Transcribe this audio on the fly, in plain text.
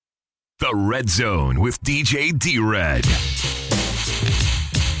The Red Zone with DJ D-Red.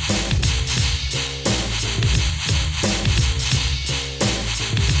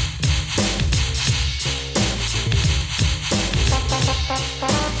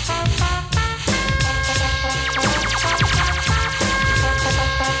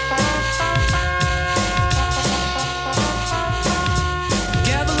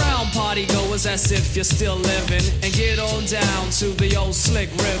 As if you're still living, and get on down to the old slick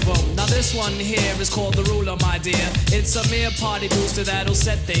rhythm. Now this one here is called the ruler, my dear. It's a mere party booster that'll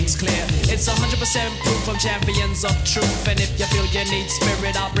set things clear. It's 100% proof from champions of truth, and if you feel you need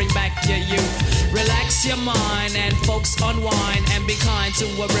spirit, I'll bring back your youth. Relax your mind and folks unwind, and be kind to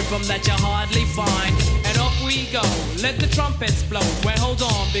a rhythm that you hardly find. And off we go, let the trumpets blow. Well, hold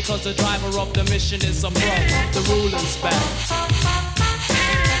on, because the driver of the mission is a pro. The ruler's back.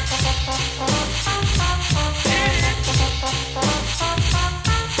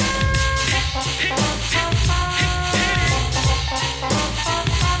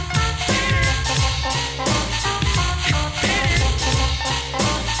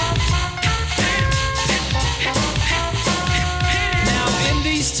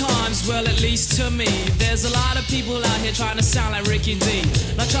 Well, at least to me, there's a lot of people out here trying to sound like Ricky D.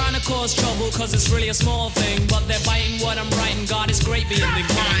 Not trying to cause trouble, cause it's really a small thing, but they're biting what I'm writing. God is great being the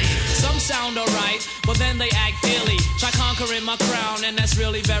king. Some sound alright, but then they act illy. Try conquering my crown, and that's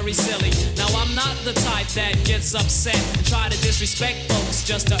really very silly. Now I'm not the type that gets upset and try to disrespect folks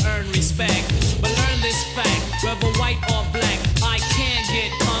just to earn respect. But learn this fact, whether white or black, I can't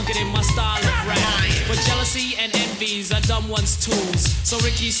get conquered in my style of rap. But jealousy and envy's are dumb one's tools, so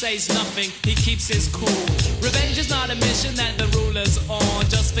Ricky says nothing, he keeps his cool. Revenge is not a mission that the ruler's on,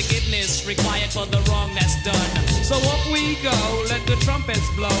 just forgiveness required for the wrong that's done. So up we go, let the trumpets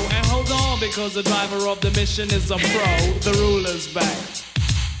blow, and hold on, because the driver of the mission is a pro. The ruler's back.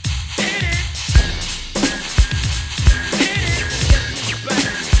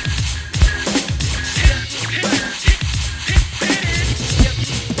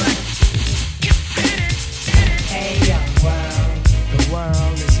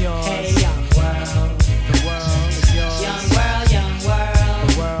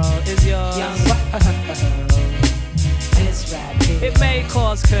 It may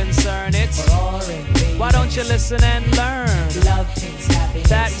cause concern, it's why don't you listen and learn? Love, peace, happiness,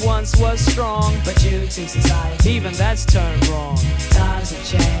 that once was strong, but you to society, even that's turned wrong. Times have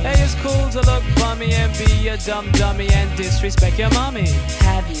changed. Hey, it's cool to look bummy and be a dumb dummy and disrespect your mommy.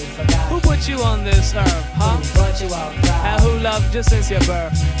 Have you forgotten who put you on this earth, huh? Who brought you out proud? And who loved you since your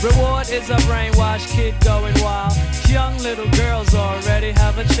birth? Reward is a brainwashed kid going wild. Young little girls already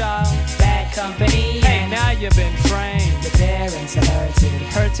have a child. Bad company. Hey, now you've been framed. The parents are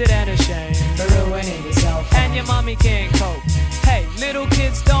hurted and ashamed for ruining yourself. And your mommy can't cope. Hey, little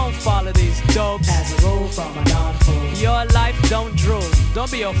kids, don't follow these dopes. As a rule from a non-fool, your life don't drool.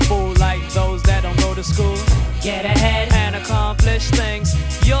 Don't be a fool like those that don't go to school. Get ahead and accomplish things.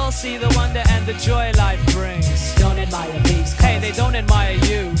 You'll see the wonder and the joy life brings. Don't admire thieves. Hey, they don't admire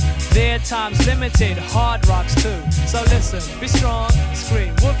you. Their time's limited, hard rocks too. So listen, be strong,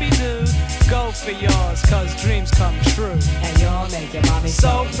 scream whoopee-doo. Go for yours, cause dreams come true. And you'll make your mommy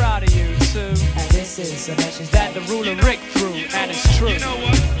so proud of you too. And this is a message that the ruler Rick threw, and it's true. You know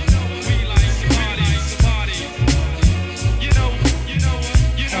what? We like to party. You know what? We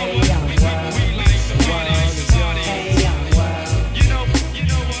like to party. Hey, young world. You know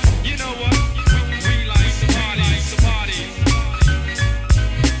what? We like to party.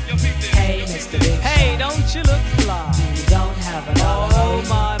 Hey, Mr. Big Hey, don't you look fly? You don't have a dollar. Oh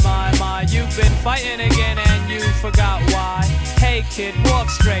my, you've been fighting again and you forgot why. Hey kid, walk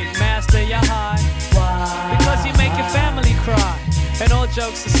straight, master your high. Why? Because you make your family cry. And all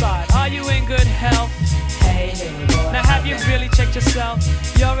jokes aside, are you in good health? Hey, little boy. Now have you really checked yourself?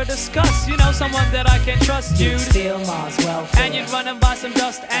 You're a disgust, you know someone that I can trust. You'd steal Mars welfare, and you'd run and buy some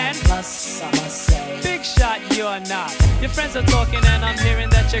dust. And plus, I must say, big shot you're not. Your friends are talking and I'm hearing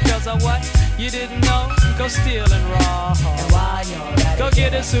that your girls are what? You didn't know? Go steal and rob. And while you're at go it,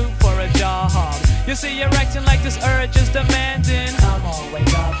 get a suit for a job. You see you're acting like this urge is demanding. Come on,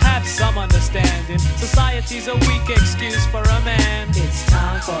 wake up. Have some understanding. Society's a weak excuse for a man. It's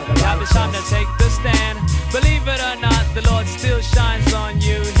time for the Now it's time to take the stand. Believe it or not, the Lord still shines on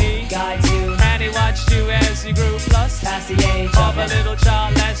you. He guides you, and he watched you as you grew. Plus, past the age of a little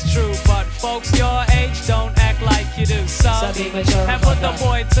child, that's true. But folks your age don't act like you do. So be mature and put the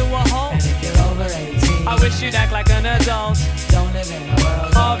boy to a halt. And if you're over 18, I wish you'd act like an adult. Don't live in a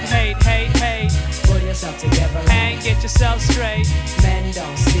world of hate. Pull yourself together and get yourself straight. Men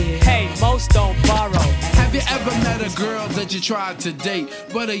don't steal. Hey, most don't borrow. Have you ever met a girl that you tried to date,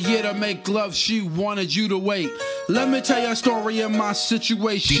 but a year to make love, she wanted you to wait? Let me tell you a story of my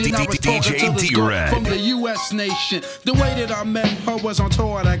situation. I was talking to this girl from the U.S. nation. The way that I met her was on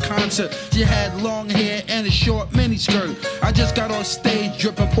tour at a concert. She had long hair and a short miniskirt. I just got on stage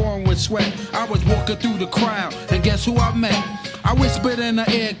dripping, pouring with sweat. I was walking through the crowd, and guess who I met? I whispered in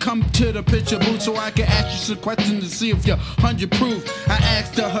her ear, come to the picture booth so I can ask you some questions to see if you're 100 proof. I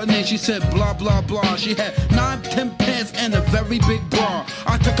asked her name, she said blah, blah, blah. She had 9, 10 pants and a very big bra.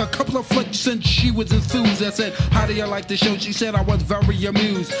 I took a couple of flicks and she was enthused. I said, how do you like the show? She said I was very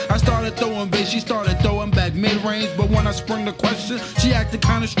amused. I started throwing bass, she started throwing back mid-range. But when I sprung the question, she acted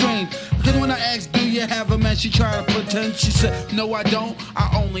kind of strange. Cause when I asked, do you have a man? She tried to pretend. She said, no I don't,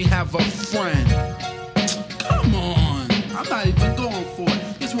 I only have a friend. Come on, I'm not even going for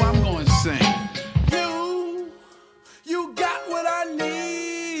it. This is what I'm going to sing. You got what I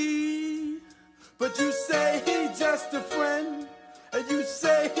need, but you say he's just a friend, and you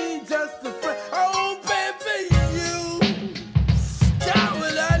say he's just a friend. Oh baby, you got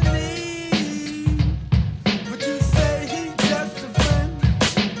what I need, but you say he's just a friend,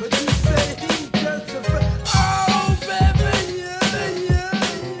 but you say he's just a friend. Oh baby, yeah.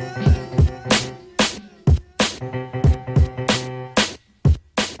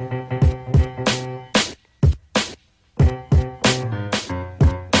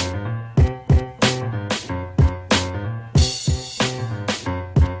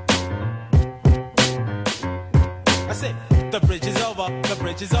 The bridge is over, the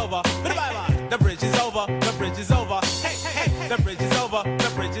bridge is over. Bye-bye. The bridge is over, the bridge is over. Hey, hey, hey. The bridge is over,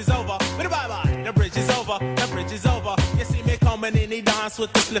 the bridge is over. Bye-bye. The bridge is over, the bridge is over. You see me coming in the dance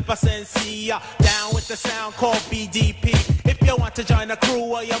with the slipper sensei. Down with the sound called BDP. If you want to join the crew,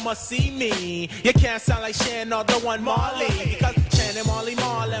 well, you must see me. You can't sound like Shan or the one Marley. Because Shan and Marley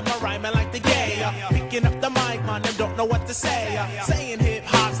Marlin, my rhyming like the gay. Picking up the mic, man, them don't know what to say. Saying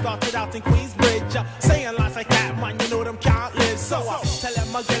hip-hop started out in Queensbridge. Saying lines like that, man, you know them can't live. So tell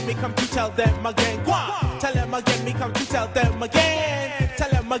them again, me come to tell them again. Go on. Tell them again, me come to tell them again. Tell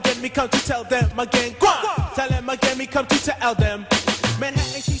them again, me come to tell them again. Go on. Tell them again, me come to tell them.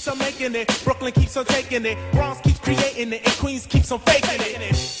 Manhattan keeps on making it, Brooklyn keeps on taking it, Bronx keeps creating it, and Queens keeps on faking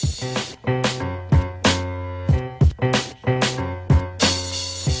it.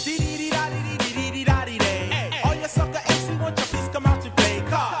 All your sucker MC, won't you please come out to play?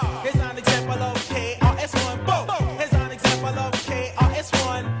 Here's an example of KRS-One. Boom. Here's an example of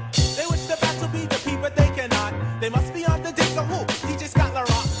KRS-One. They wish the battle be the people they cannot. They must be on the dick of who? DJ Scott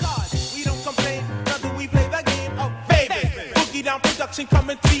LaRock. God, we don't complain, nor do we play the game of baby. Boogie down production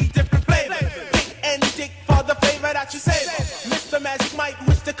coming 3 different flavors. Pick any dick for the flavor that you save. Mr. Magic might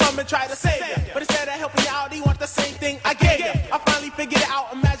wish to come and try to save you, but instead of helping you out, he want the same thing I gave you. I finally figured it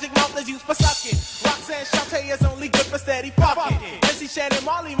out, a magic mouth is used for sucking. Roxanne Shante is only good for steady popping. MC Shannon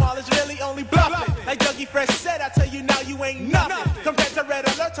Molly Mall is really only bluffing. Like Dougie Fresh said, I tell you now you ain't nothing. Compared to Red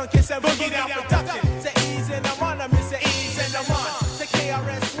Alert on Kiss and Boogie Down production. Say ease and I'm on, I miss it, ease and I'm on. Say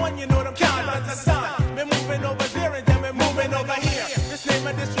KRS-One, you know them can't understand. We're moving over there and then we're moving over here. This name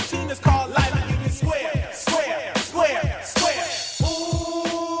of this routine is called Live at Union Square. Square, square, square.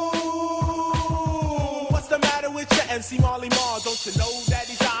 Ooh, what's the matter with your MC Marley Marl? Don't you know that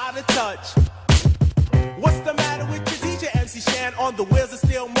he's out of touch? What's the matter with your DJ MC Shan on the wheels of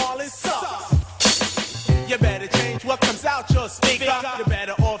steel Marlin sucks? You better change what comes out your speaker. You're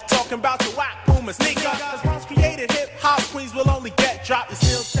better off talking about your whack Puma sneaker. Cause once created hip-hop queens will only get dropped. You're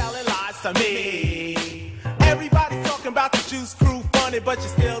still telling lies to me. Everybody's talking about the Juice Crew funny, but you're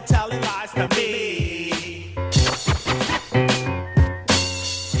still telling lies to me.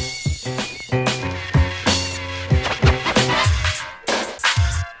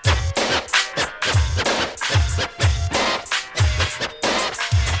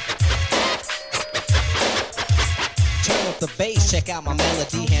 The bass, check out my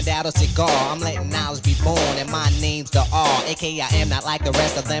melody, hand out a cigar. I'm letting knowledge be born, and my name's the R. AKA I am not like the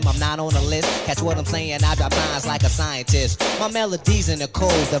rest of them, I'm not on the list. Catch what I'm saying, I drop lines like a scientist. My melody's in the code,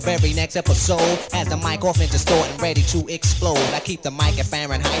 the very next episode has the mic off and distort and ready to explode. I keep the mic at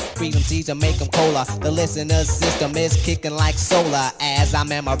Fahrenheit, freedom seeds and make them cola. The listener system is kicking like solar. As I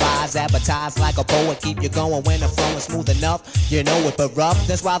memorize, advertise like a poet. Keep you going when the flow is smooth enough. You know it, but rough.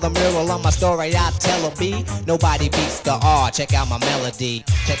 That's why the mural on my story I tell a B. Nobody beats the R. Check out my melody.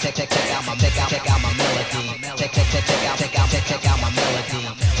 Check out my melody. Check out my melody. Check out my melody.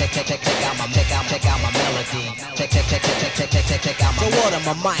 Check out my melody. Check out my melody. So what am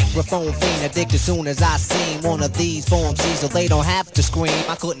a microphone fiend addicted soon as I seen one of these form C's so they don't have to scream.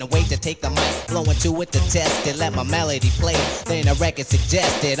 I couldn't wait to take the mic, blow into it to test it, let my melody play. Then the record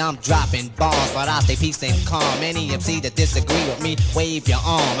suggested I'm dropping bombs, but I stay peace and calm. Any MC that disagree with me, wave your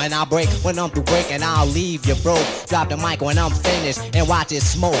arm, and I'll break when I'm through breaking. I'll leave you broke. Drop the mic when I'm finished and watch it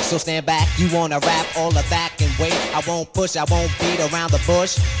smoke. So stand back, you wanna rap, all of that can wait. I won't push, I won't beat around the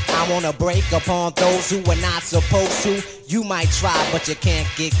bush. I wanna break upon those who are not supposed to. You might try, but you can't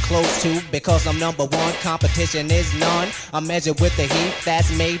get close to, because I'm number one, competition is none. I'm measured with the heat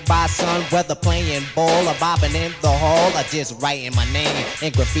that's made by sun. Whether playing ball or bobbing in the hall, or just writing my name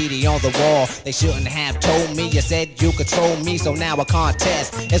in graffiti on the wall. They shouldn't have told me, you said you control me, so now a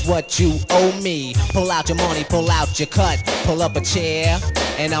contest is what you owe me. Pull out your money, pull out your cut, pull up a chair,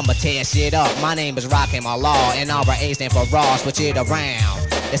 and I'ma tear shit up. My name is Rockin' My Law, and R.A. stand for Raw, switch it around.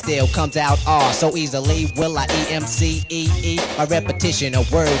 It still comes out R so easily. Will I E-M-C-E-E? A repetition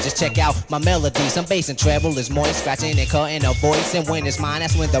of words, just check out my melody. Some bass and treble is moist, scratching and cutting a voice. And when it's mine,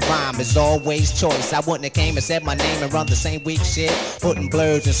 that's when the rhyme is always choice. I wouldn't have came and said my name and run the same weak shit, putting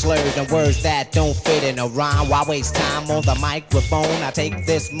blurs and slurs and words that don't fit in a rhyme. Why waste time on the microphone? I take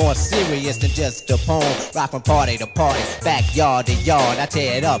this more serious than just a poem. Rock from party to party, backyard to yard. I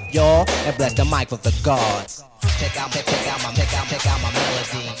tear it up, y'all, and bless the mic with the gods. Check out my melody. Check out my melody. Check out my melody.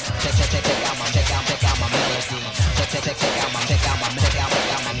 Check out my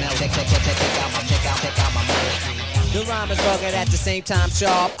melody. The rhyme is rugged at the same time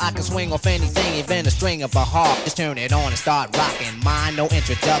sharp. I can swing off anything, even a string of a harp. Just turn it on and start rocking. Mine, no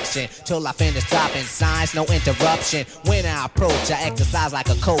introduction till I finish dropping signs, no interruption. When I approach, I exercise like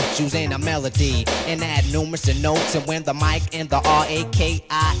a coach, using a melody and add numerous notes. And when the mic and the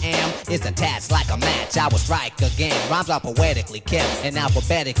R-A-K-I-M is attached like a match, I will strike again. Rhymes are poetically kept and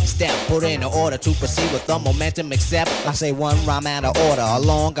alphabetically stepped, put in order to proceed with the momentum. Except I say one rhyme out of order, a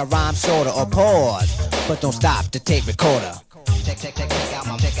longer rhyme shorter, or pause, but don't stop to take recorder. Check out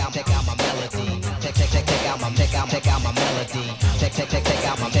my melody. Check out my melody. Check out my melody. Check out my melody.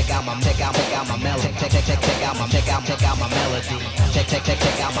 Check out my melody. Check out my melody.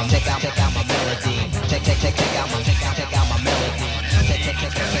 Check out my melody.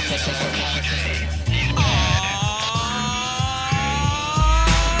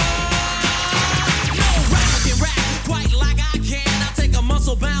 Quite like I can. I take a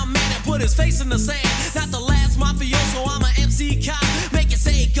muscle-bound man and put his face in the sand. Not the last mafioso, I'm a MC cop. Make it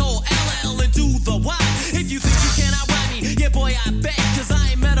say go LL and do the Y. If you think you can outrun me, yeah boy I bet, cause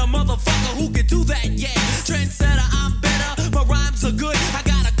I ain't met a motherfucker who can do that yet. Trendsetter, I'm better, my rhymes are good. I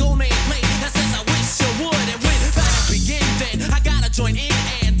got a go name plate that says I wish you would. And when battle begin then, I gotta join in.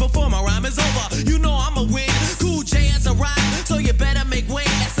 And before my rhyme is over, you know I'ma win. Cool J has a rhyme, so you better make way.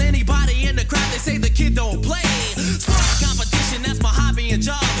 Ask anybody in the crowd, they say the kid don't play. Sport competition, that's my hobby and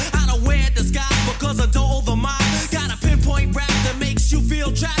job. I don't wear disguise because I don't hold the mob. Got a pinpoint rap that makes you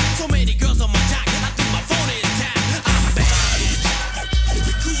feel trapped. So many girls on my jock, I think my phone is tapped. I'm bad.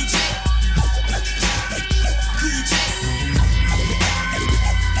 Cool J. Cool J.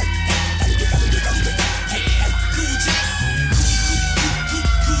 Yeah, Cool J.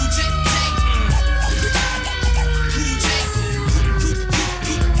 Cool J. Cool J.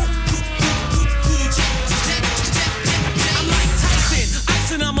 I'm like Tyson,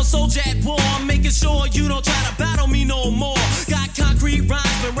 icing, I'm a soldier at war. I'm making sure you don't try to battle me no more. Got concrete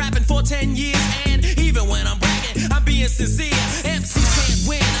rhymes, been rapping for 10 years. And even when I'm bragging, I'm being sincere. MCs can't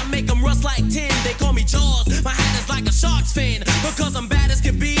win, I make them rust like tin. They call me Jaws, my hat is like a shark's fin. Because I'm bad as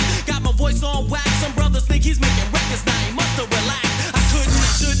can be, got my voice on wax. Some brothers think he's making records, now he must have relaxed. I couldn't,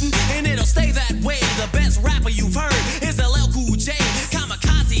 I shouldn't, and it'll stay that way. The best rapper you've heard is LL Cool J.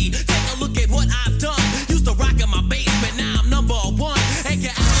 Kamikaze, take a look at what I've done. Used to rock in my basement, now I'm number one. Ain't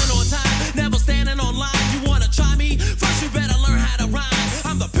get Allen on time, never standing on line. You wanna try me? First you better learn how to rhyme.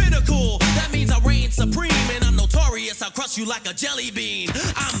 I'm the pinnacle, that means I reign supreme. And I'm notorious, I'll crush you like a jelly bean.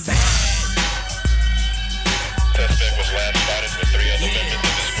 I'm bad. Suspect was last spotted with 3 other members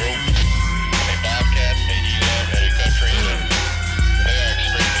of his group. Bobcats, AD-11, Eddie Country. They are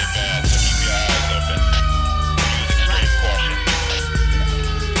extremely fast, so keep your eyes open. Use extreme caution.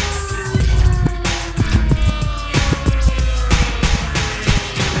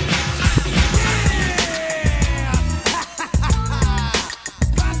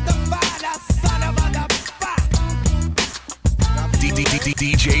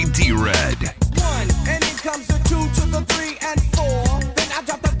 DJ D-Red. 1, and then comes the 2 to the 3 and 4. Then I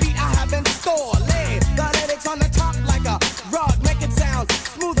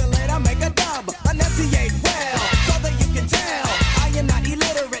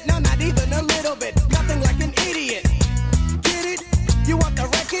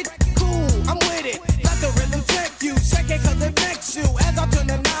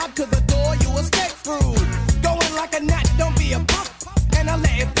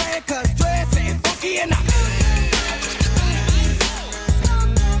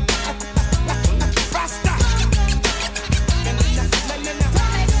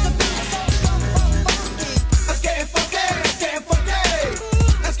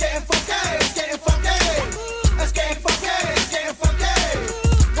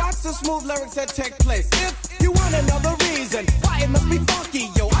smooth lyrics that take place. If you want another reason why it must be funky,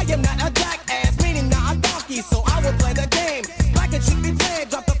 yo, I am not a jackass, meaning not a donkey, so I will play the game like it should be played.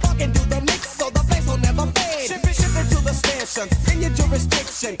 Drop the funk and do the mix so the bass will never fade. Ship it to the station in your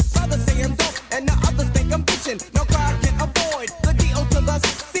jurisdiction. Brothers say I'm dope and the others think I'm bitchin'. No crowd can avoid the D.O. to the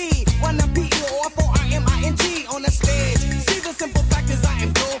C. When I'm P-E-O-F-O-I-M-I-N-G on the stage. See, the simple fact is I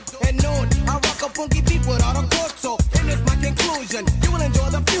am dope and known. I rock a funky beat without a chord, so and it's my conclusion. You will enjoy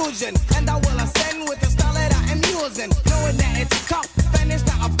the fusion, and I will ascend with the style that I am using. Knowing that it's tough, and it's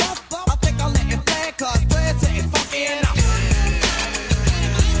not a bluff. I think I'll let it play, cause it's getting funky enough.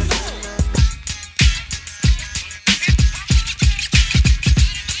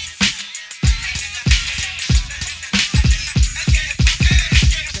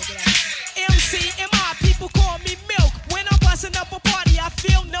 MCMI, people call me Milk. When I'm busting up a party, I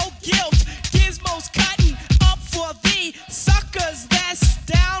feel no guilt. Gizmos cutting up for the suckers that's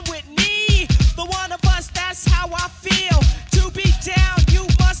down with me. The one of us, that's how I feel. To be down, you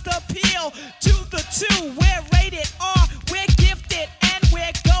must appeal to the two. We're rated R, we're gifted, and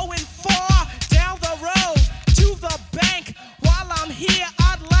we're going far down the road to the bank. While I'm here,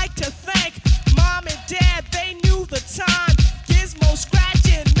 I'd like to thank Mom and Dad, they knew the time. Gizmo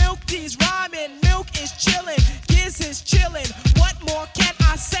scratching, Milk D's rhyming, Milk is chilling, Giz is chilling. What more can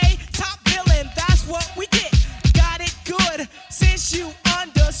I say? Top billing, that's what we get. Got it good, since you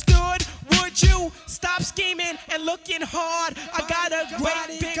understood. Would you stop scheming and looking hard? I got a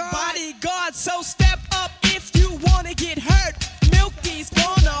great big bodyguard, so step up if you wanna get hurt. Milk D's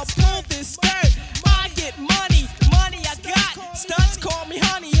gonna pull this skirt. I get money, money I got. Stunts call me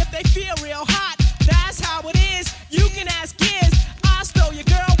honey if they feel real hot. That's how it is, you can ask Giz. I stole your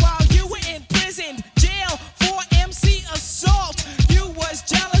girl while you were in prison. Jail for MC assault. You was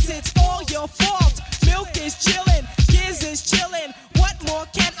jealous, it's all your fault. Milk is chillin', Giz is chillin'. What more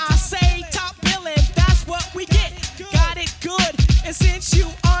can I say? Top billin', that's what we get. Got it good, and since you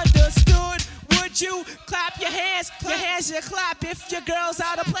understood, would you clap your hands? Your hands you clap. If your girl's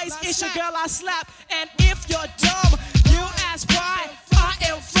out of place, it's your girl I slap. And if you're dumb, you ask why. I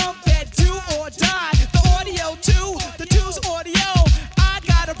am from that do or die. The audio too, the two's audio. I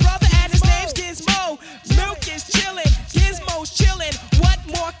got a brother and his name's Gizmo. Milk is chillin', Gizmo's chillin'. What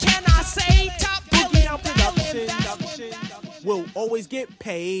more can I say? Top billin', We'll always get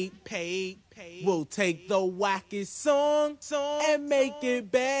paid. We'll take the wackest song and make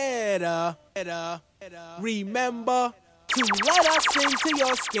it better. Remember to let us into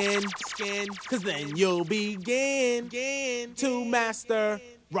your skin, cause then you'll begin to master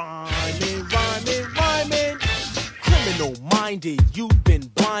rhyming. Criminal-minded, you've been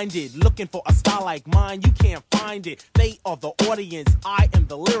blinded. Looking for a style like mine, you can't find it. They are the audience, I am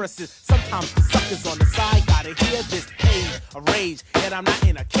the lyricist. Sometimes the suckers on the side gotta hear this page of rage. Yet I'm not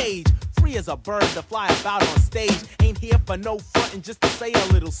in a cage, free as a bird to fly about on stage. Ain't here for no frontin', just to say a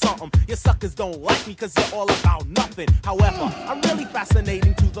little something. Your suckers don't like me cause you're all about nothing. However, I'm really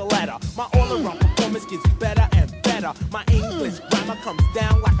fascinating to the letter. My all-around performance gets better and better. My English grammar comes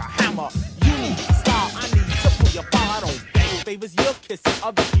down like a hammer. Unique style, I need to pull your file. I don't beg favors, you're kissing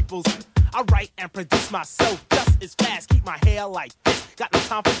other people's. I write and produce myself just as fast. Keep my hair like this. Got no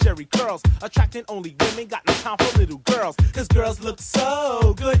time for jerry curls. Attracting only women. Got no time for little girls. Cause girls look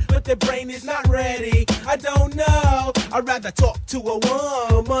so good, but their brain is not ready. I don't know. I'd rather talk to a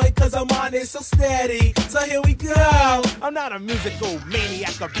woman. Cause I'm on it so steady. So here we go. I'm not a musical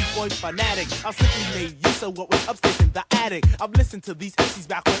maniac or b-boy fanatic. I simply made use of what was upstairs in the attic. I've listened to these MCs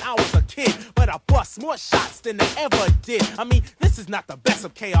back when I was a kid. But I bust more shots than they ever did. I mean, this is not the best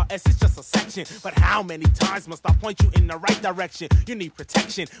of KRS. It's just a section. But how many times must I point you in the right direction? You need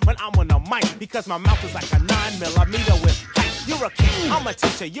protection when I'm on the mic, because my mouth is like a 9mm with height. You're a king, I'm a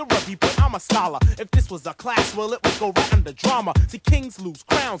teacher, you're a beat, but I'm a scholar. If this was a class, well, it would go right under drama. See, kings lose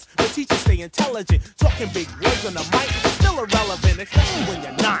crowns, but teachers stay intelligent. Talking big words on the mic is still irrelevant, especially when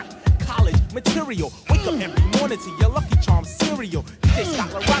you're not. College material, wake up every morning to your Lucky Charms cereal. DJ Scott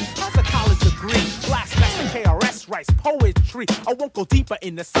LaRock has a college degree. Blast master KRS writes poetry. I won't go deeper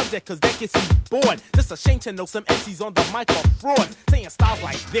in the subject cause that gets you bored. Just a shame to know some MCs on the mic are fraud, saying styles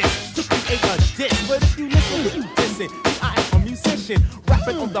like this to create a diss. But if you listen, then you listen. See, I am a musician.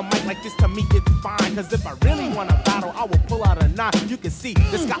 Rapping on the mic like this to me it's fine. Cause if I really wanna battle, I will pull out a knife. You can see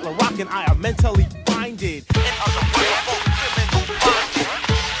that Scott LaRock and I are mentally binded. In other words, criminal bonded.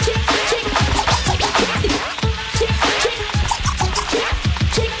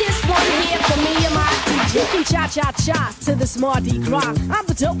 Check this one here for me and my DJ. Sing cha-cha-cha to this Mardi Gras. I'm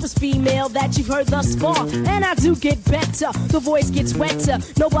the dopest female that you've heard thus far. And I do get better, the voice gets wetter,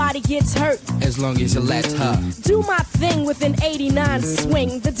 nobody gets hurt. As long as you let her Do my thing with an 89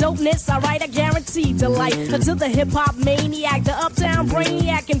 swing. The dopeness, I write, I guarantee delight. Until the hip-hop maniac, the uptown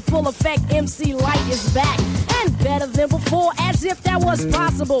brainiac in full effect, MC Light is back. And better than before, as if that was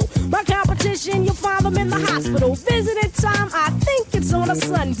possible. My competition, you'll find them in the hospital. Visiting time, I think it's on a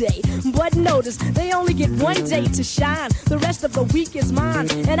Sunday. But notice, they only get one day to shine. The rest of the week is mine.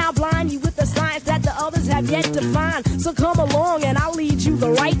 And I'll blind you with the science that the others have yet to find. So come along and I'll lead you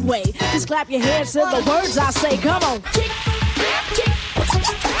the right way. Just clap your hands to the words I say. Come on. Kick, kick,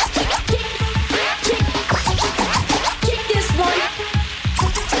 kick this one.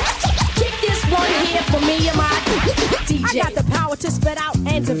 Kick this one here for me and my DJ. I got the power to spit out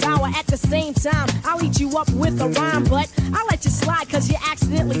and devour at the same time. I'll eat you up with a rhyme, but I'll let you slide cause you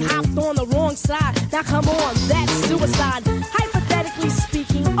accidentally hopped on the wrong side. Now come on, that's suicide. Hypothetically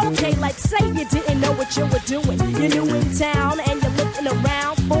speaking, okay, like say you didn't know what you were doing. You're new in town and you're looking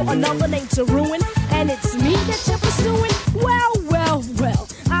around for another name to ruin. And it's me that you're pursuing? Well, well, well,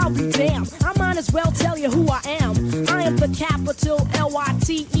 I'll be damned. I might as well tell you who I am. I am the capital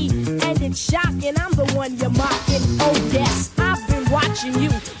L-Y-T-E. And it's shocking, I'm the one you're mocking. Oh yes, I've been watching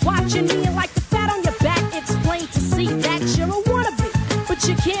you. Watching me and like the fat on your back, it's plain to see that you're a wannabe. But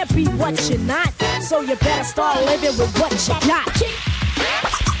you can't be what you're not. So you better start living with what you got.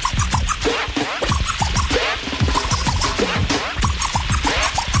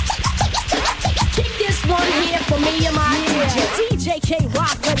 One here for me and my DJ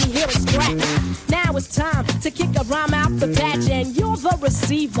K-Rock, let me hear it scratch. Now it's time to kick a rhyme out the batch, and you're the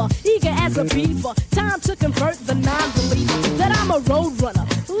receiver, eager as a beaver. Time to convert the non-believer that I'm a road runner,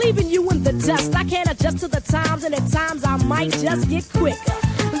 leaving you in the dust. I can't adjust to the times, and at times I might just get quicker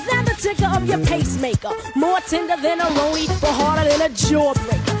than the ticker of your pacemaker. More tender than a rollie, but harder than a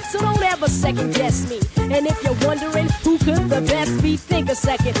jawbreaker. So don't ever second guess me. And if you're wondering who could the best be, think a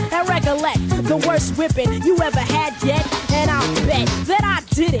second and recollect the worst whipping you ever had yet. And I'll bet that I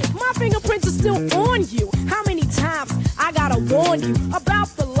did it. My fingerprints are still on you. How many times I gotta warn you about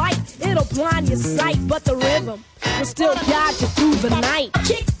the light? It'll blind your sight, but the rhythm will still guide you through the night.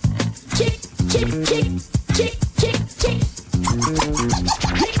 Kick, kick, kick, kick, kick, kick, kick.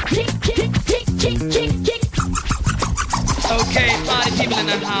 Kick, kick, kick, kick, kick, kick, kick. Okay, party people in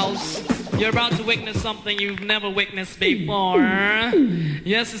the house. You're about to witness something you've never witnessed before.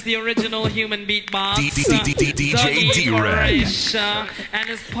 Yes, it's the original human beatbox. DJ D-Red. And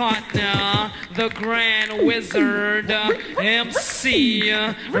his partner, the Grand Wizard, MC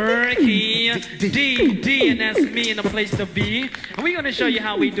Ricky D. And that's me in the place to be. And we're going to show you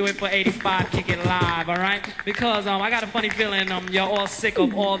how we do it for 85 Kick It Live, alright? Because I got a funny feeling you're all sick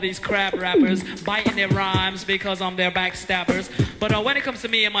of all these crab rappers biting their rhymes because they're backstabbers. But when it comes to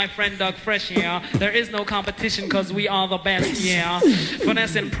me and my friend Doug Fresh, yeah, there is no competition because we are the best, yeah.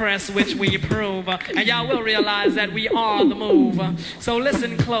 Finesse and press, which we prove. And y'all will realize that we are the move. So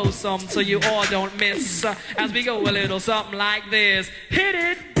listen close so you all don't miss. As we go a little something like this. Hit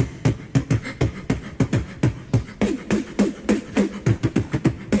it!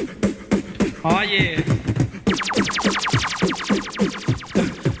 Oh yeah.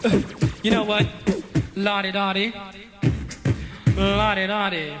 You know what? La-di-da-di.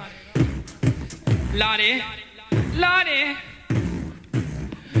 La-di-da-di. La-di. La-di.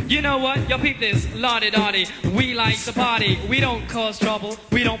 You know what? Yo, peep this. La-di-da-di. We like to party. We don't cause trouble.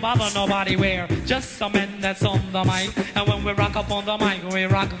 We don't bother nobody. We're just some men that's on the mic. And when we rock up on the mic, we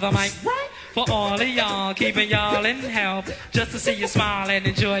rock the mic. Right? For all of y'all, keeping y'all in health. Just to see you smile and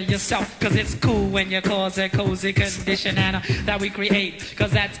enjoy yourself. Cause it's cool when you cause a cozy condition and that we create.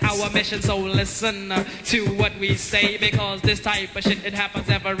 Cause that's our mission. So listen to what we say. Because this type of shit, it happens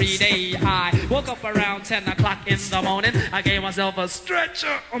every day. I woke up around 10 o'clock in the morning. I gave myself a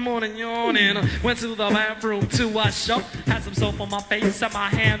stretcher. I'm morning yawning. Went to the bathroom to wash up. Had some soap on my face and my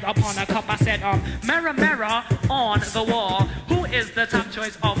hand upon a cup. I said, mirror, mirror on the wall. Who is the top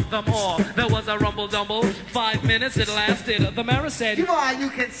choice of them all? There was a rumble dumble. 5 minutes it lasted. The mirror said, "You are, you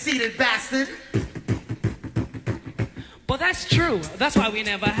conceited bastard." But that's true. That's why we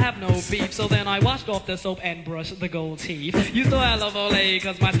never have no beef. So then I washed off the soap and brushed the gold teeth. Used oil of Olay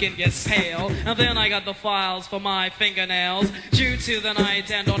cause my skin gets pale. And then I got the files for my fingernails. Due to the night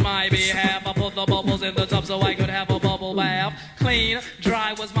and on my behalf, I put the bubbles in the tub so I could have a bubble bath. Clean,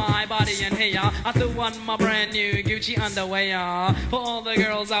 dry was my body and hair. I threw on my brand new Gucci underwear. For all the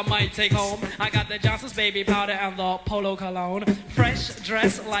girls I might take home, I got the Johnson's baby powder and the Polo cologne. Fresh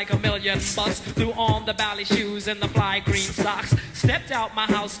dress like a million bucks. Threw on the ballet shoes and the fly green green socks. Stepped out my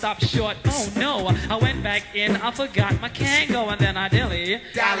house, stopped short. Oh no, I went back in, I forgot my Kango, and then I dilly.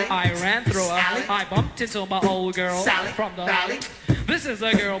 I ran through her. I bumped into my old girl from the valley. This is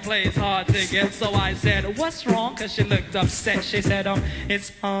a girl plays hard to get, so I said, what's wrong? Cause she looked upset. She said,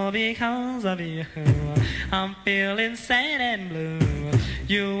 it's all because of you. I'm feeling sad and blue.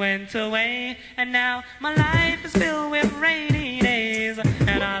 You went away, and now my life is filled with rainy days.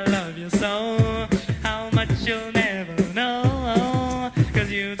 And I love you so, how much you'll never know.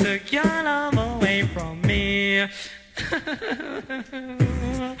 Cause you took your love away from me.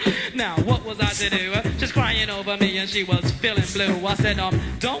 Now, what was I to do? Just crying over me and she was feeling blue. I said,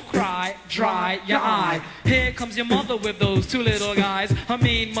 don't cry, dry your eye. Here comes your mother with those two little guys. Her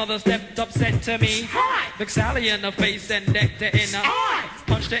mean mother stepped up, said to me, hi! Looked Sally in the face and decked her in the eye.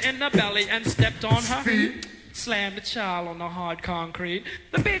 Punched her in the belly and stepped on her feet. Slammed the child on the hard concrete.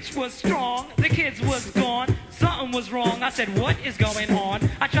 The bitch was strong, the kids was gone. Something was wrong, I said, what is going on?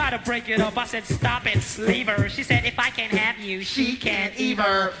 I tried to break it up, I said, stop it, leave her. She said, if I can't have you, she can't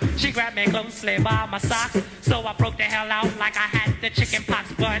either. She grabbed me closely by my socks, so I broke the hell out like I had the chicken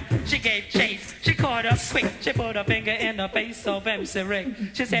pox. But she gave chase, she caught up quick. She put her finger in the face of MC Rick.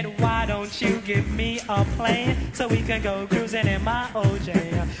 She said, why don't you give me a plane so we can go cruising in my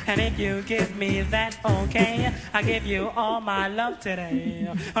OJ? And if you give me that, okay, I give you all my love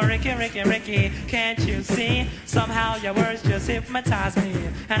today. Ricky, Ricky, Ricky, can't you see? Somehow your words just hypnotize me,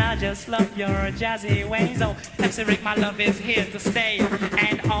 and I just love your jazzy ways. Oh, MC Rick, my love is here to stay.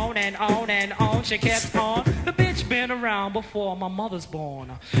 And on and on and on she kept on. The bitch been around before my mother's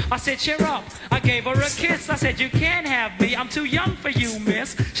born. I said, cheer up. I gave her a kiss. I said, you can't have me. I'm too young for you,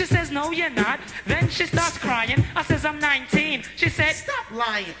 miss. She says, no, you're not. Then she starts crying. I says, I'm 19. She said, stop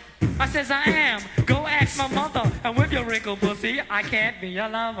lying. I says, I am. Go ask my mother. And with your wrinkled pussy, I can't be your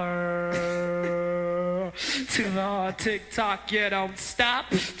lover. To the hard tick-tock, you don't stop.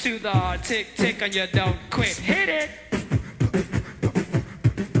 To the hard tick-tick, and you don't quit. Hit it.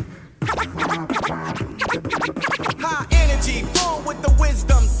 High energy, full with the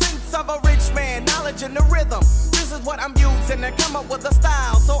wisdom, sense of a rich man, knowledge in the rhythm. This is what I'm using to come up with a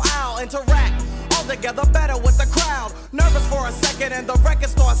style, so I'll interact all together better with the crowd. Nervous for a second and the record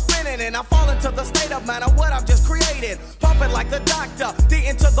starts spinning, and I fall into the state of mind of what I've just created. Pumping like the doctor, D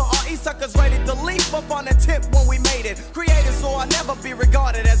into the RE, suckers ready to leap up on the tip when we made it. Created so I'll never be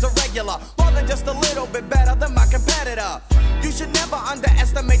regarded as a regular, more than just a little bit better than my competitor. You should never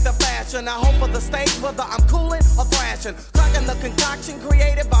underestimate the fashion. I hope for the stage whether I'm cooling or thrashing. Cracking the concoction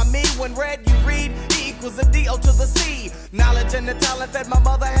created by me. When read you read, E equals a D-O to the C. Knowledge and the talent that my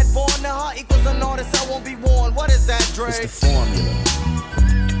mother had born to her equals an artist I won't be worn. What is that, Dre? It's the formula.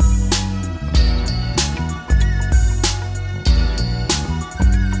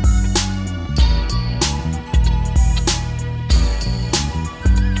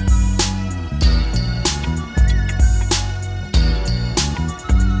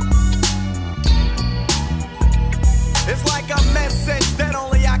 It's like a message that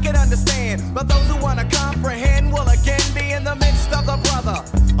only I can understand, but those who wanna comprehend will again be in the midst of the brother.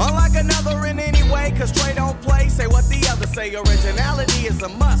 Unlike another in any way, cause Trey don't play, say what the others say. Originality is a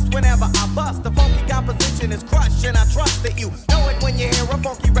must whenever I bust. The funky composition is crushed, and I trust that you know it when you hear a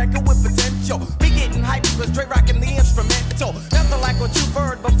funky record with potential. Be getting hyped because Trey rocking the instrumental. Nothing like what you've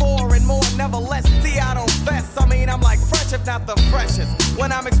heard before and more, nevertheless. See, I don't fess, I mean I'm like fresh if not the freshest.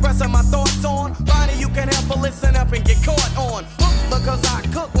 When I'm expressing my thoughts on Bonnie, you can help but listen up and get caught on hook, because I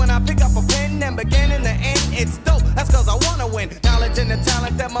cook when I pick up a pen and begin in the end. It's dope, that's cause I wanna win. Knowledge and the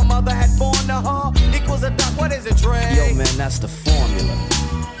talent that my mother had born to her equals a duck. What is it, Dre? Yo, man, that's the formula.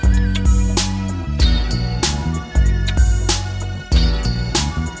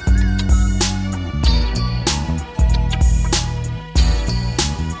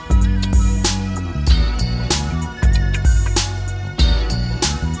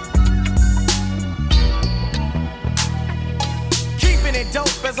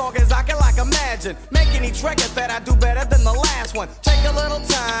 Dope as long as I can like imagine making each record that I do better than the last one. Take a little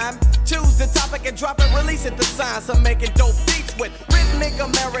time, choose the topic and drop it, release it to science. I'm making dope beats with rhythmic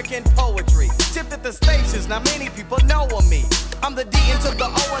American poetry. Shift at the stations, now many people know of me. I'm the D into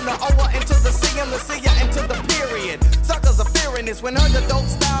the O and the O into the C and the C into the period. Suckers are fearing this when heard the dope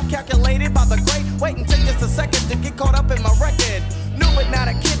style calculated by the great. Wait and take just a second to get caught up in my record. Knew it, not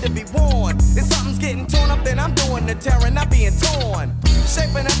a kid to be warned. If something's getting torn up, then I'm doing the tearing, not being torn.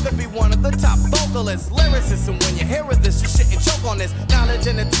 Shaping up to be one of the top vocalists, lyricists, and when you hear this, you shouldn't choke on this. Knowledge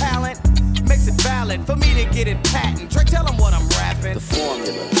and the talent makes it valid for me to get it patent. Drake, tell them what I'm rapping. The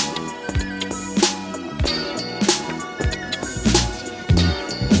formula.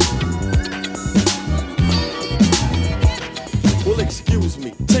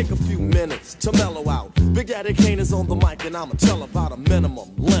 take a few minutes to mellow out. Big Daddy Kane is on the mic and I'ma tell about a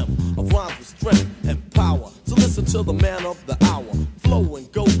minimum length of rhymes with strength and power. So listen to the man of the hour. Flow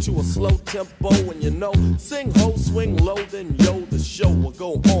and go to a slow tempo and you know, sing ho, swing low, then yo, the show will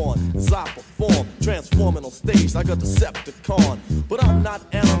go on as I perform, transforming on stage like a Decepticon. But I'm not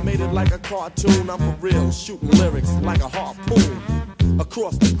animated like a cartoon, I'm for real, shooting lyrics like a harpoon.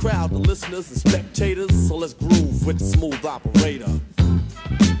 Across the crowd, the listeners and spectators, so let's groove with the smooth operator.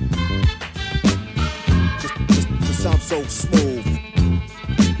 Just I'm so smooth.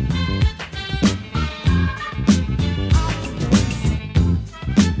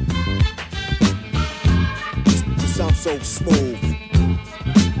 Just I'm so smooth.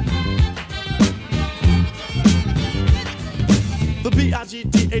 The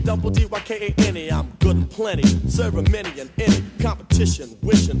B-I-G-D-A-double-D-Y-K-A-N-E, I'm good and plenty, serving many and any competition,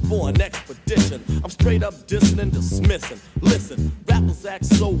 wishing for an expedition. I'm straight up dissing and dismissing. Listen, rappers act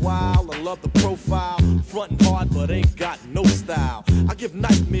so wild, I love the profile, frontin' hard but ain't got no style. I give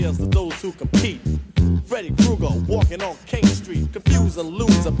nightmares to those who compete. Freddy Krueger walking on King Street, confuse and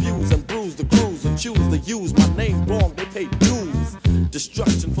lose, abuse and bruise the crews who choose to use my name wrong, they pay dues.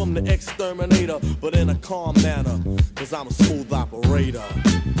 Destruction from the exterminator, but in a calm manner, cause I'm a smooth operator.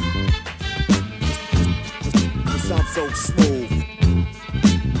 Just I'm so smooth.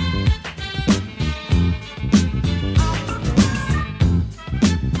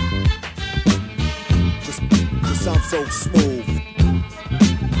 Just I'm so smooth.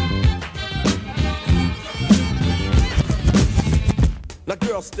 Now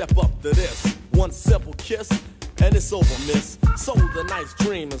girl, step up to this. One simple kiss, and it's over, miss. Sold a nice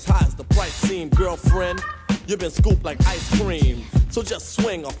dream as high as the price seemed. Girlfriend, you've been scooped like ice cream. So just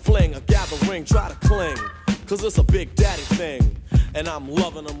swing or fling or gather ring, try to cling, cause it's a big daddy thing. And I'm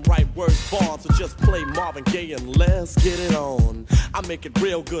loving them right words born. So just play Marvin Gaye and let's get it on. I make it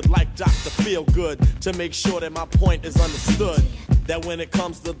real good like Dr. Feelgood, to make sure that my point is understood. That when it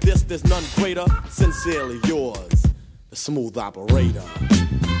comes to this, there's none greater. Sincerely yours, the smooth operator.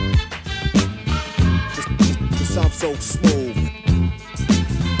 Just I'm so smooth.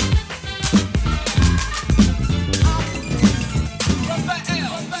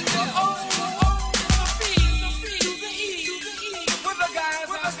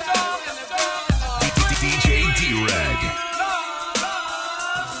 DJ D-Rag.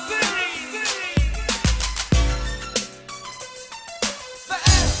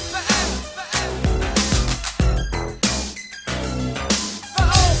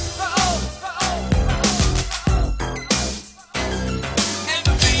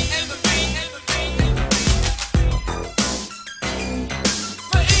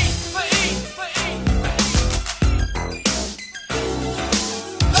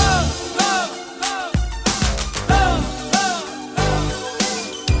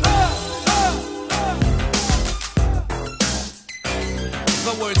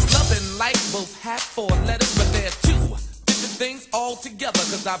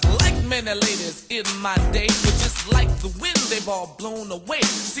 I've liked many ladies in my day, but just like the wind, they've all blown away.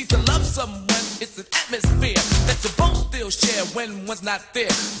 See, to love someone, it's an atmosphere that you both still share when one's not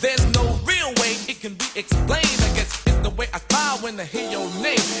there. There's no real way it can be explained. I guess it's the way I smile when I hear your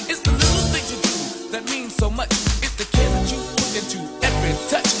name. It's the little things you do that mean so much. It's the care that you put into every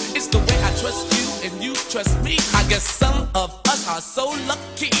touch. It's the way I trust you and you trust me. I guess some of us are so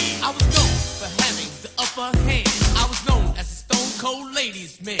lucky. I was known for having the upper hand. I was known as a stone cold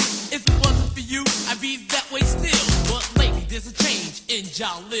ladies man. If it wasn't for you, I'd be that way still. But lately there's a change in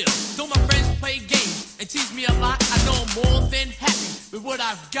y'all live. Though my friends play games and tease me a lot, I know I'm more than happy with what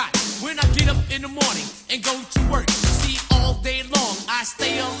I've got. When I get up in the morning and go to work, see, all day long I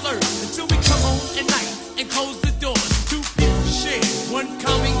stay alert until we come home at night and close the doors. Two people share one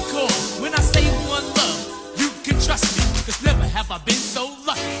common cause. When I say one love, you can trust me, cause never have I been so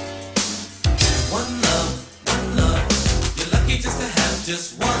lucky. One love, one love. You're lucky just to have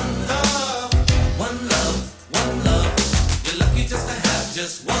just one love. One love, one love. You're lucky just to have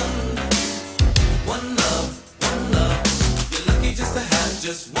just one. One love, one love. You're lucky just to have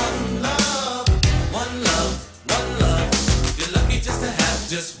just one love. One love, one love. You're lucky just to have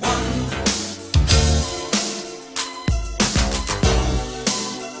just one.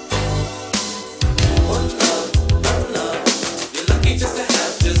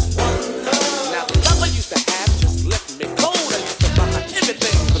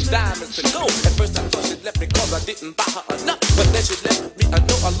 I didn't buy her enough, but then she left me a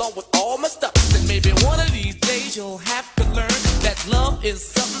note along with all my stuff. And maybe one of these days you'll have to learn that love is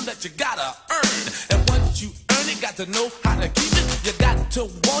something that you gotta earn. And once you earn it, got to know how to keep it. You got to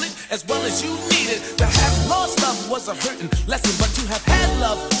want it as well as you need it. To have lost love was a hurting lesson, but to have had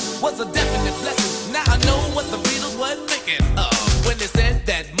love was a definite blessing. Now I know what the Beatles were thinking of when they said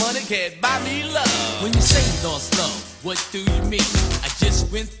that money can't buy me love. When you say lost love, what do you mean? I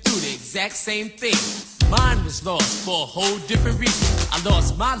just went through the exact same thing. Mine was lost for a whole different reason. I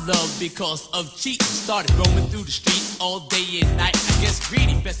lost my love because of cheating. Started roaming through the streets all day and night. I guess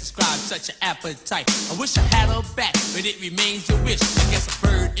greedy best describes such an appetite. I wish I had her back, but it remains a wish. I guess a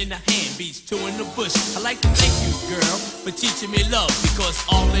bird in the hand beats two in the bush. I like to thank you, girl, for teaching me love, because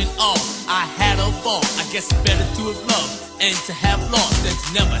all in all, I had a ball. I guess it's better to have loved and to have lost than to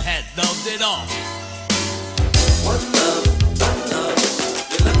never had loved at all. One love,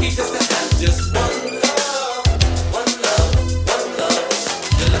 you're lucky just to have just one love.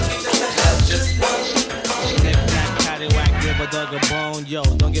 Dug a bone, yo,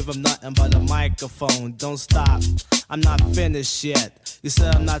 don't give him nothing but a microphone. Don't stop, I'm not finished yet. You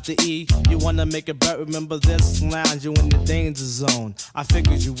said I'm not the E, you wanna make it bet. Remember this, lounge, you in the danger zone. I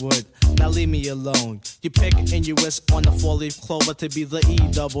figured you would, now leave me alone. You pick and you wish on the four-leaf clover to be the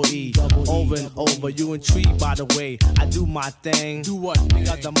E-double-E. Over and over, you intrigued by the way I do my thing. Do what? Pick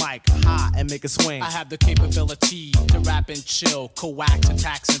up the mic, high and make it swing. I have the capability to rap and chill, coax and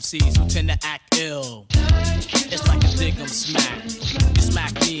tax MCs who tend to act ill. It's like a dig 'em smack. You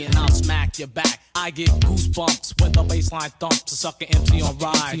smack me and I'll smack your back. I get goosebumps when the baseline thumps. A sucker MC on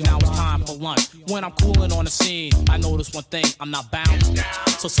ride. Now it's time for lunch. When I'm cooling on the scene, I notice one thing: I'm not bounced.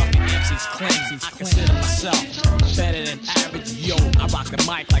 So sucker MCs claim I consider myself better than average. Yo, I rock the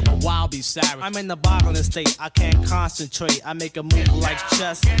mic like a wild beast savage. I'm in the boggling state, I can't concentrate. I make a move like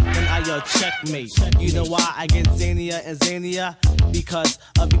chess, then I yell checkmate. You know why I get zanier and zanier? Because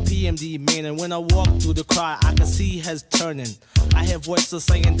of the PMD man. And when I walk through the crowd, I can see heads turning. I hear voices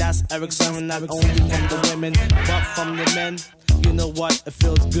saying that's Eric Sermon, not only from the women, but from the men. You know what? It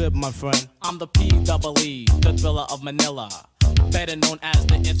feels good, my friend. I'm the P-double-E, the thriller of Manila. Better known as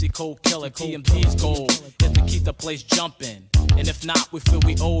the MC Cold Killer. TMD's goal is to keep the place jumping. And if not, we feel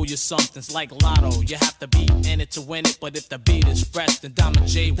we owe you something. It's like Lotto, you have to be in it to win it. But if the beat is fresh, then Diamond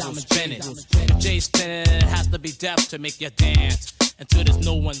J will spin it. If J's spinning it, it has to be deaf to make you dance until there's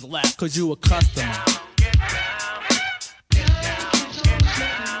no one left. Cause you a customer.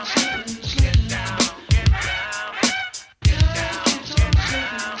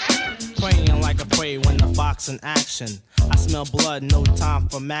 Praying like a prey when the fox in action. I smell blood, no time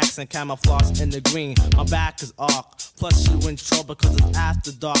for max and camouflage in the green. My back is arc, plus you in trouble cause it's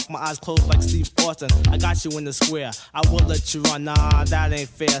after dark. My eyes closed like Steve Austin, I got you in the square. I will let you run, nah, that ain't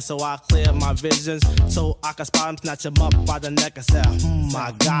fair. So I clear my visions, so I can spot him, snatch him up by the neck and say,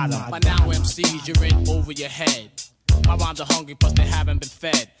 I got him. By now MCs, you're in over your head. My rhymes are hungry, plus they haven't been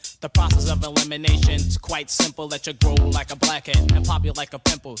fed. The process of elimination's quite simple. Let you grow like a blackhead and pop you like a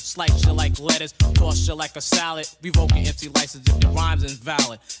pimple. Slice you like lettuce, toss you like a salad. Revoke your MC license if your rhyme's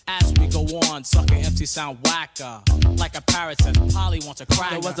invalid. As we go on, sucker MC sound whacker. Like a parrot says, Polly wants a crack.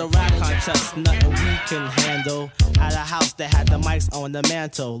 There was a rap contest, nothing we can handle. At a house that had the mics on the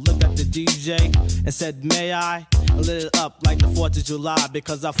mantle. Looked at the DJ and said, may I? And lit it up like the 4th of July.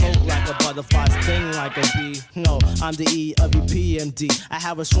 Because I float like a butterfly, sting like a bee. No, I'm the E of your PMD. I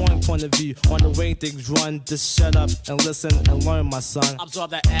have a strong point of view on the way things run. Just shut up and listen and learn, my son.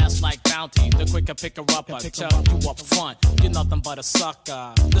 Absorb that ass like bounty. The quicker pick her up, I tell you up front, you're nothing but a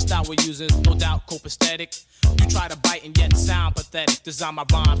sucker. The style we're using, no doubt copacetic. You try to bite and yet sound pathetic. Design my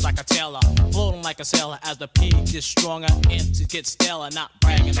rhymes like a tailor, floating like a sailor. As the P gets stronger, MCs get staler. Not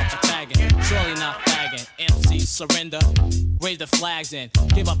bragging off the tagging, surely not fagging. MCs surrender, raise the flags and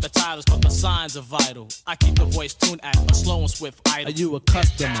give up the titles, but the signs are vital. I keep the voice tuned at a slow and swift idle. Are you a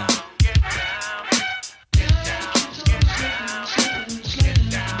customer?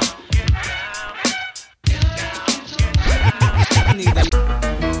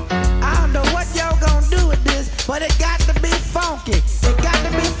 I don't know what y'all gonna do with this, but it got to be funky. It got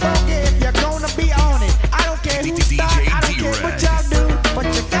to be funky if you're gonna be on it. I don't care who start, I don't care what y'all do, but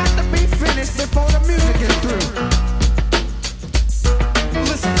you got to be finished before the music is through.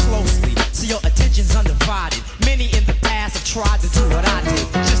 Listen closely, so your attention's undivided. Many in the past have tried to do what I did.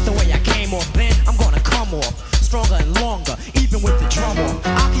 Just the way I came off then, I'm gonna come off stronger and longer, even with the drum off.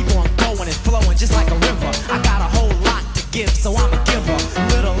 I'll keep on going and flowing just like a river. I got a whole lot to give, so I'm a giver.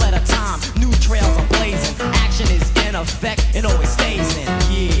 Little at a time, new trails I'm blazing. Action is in effect, it always stays in.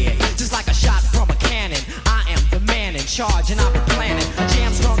 Yeah, just like a shot from a cannon. I am the man in charge, and I've been planning a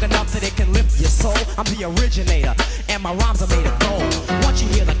jam strong enough that it can lift your soul. I'm the originator, and my rhymes are made of gold. Once you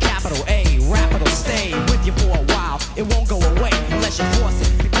hear the capital A, rap it'll stay with you for a while. It won't go away unless you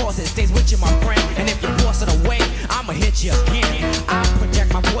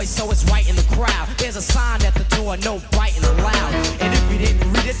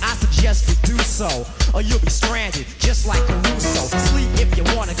so, or you'll be stranded, just like Caruso. Sleep if you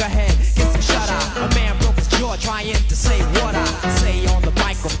wanna, go ahead, get some shut-eye. A man broke his jaw trying to say what I say on the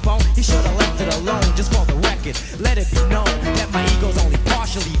microphone. He should've left it alone, just for the record. Let it be known that my ego's only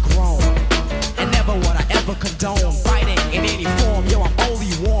partially grown. And never would I ever condone fighting in any form. Yo, I'm only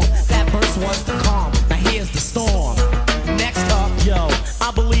warm. That verse was the calm. Now here's the storm. Next up, yo,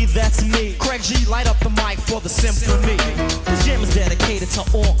 I believe that's me. Craig G, light up the mic for the symphony. This jam is dedicated to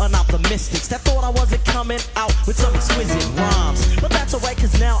all unoptimistics that thought I wasn't coming out with some exquisite rhymes. But that's alright,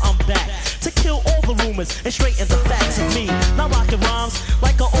 cause now I'm back to kill all the rumors and straighten the facts of me. Not rocking rhymes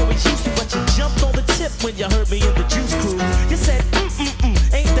like I always used to, but you jumped on the tip when you heard me in the Juice Crew. You said,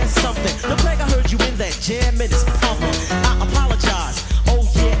 ain't that something? The Craig, I heard you in that jam, it is pumping. I apologize, oh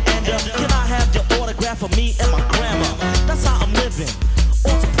yeah, and can I have your autograph of me and my grandma? That's how I'm living,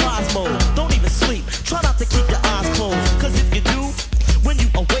 on surprise mode. Don't even sleep, try not to keep your eyes closed. Cause if you do, when you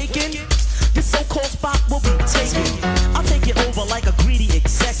awaken, your so-called spot will be taken. I'll take it over like a greedy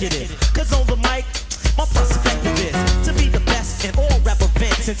executive. Cause on the mic, my perspective is to be the best in all rap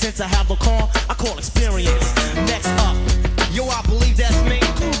events. And since I have a car, I call experience. Next up, yo, I believe that's me.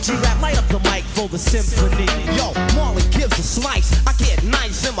 Cool G-Rap, light up the mic for the symphony. Yo, Marley gives a slice. I get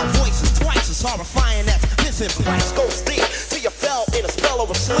nice and my voice is twice as horrifying as this in price. Go steep till you fell in a spell of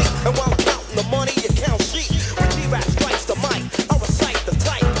a sleep. And while counting the money, you count sheep. When G-Rap strikes the mic, I recite the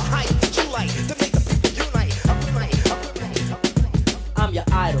type, the height that you like to make the people unite. I'm your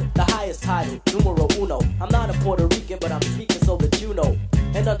idol, the highest title, numero uno. I'm not a Puerto Rican, but I'm speaking so that you know.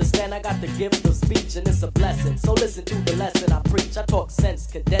 And understand I got the gift of speech and it's a blessing. So listen to the lesson I preach. I talk sense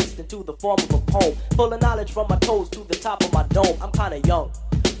condensed into the form of a poem. Full of knowledge from my toes to the top of my dome. I'm kinda young,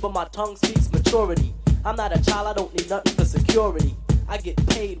 but my tongue speaks maturity. I'm not a child, I don't need nothing for security. I get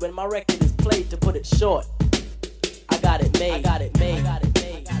paid when my record is played, to put it short. I got it made, I got it made, I got it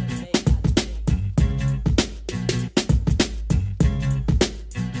made, I got it made.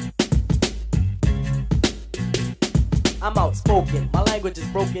 I'm outspoken, my language is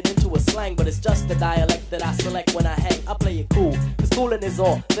broken into a slang, but it's just the dialect that I select when I hang. I play it cool, cause fooling is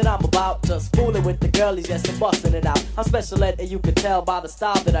all that I'm about. Just fooling with the girlies, yes, and busting it out. I'm special ed and you can tell by the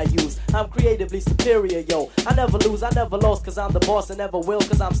style that I use. I'm creatively superior, yo. I never lose, I never lost, cause I'm the boss and never will,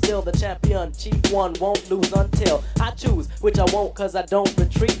 cause I'm still the champion. Chief one, won't lose until I choose, which I won't cause I don't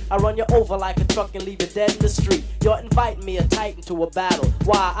retreat. I run you over like a truck and leave you dead in the street. You're inviting me a titan to a battle.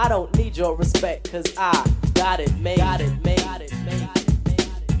 Why? I don't need your respect, cause I got it made, got it made, got it made.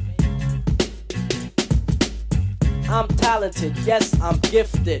 I'm talented, yes, I'm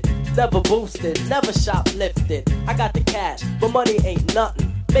gifted. Never boosted, never shoplifted. I got the cash, but money ain't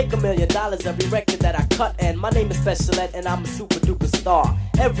nothing. Make $1 million every record that I cut, and my name is Special Ed, and I'm a super duper star.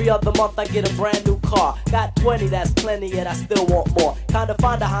 Every other month I get a brand new car. Got 20, that's plenty, yet I still want more. Kinda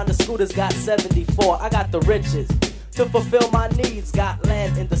find a Honda Scooter's got 74. I got the riches to fulfill my needs. Got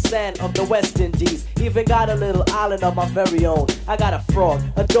land in the sand of the West Indies. Even got a little island of my very own. I got a frog,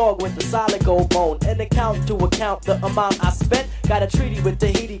 a dog with a solid gold bone. An account to account the amount I spent. Got a treaty with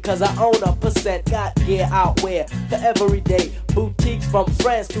Tahiti cause I own a percent. Got gear out wear for every day. Boutiques from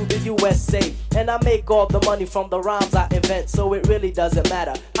France to the USA. And I make all the money from the rhymes I invent. So it really doesn't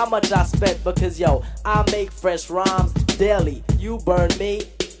matter how much I spent, because yo, I make fresh rhymes daily. You burn me?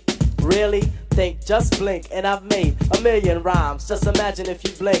 Really? Think, just blink and I've made 1 million rhymes. Just imagine if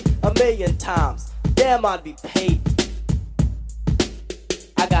you blink 1 million times. Damn, I'd be paid.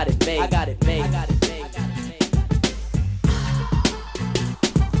 I got it made, I got it made, I got it made, I got it made.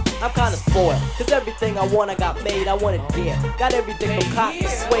 I'm kinda spoiled, cause everything I want I got made, I want it dear. Got everything from cotton to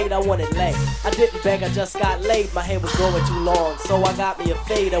suede, I want it laid. I didn't beg, I just got laid, my hair was growing too long. So I got me a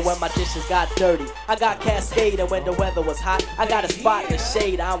fader when my dishes got dirty. I got Cascade when the weather was hot. I got a spot in the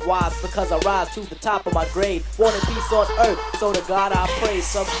shade, I'm wise because I rise to the top of my grade. Wanted peace on earth, so to God I pray.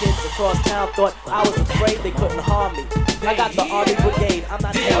 Some kids across town thought I was afraid they couldn't harm me. I got the Army Brigade, I'm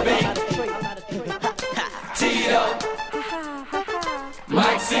not a trade, I'm not a trade. Tito,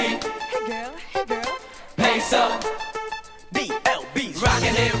 Mike C, Hey girl, Peso, BLB's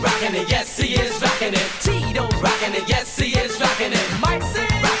rockin' it, yes he is rockin' it. Tito's rockin' it, yes he is rockin' it. Mike C,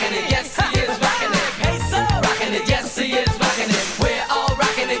 rockin' it, yes he is rockin' it. Peso, rockin' it, yes he is rockin' it. We're all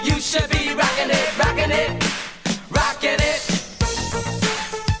rockin' it, you should be rockin' it, rockin' it, rockin' it.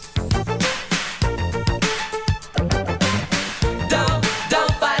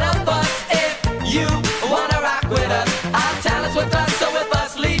 Don't fight a fuss if you wanna rock with us. Our talent's with us, so with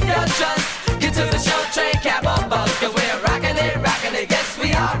us leave your trust. Get to the show, train, cab or bus, cause we're rockin' it, yes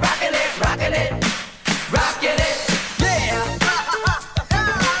we are rockin' it, rockin' it, rockin' it, yeah.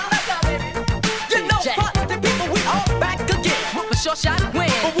 You know what, the people, we all back again with a short shot win,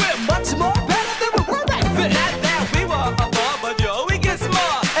 but we're much more better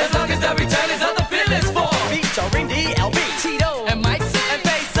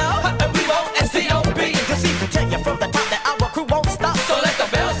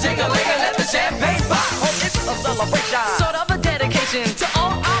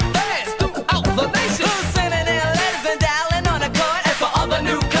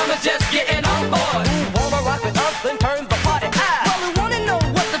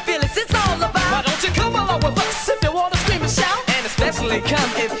only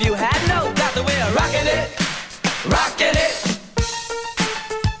come if you had no doubt that we're rocking it, rocking it.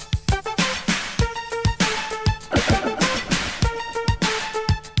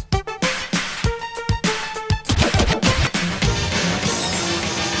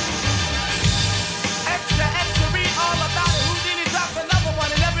 Extra, extra, read all about it. Houdini drops another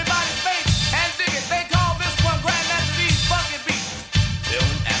one in everybody's face. And dig it, they call this one Grandmaster D's Funky Beat. Film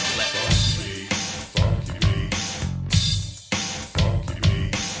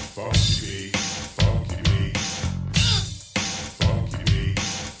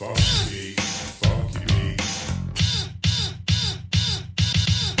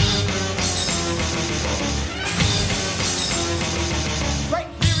Right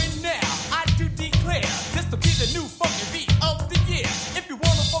here and now, I do declare this to be the new funky beat of the year. If you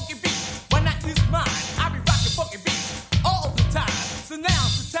want a funky beat, why not use mine? I be rocking funky beats all the time. So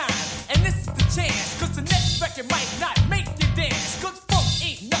now's the time, and this is the chance. Cause the next record might not make you dance. Cause funk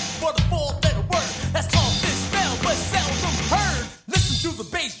ain't nothing but a four-letter word. That's all this spell, but seldom heard. Listen to the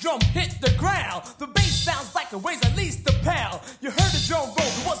bass drum hit the ground. The bass sounds like it weighs at least a pound. You heard the drum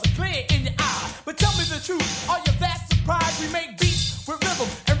roll, it wasn't clear in your eye. But tell me the truth, are you that surprised? We make beats with rhythm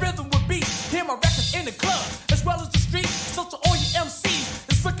and rhythm with beats. Hear my records in the club as well as the streets. So to all you MCs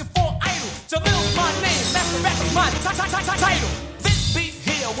that's looking for an idol, Jalil's my name, Master Rapper's my title. This beat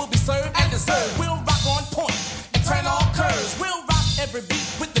here will be served and deserved. We'll rock on point and turn all curves. We'll rock every beat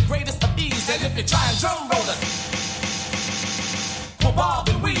with the greatest of ease. And if you try and drum roll us, we'll bob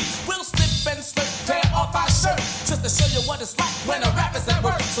and weave. We'll slip and slip, tear off our shirt, just to show you what it's like when a rapper's at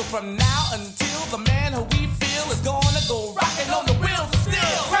work. So from now until the man who we feel is gonna go rocking on the wheels of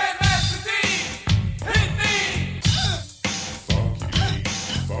steel. Grandmaster D, hit me.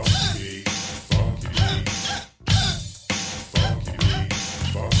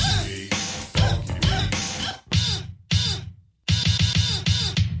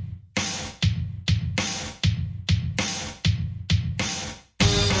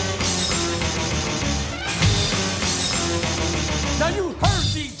 Now you heard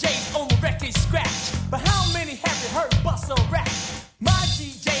DJs on the record scratch, but how many have you heard bust a rap? My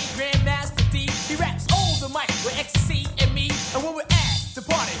DJ, Grandmaster D, he raps on the mic with ecstasy and me. And when we're at the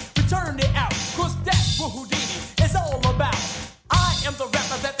party, we turn it out, cause that's what Houdini is all about. I am the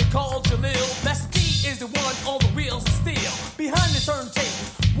rapper that they call Jalil. Master D is the one on the wheels of steel. Behind the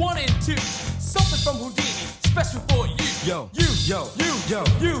turntables, 1 and 2, something from Houdini, special for you. Yo, you, yo, you, yo,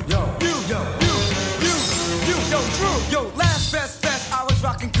 you, yo, you, yo, you, yo, true. Yo, last fest, I was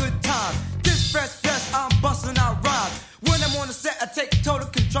rocking good time. This fest, I'm busting out rhymes. When I'm on the set, I take total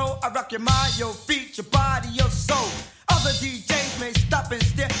control. I rock your mind, your feet, your body, your soul. Other DJs may stop and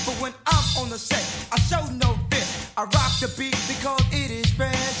stare, but when I'm on the set, I show no fear. I rock the beat because it is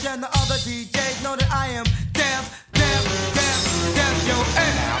fresh, and the other DJs know that I am damn, yo,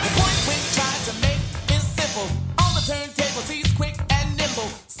 and the point we're trying to make is simple. On the turntables, he's quick and nimble.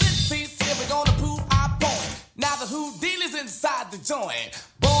 Since he's here, we're gonna prove our point. Now the Houdini's inside the joint.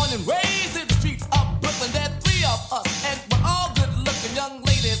 Born and raised in the streets of Brooklyn, there's 3 of us, and we're all good-looking young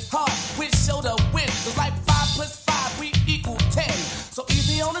ladies. Hard with shoulder win, cause like 5 plus 5, we equal 10. So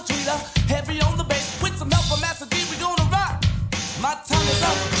easy on the tweeter, heavy on the bass. With some help from Master D, we gonna rock. My time is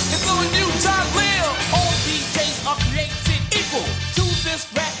up, it's on you, John Lil. All DJs are created equal. To this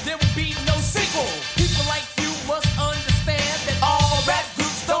rap, there will be no sequel. People like you must understand that all rap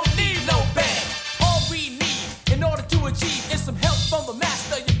groups don't need no band. All we need in order to achieve is some help from the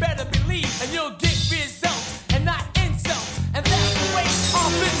master. You better believe, and you'll get results and not insults. And that's the way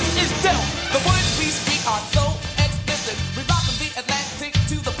our business is dealt. The words we speak are so explicit. We rock from the Atlantic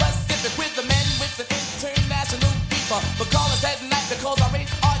to the Pacific with the men with an international beeper. But call us at night because our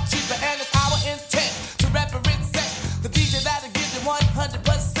rates are cheaper, and it's our intent to represent the DJ that'll give you 100%.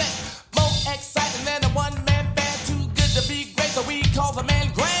 More exciting than a one-man band, too good to be great, so we call the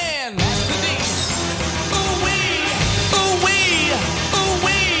man Grand Master D. Ooh-wee, ooh-wee,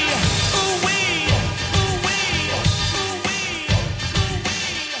 ooh-wee, ooh-wee, ooh-wee,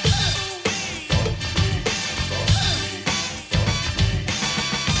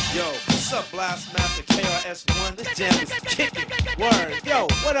 Yo, what's up, Blast Master KRS-One? This jam is kicking. Word. Yo,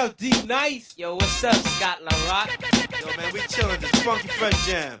 what up, D Nice? Yo, what's up, Scott LaRock? Yo, man, we chillin' this funky fresh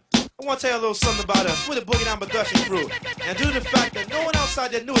jam. I want to tell you a little something about us. We're the Boogie Down Production crew. And due to the fact that no one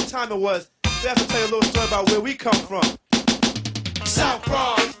outside there knew what time it was, we have to tell you a little story about where we come from. South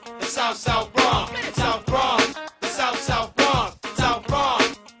Bronx, the South Bronx, the South Bronx, the South Bronx, South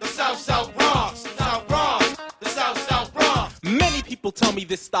Bronx, the South Bronx, South Bronx, the South Bronx. Many people tell me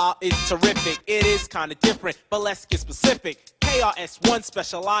this style is terrific. It is kinda different, but let's get specific. KRS-One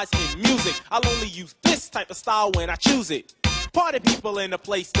specialized in music. I'll only use this type of style when I choose it. Party people in the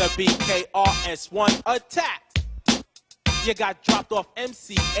place to be. KRS-One attacked. You got dropped off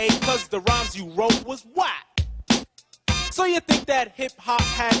MCA cause the rhymes you wrote was whack. So you think that hip-hop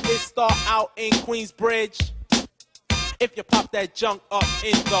had its start out in Queensbridge? If you pop that junk up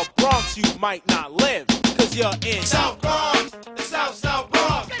in the Bronx, you might not live, cause you're in South Bronx, the South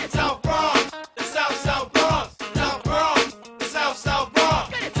Bronx, South Bronx, the South Bronx, South Bronx, the South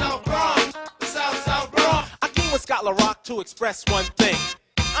Bronx, South Bronx, the South Bronx. I came with Scott LaRock to express one thing.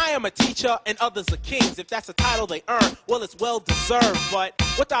 I am a teacher and others are kings. If that's a title they earn, well, it's well deserved. But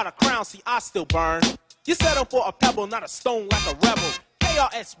without a crown, see, I still burn. You settle for a pebble, not a stone like a rebel.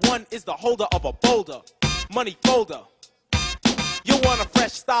 KRS-One is the holder of a boulder, money folder. You want a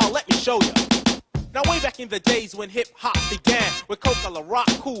fresh style? Let me show you. Now way back in the days when hip-hop began, with Coca, LaRock,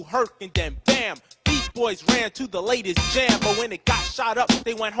 Kool Herc, and then bam, Beach Boys ran to the latest jam. But when it got shot up,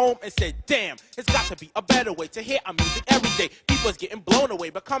 they went home and said, damn, it's got to be a better way to hear our music every day. People's getting blown away,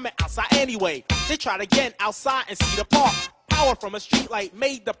 but coming outside anyway. They tried again outside and see the park. Power from a streetlight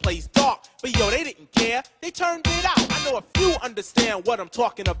made the place dark. But yo, they didn't care, they turned it out. I know a few understand what I'm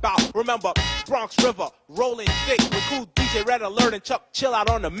talking about. Remember Bronx River, rolling thick with cool DJ Red Alert and Chuck Chill Out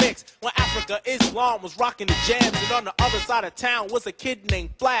on the mix. When Africa Islam was rocking the jams, and on the other side of town was a kid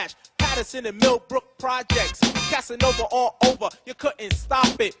named Flash. Patterson and Millbrook projects, Casanova all over, you couldn't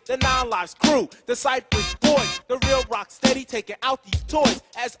stop it. The Nine Lives crew, the Cypress Boys, the real rock steady taking out these toys.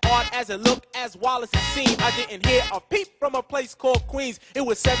 As odd as it looked, as wild as it seemed, I didn't hear a peep from a place called Queens. It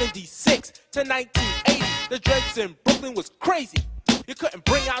was 76 to 1980, the dreads in Brooklyn was crazy. You couldn't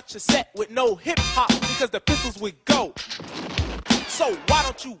bring out your set with no hip-hop because the pistols would go. So why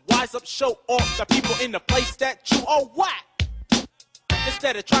don't you wise up, show off the people in the place that you are whack?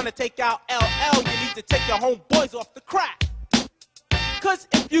 Instead of trying to take out LL, you need to take your homeboys off the crack. Cause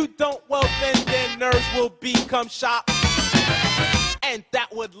if you don't, well then their nerves will become shot. And that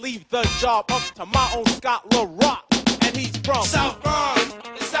would leave the job up to my own Scott LaRock. And he's from South Bronx,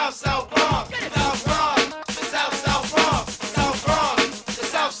 the South Bronx, South Bronx, the South Bronx, South Bronx, the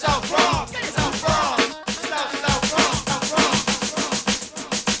South Bronx, South Bronx, the South Bronx, South Bronx.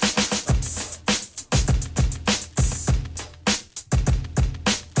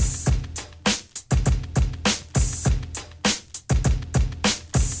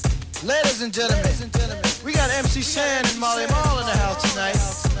 Ladies and gentlemen, we got MC Shan and Molly Mall in the house tonight.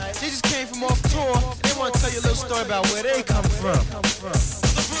 They just came from off tour. They want to tell you a little story about where they come from.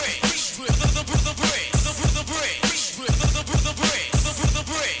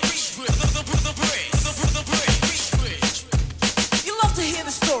 You love to hear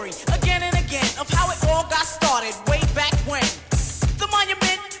the story again and again of how it all got started way back when. The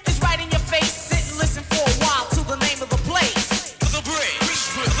monument is right in your face. Sit and listen for a while to the name of the place.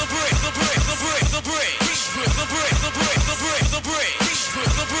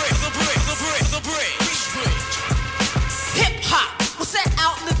 Hip hop was set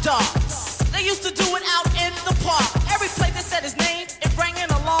out in the dark. They used to do it out in the park. Every place that said his name, it rang an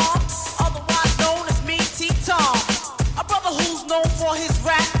alarm. Otherwise known as Me T Tom. A brother who's known for his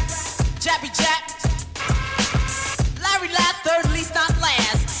rap, Jabby Jap. Larry Ladd, third least not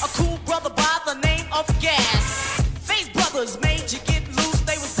last. A cool brother by the name of Gas. Face Brothers made you get loose.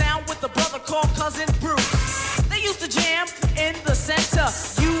 They was down with a brother called Cousin Bruce. They used to jam in the center.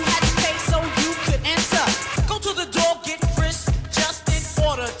 You had to pay so you could enter. Go to the door, get frisked just in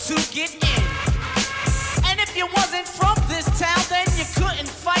order to get in. And if you wasn't from this town, then you couldn't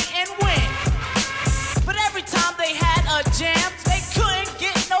fight and win. But every time they had a jam, they couldn't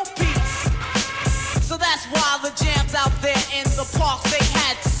get no peace. So that's why the jams out there in the parks they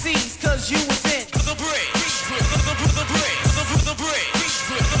had to cease, cause you was in the break.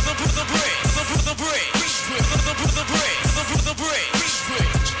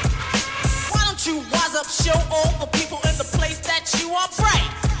 Why don't you wise up, show all the people in the place that you are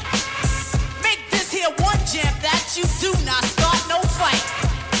bright. Make this here one jam that you do not start no fight.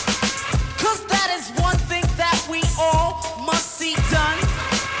 Cause that is one thing that we all must see done.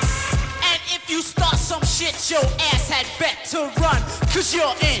 And if you start some shit, your ass had better run. Cause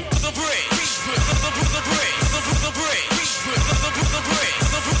you're in the break.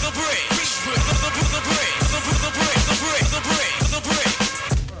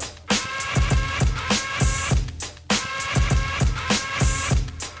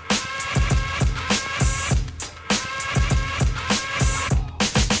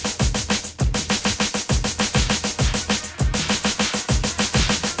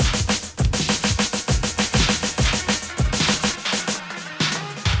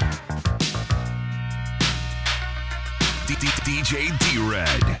 DJ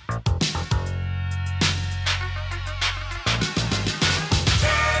D-Red.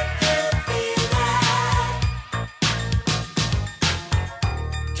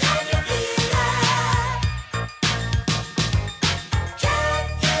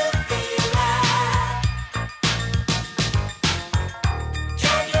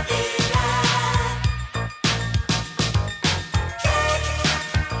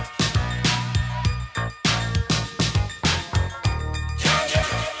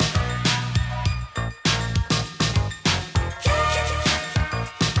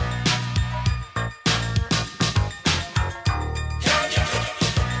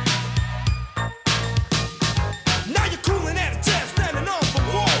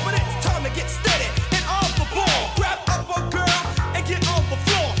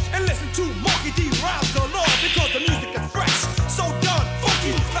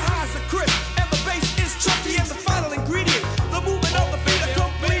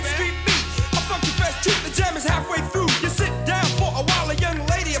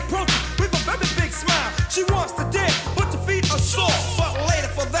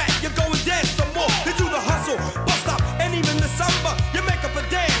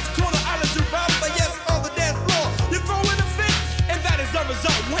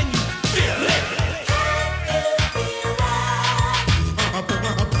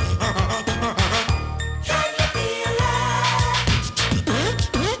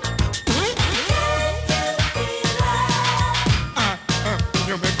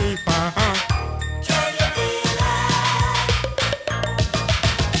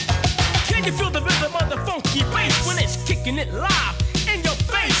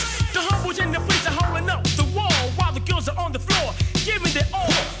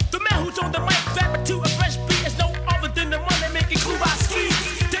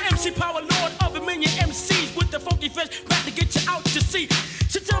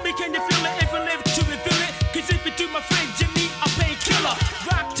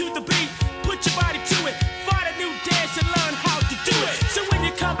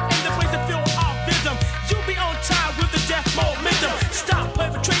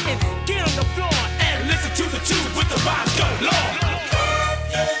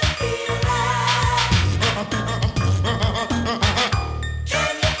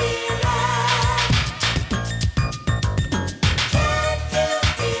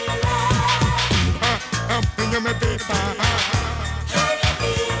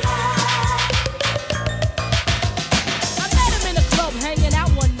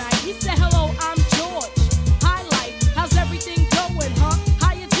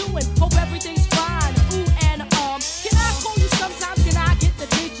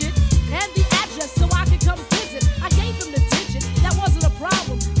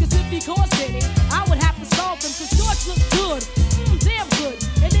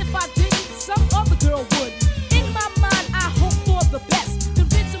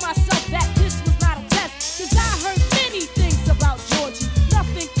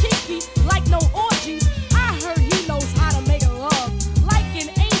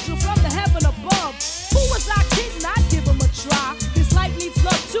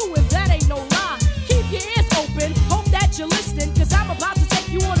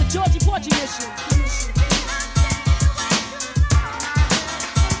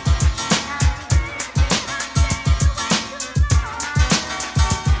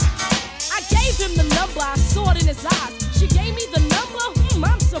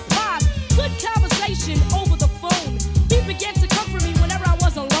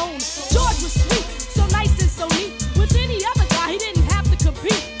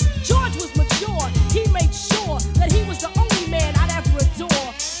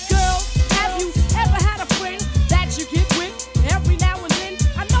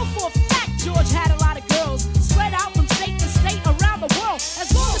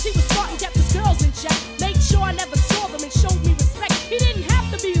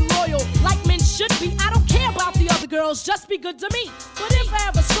 good to me. But if I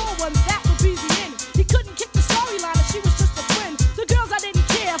ever saw one, that would be the end. He couldn't kick the storyline if she was just a friend. The girls I didn't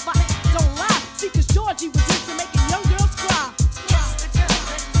care if I don't lie. See, cause Georgie was into making young girls cry.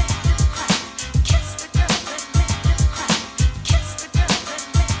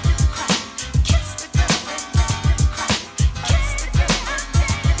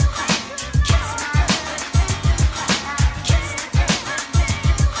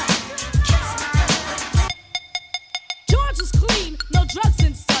 Drugs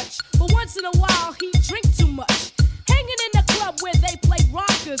and such, but once in a while he drink too much. Hanging in the club where they play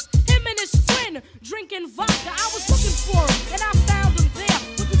rockers, him and his friend drinking vodka. I was looking for him and I found him there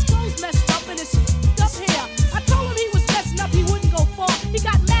with his clothes messed up and his up hair. I told him he was messing up, he wouldn't go far. He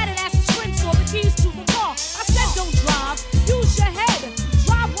got mad and asked his friends for the keys to the car. I said, don't drive, use your head.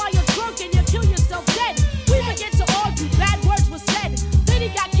 Drive while you're drunk and you kill yourself dead. We began to argue, bad words were said. Then he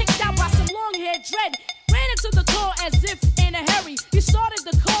got kicked out by some long-haired dread. Ran into the car as if in a hurry. He started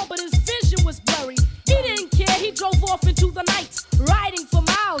the car, but his vision was blurry. He didn't care, he drove off into the night, riding for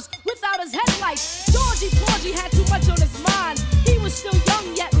miles without his headlights. Georgie Porgy had too much on his mind. He was still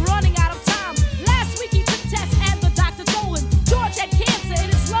young, yet running out of time. Last week he took tests and the doctor told him George had cancer in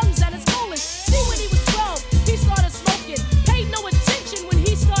his lungs and his colon. See, when he was 12, he started smoking. Paid no attention when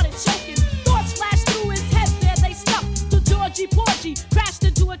he started choking. Thoughts flashed through his head, there they stuck. To Georgie Porgy, crashed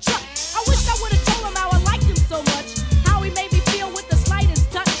into a truck. I wish I would've told him how I liked him so much. How he made me feel with the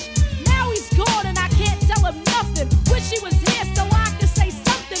slightest touch. Now he's gone and I can't tell him nothing. Wish he was here so I could say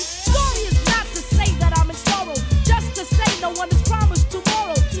something. Story is not to say that I'm in sorrow, just to say no one is promised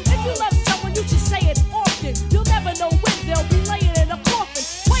tomorrow. If you love someone, you should say it often. You'll never know when they'll be laying in a coffin.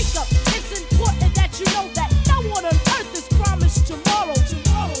 Wake up, it's important that you know that no one on earth is promised tomorrow.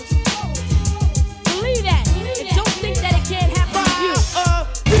 Believe that, and don't think that it can't happen to you.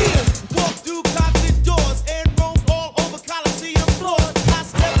 Walk through concert doors and roam all over Coliseum floors. I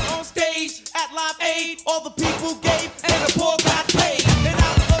stepped on stage at Live Aid. All the people gave and the poor got paid. And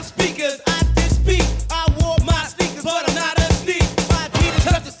out of speakers, I did speak. I wore my sneakers, but I'm not a sneak. My Adidas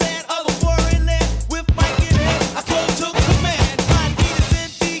touched the sand of a foreign land. With Mike in hand, I close took command. My Adidas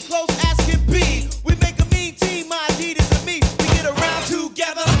indeed close as can be. We make a mean team, my Adidas and me. We get around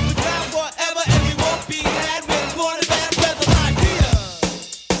together, we're down forever, and we won't be had with more than bad weather. My Adidas.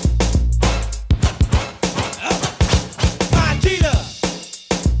 My Adidas.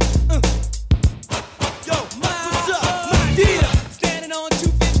 Yo, what's up? My Adidas. Standing on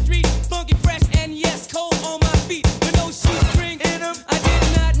 25th Street, funky fresh and yes, cold on my feet. With no shoestring in them, I did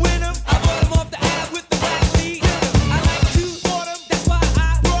not win them. I bought them off the app with the black lead. I like to bought them, that's why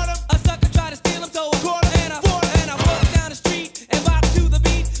I brought them. A sucker tried to steal them, so I caught them. And I walked down the street and bopped to the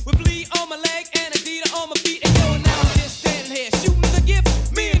beat with Flea on my leg and Adidas on my feet. And yo, now I'm just standing here shooting the gift.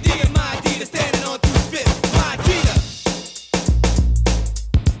 Me and D and my Adidas standing on 25th. My Adidas.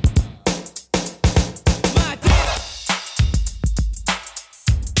 My Adidas.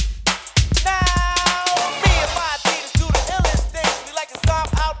 Now, me and my Adidas do the illest things. We like to stomp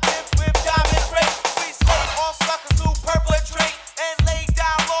out with job and race. We slay all suckers who perpetrate and lay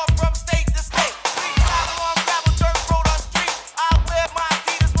down law from state to state. We travel on gravel, dirt road on street. I wear my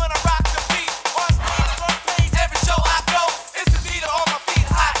Adidas when I rock the beat. On stage, front page, every show I go. It's Adidas on my feet,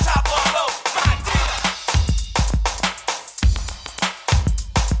 high top or low. My Adidas.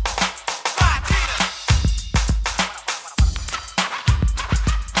 My Adidas.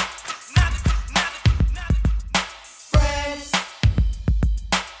 Friends,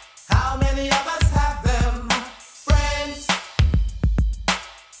 how many of us have them? Friends,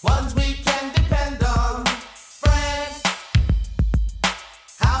 ones we can depend on. Friends,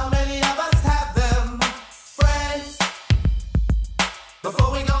 how many of us have them? Friends,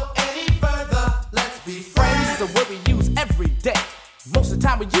 before we go any further, let's be friends. Friends is a word we use every day. Most of the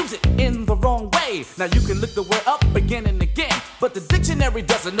time we use it in the wrong way. Now you can look the word up again and again, but the dictionary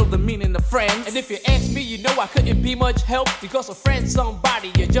doesn't know the meaning of friends. And if you ask me, you know I couldn't be much help, because a friend's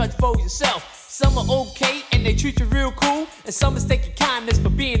somebody you judge for yourself. Some are okay and they treat you real cool, and some mistake your kindness for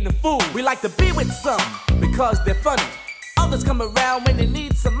being the fool. We like to be with some because they're funny. Others come around when they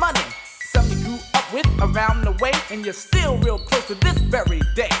need some money. Some you grew up with around the way, and you're still real close to this very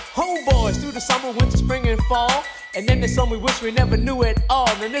day. Homeboys through the summer, winter, spring, and fall. And then there's some we wish we never knew at all.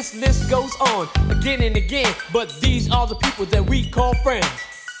 And this list goes on again and again, but these are the people that we call friends.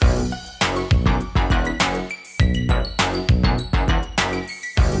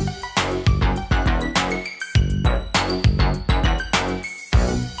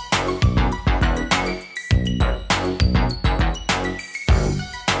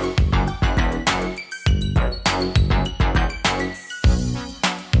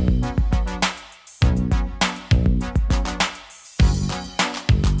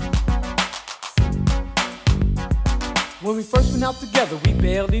 when we first went out together, we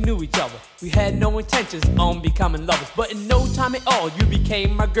barely knew each other. We had no intentions on becoming lovers, but in no time at all, you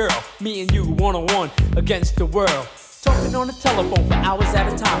became my girl. Me and you, one-on-one against the world. Talking on the telephone for hours at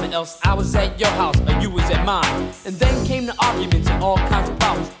a time, or else I was at your house or you was at mine. And then came the arguments and all kinds of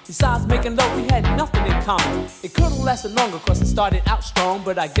problems. Besides making love, we had nothing in common. It could've lasted longer cause it started out strong,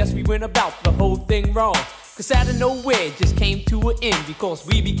 but I guess we went about the whole thing wrong. Cause out of nowhere it just came to an end, because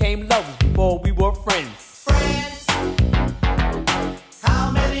we became lovers before we were friends. Friends,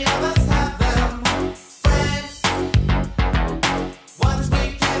 how many of us have them? Friends, ones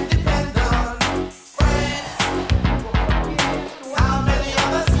we can depend on. Friends, how many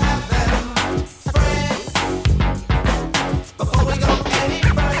of us have them? Friends, before we go any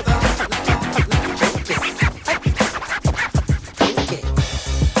further.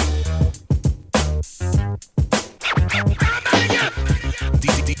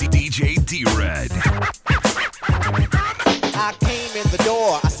 DJ D-Red. I came in the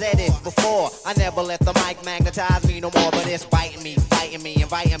door, I said it before. I never let the mic magnetize me no more, but it's biting me, fighting me,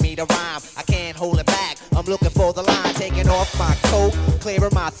 inviting me to rhyme. I can't hold it back, I'm looking for the line, taking off my coat,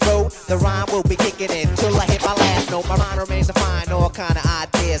 clearing my throat. The rhyme will be kicking in till I hit my last note. My mind remains to find all kind of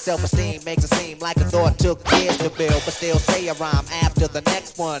ideas. Self-esteem makes it seem like a thought took years to build, but still say a rhyme after the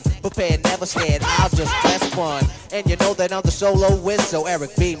next one. Prepared, never scared, I'll just press one. And you know that I'm the solo whiz, so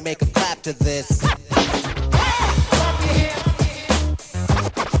Eric B, make a clap to this.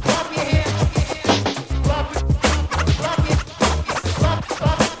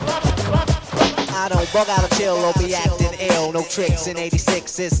 I don't bug out of chill or be acting ill. No tricks in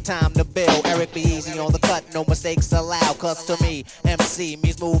 86, it's time to build. Eric be easy on the cut, no mistakes allowed. Cause to me, MC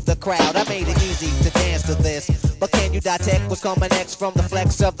means move the crowd. I made it easy to dance to this. But can you detect what's coming next from the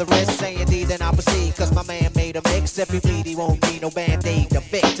flex of the wrist? Saying D, then I proceed, cause my man made a mix. If he bleed, he won't need no band-aid to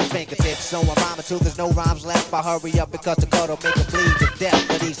fix his fingertips. So I'm rhyming till there's no rhymes left. I hurry up because the cut'll make him bleed to death.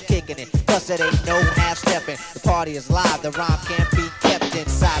 But he's kicking it, cause it ain't no half-stepping. The party is live, the rhyme can't be kept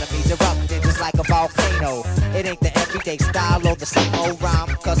inside of me. Erupting just like a volcano. It ain't the everyday style or the same old rhyme,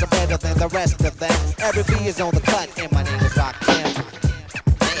 cause I'm better than the rest of them. Every B is on the cut and my name is Rakim.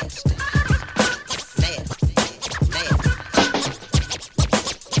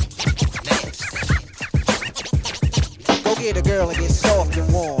 Go get a girl and get soft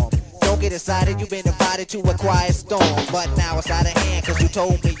and warm. Don't get excited, you've been invited to a quiet storm. But now it's out of hand, cause you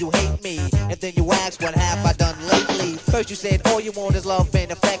told me you hate me. And then you asked what have I done lately. First you said all you want is love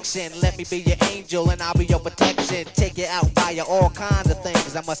and affection. Let me be your angel and I'll be your protection. Take you out, buy you all kinds of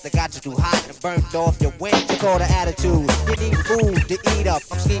things. I must have got you too hot and burnt off your wings. You call the attitude, you need food to eat up.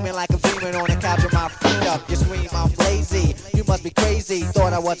 I'm scheming like I'm dreaming on the couch with my feet up. You scream I'm lazy, you must be crazy.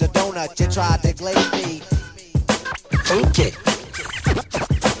 Thought I was a donut, you tried to glaze me. Okay.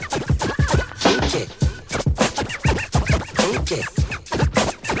 Okay. Okay.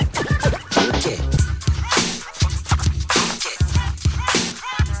 Okay.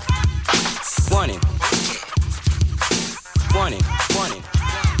 Warning. Warning. Warning.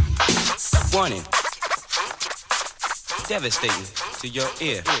 Warning. Devastating to your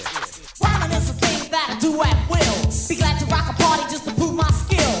ear. Rhyming is a thing that I do at will. Be glad to rock a party just to prove my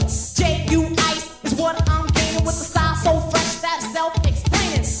skill. J.U. Ice is what I'm gaining with the style so fresh that it's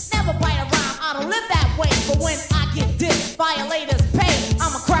self-explaining. Never bite a rhyme, I don't live that way. But when I get dissed, violators pay.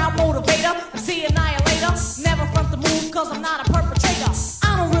 I'm a crowd motivator, MC annihilator. Never front the move cause I'm not a perpetrator.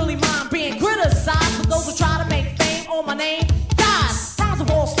 I don't really mind being criticized, but those who try to make fame on my name dies. Rhymes of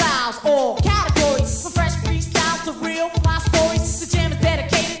all styles, all categories. From fresh freestyles to real fly stories. The jam is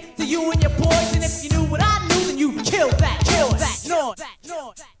dedicated to you and your boys. And if you knew what I knew, then you'd kill that. Kill that.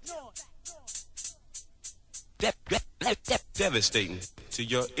 Devastating to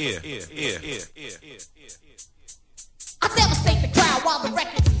your ear. I devastate the crowd while the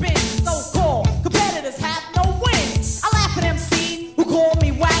record spins. So-called competitors have no wins. I laugh at MCs who call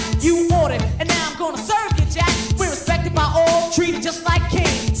me whack. You ordered, and now I'm gonna serve you, Jack. We're respected by all, treated just like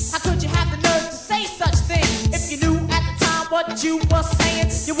kings. How could you have the nerve to say such things? If you knew at the time what you were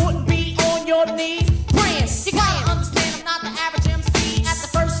saying, you wouldn't be on your knees praying. You gotta understand I'm not the average MC. At the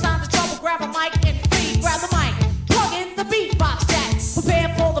first sign of trouble, grab a mic and flee. Grab the mic, plug in the beatbox jack. Prepare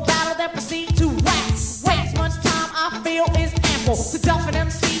for the battle, then proceed to wax. Wait as much time I feel is ample to duff an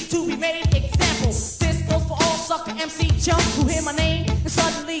MC to be made example. This goes for all sucker MC chumps who hear my name and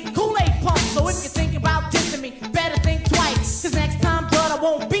suddenly Kool-Aid pump. So if you're thinking about dissing me, better think twice. Cause next time, blood, I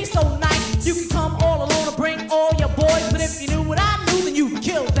won't be so nice. You can come all alone or bring all your boys. But if you knew what I knew, then you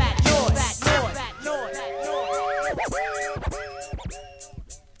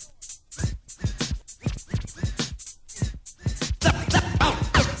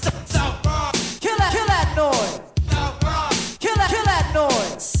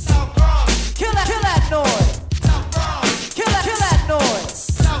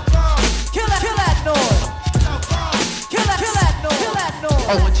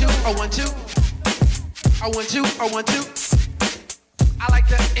I like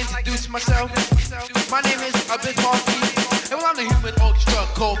to introduce myself. My name is Bismarcky, and well, I'm the human orchestra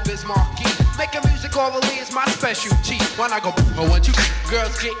called Bismarcky. Making music orally is my specialty. When I go, I want you.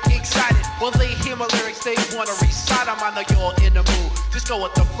 Girls get excited when they hear my lyrics. They wanna recite them. I know you're in the mood. Just go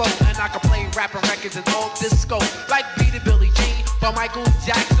with the flow, and I can play rapping records and all disco, like Beat It Billie Jean by Michael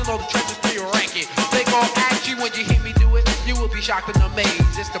Jackson. All the trenches to your ranking. They gon' ask you when you hear me do it. You will be shocked and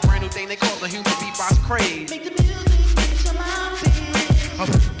amazed. It's the brand new thing they call the human beatbox craze. Make the music reach to my feet.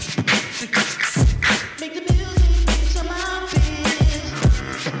 Make the music reach to my feet.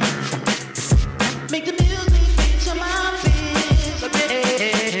 Make the music reach to my feet.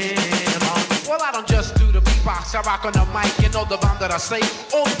 Well, I don't just do the beatbox. I rock on the mic. You know the bomb that I say.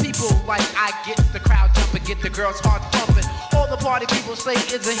 All the people like I get the crowd jumping, get the girls heart pumping. All the party people say,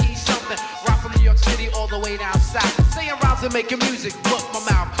 isn't he something? Rock from New York City all the way down south. Saying rhymes and making music, book my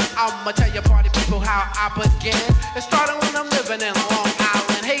mouth. I'ma tell you party people how I began. It started when I'm living in Long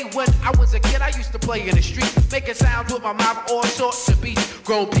Island. Hey, when I was a kid, I used to play in the street, making sounds with my mouth, all sorts of beats.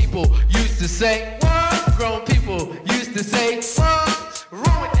 Grown people used to say, what? Grown people used to say, what's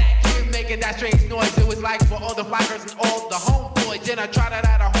wrong with that kid making that strange noise? It was like for all the black girls and all the homeboys. Then I tried it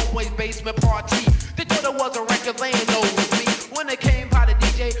at a homeboy's basement party. They thought it was a record laying over me. When it came by the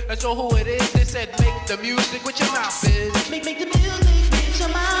DJ, I saw who it is. They said, make the music with your mouth, biz. Make the music with your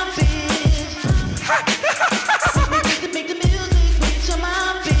mouth, biz. Make the music with your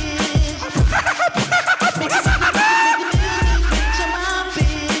mouth, biz. Make the music with your mouth, biz.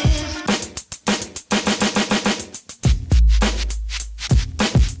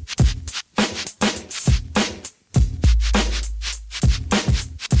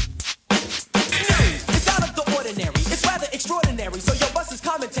 It's out of the ordinary, it's rather extraordinary. So your bus is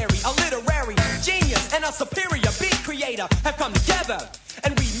commentary, a literary genius and a superior beat creator have come together,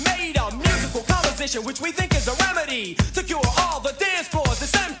 and we made a musical composition which we think is a remedy to cure all the dance floors.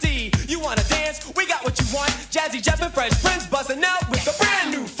 It's empty. You wanna dance? We got what you want. Jazzy Jeff and Fresh Prince buzzing out with a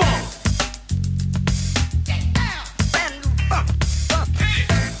brand new funk.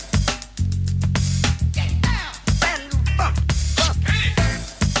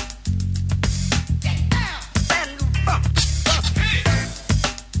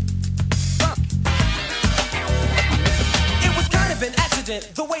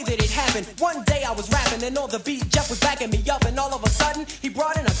 The way that it happened, one day I was rapping and on the beat Jeff was backing me up, and all of a sudden he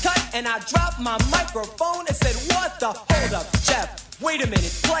brought in a cut and I dropped my microphone and said, what the, hold up, Jeff, wait a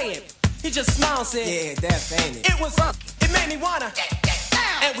minute, play it. He just smiled and said, yeah, that's ain't it. It was it made me wanna,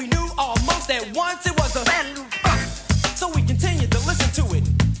 and we knew almost at once it was a brand new so we continued to listen to it,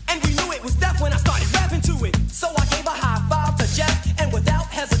 and we knew it was death when I started rapping to it. So I gave a high five to Jeff and without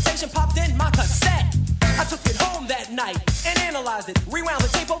hesitation popped in my cassette. I took it home that night and analyzed it, rewound the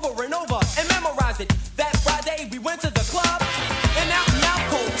tape over and over and memorized it. That Friday we went to the club and out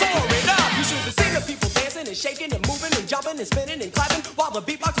cold tore it up. You should have seen the people dancing and shaking and moving and jumping and spinning and clapping while the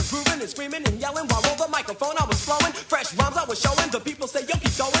beatbox was grooving and screaming and yelling while on the microphone I was flowing. Fresh rhymes I was showing. The people say yo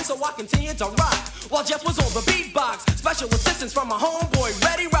keep going, so I continued to rock while Jeff was on the beatbox. Special assistance from my homeboy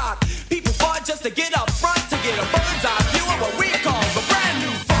Reddy Rock. People fought just to get up front to get a bird's eye view of what we call the brand new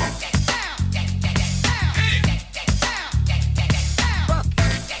funk.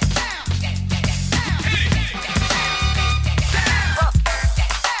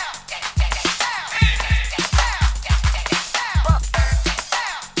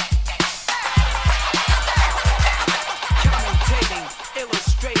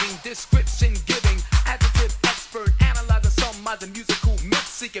 Description giving, adjective expert, analyzing some as a musical mix,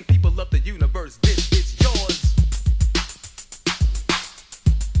 seeking people of the universe. This is yours.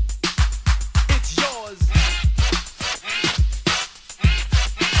 It's yours.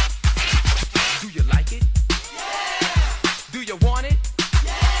 Do you like it? Yeah. Do you want it?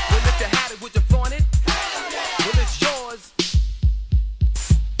 Yeah. Well, if you had it, would you flaunt it? Yeah. Well, it's yours.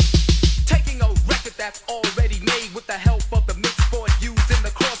 Taking a record that's already made with the help of the mix board used in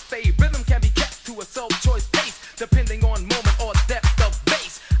the crossfade. Rhythm can be kept to a self-choice pace, depending on moment or depth of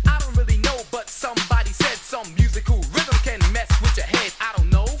bass. I don't really know, but somebody said some musical rhythm can mess with your head. I don't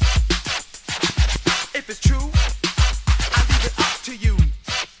know if it's true. I leave it up to you.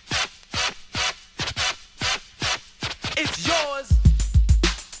 It's yours.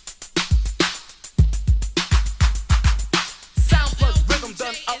 Sound plus rhythm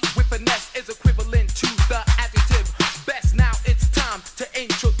done up with finesse is equivalent to the adjective best. Now it's time to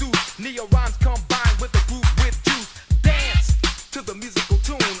introduce neo rhymes combined with the groove with juice. Dance to the musical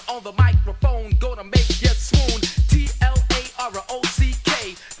tune on the microphone, gonna make you swoon.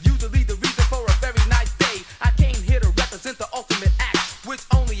 TLAROCK, usually the reason for a very nice day. I came here to represent the ultimate act, which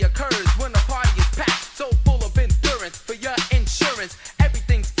only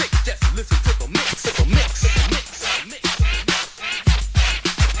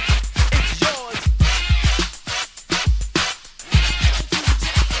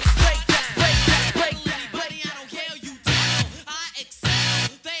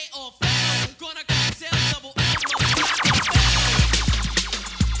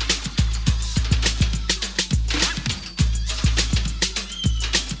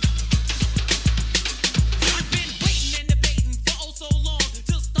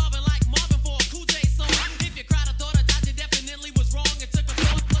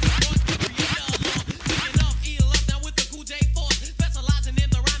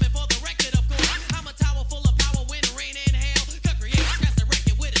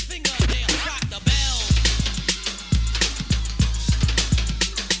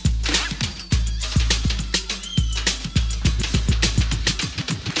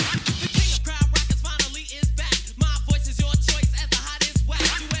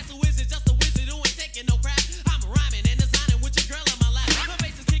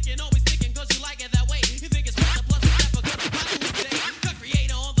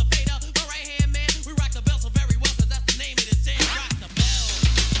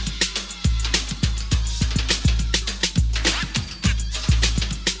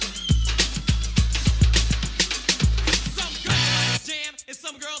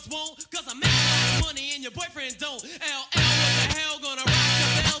girls won't, cause I make a lot of money and your boyfriend don't. LL, what the hell, gonna rock the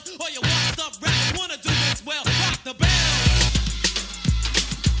bells? Or your washed up rappers wanna do this well, rock the bells.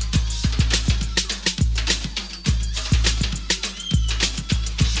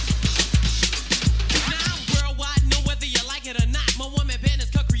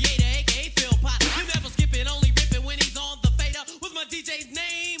 DJ's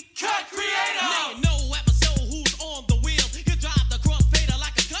name, Cut Creator. Now you know episode who's on the wheel. He'll drive the crossfader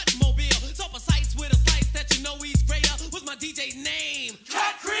like a cut mobile. So precise with a slice that you know he's greater. What's my DJ's name?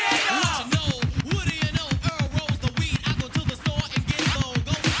 Cut Creator. What you know? What do you know? Earl rolls the weed. I go to the store and get low.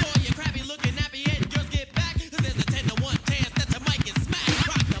 Go before you crabby looking nappy head girls get back. Cause there's a 10 to 1 chance that the mic is smacked.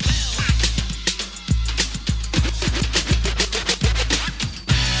 Rock the bell.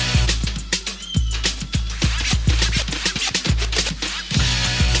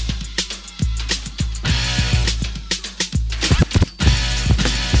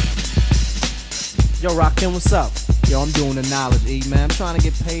 Yo, Rakim, what's up? Yo, I'm doing the knowledge, E, man. I'm trying to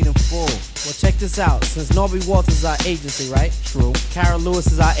get paid in full. Well, check this out. Since Norby Walters is our agency, right? True. Carol Lewis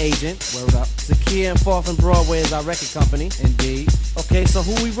is our agent. Word up. Zakia and 4th and Broadway is our record company. Indeed. Okay, so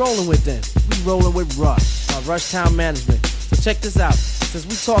who we rolling with then? We rolling with Rush, our Rushtown Management. So check this out. Since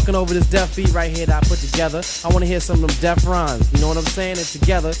we talking over this deaf beat right here that I put together, I want to hear some of them deaf rhymes. You know what I'm saying? And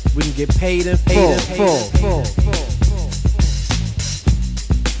together, we can get paid in full.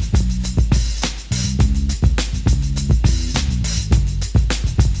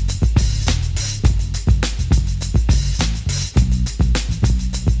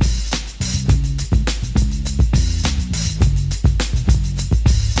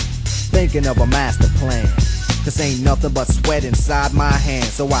 Thinking of a master plan. This ain't nothing but sweat inside my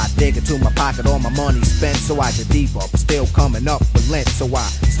hands. So I dig into my pocket, all my money spent. So I get deeper, but still coming up with lint. So I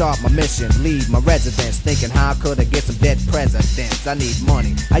start my mission, leave my residence, thinking how could I get some dead presidents? I need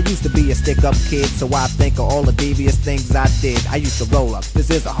money. I used to be a stick-up kid, so I think of all the devious things I did. I used to roll up, this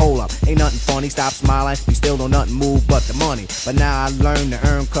is a hole up. Ain't nothing funny, stop smiling. You still don't nothing move but the money. But now I learn to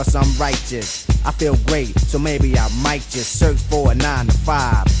earn cause I'm righteous. I feel great, so maybe I might just search for a 9 to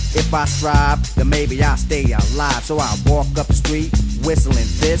 5. If I strive, then maybe I'll stay alive. So I walk up the street, whistling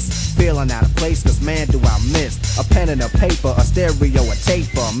this, feeling out of place, cause man do I miss a pen and a paper, a stereo, a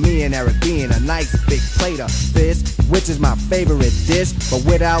taper. Me and Eric being a nice big plate of fish, which is my favorite dish. But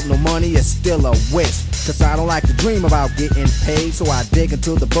without no money, it's still a wish. Cause I don't like to dream about getting paid, so I dig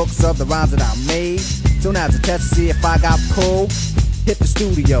into the books of the rhymes that I made. So now to test to see if I got pulled, hit the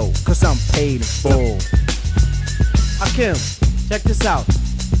studio, cause I'm paid in full. Hakim, check this out.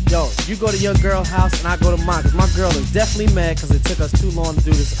 Yo, you go to your girl's house and I go to mine, cause my girl is definitely mad cause it took us too long to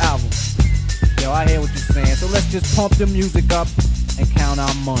do this album. Yo, I hear what you're saying, so let's just pump the music up and count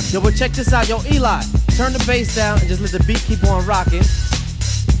our money. Yo, but check this out. Yo, Eli, turn the bass down and just let the beat keep on rocking.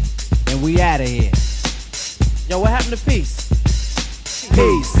 And we outta here. Yo, what happened to peace?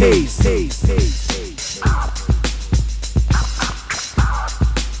 Peace, peace, peace, peace, peace.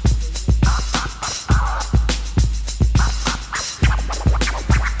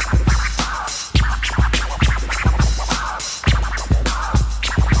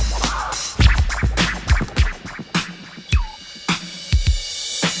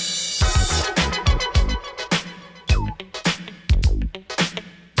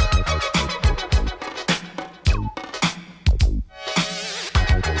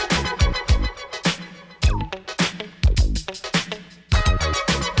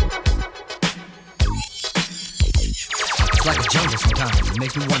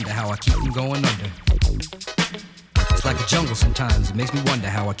 Makes me wonder how I keep from going under. It's like a jungle sometimes. It makes me wonder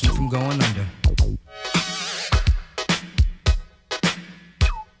how I keep from going under.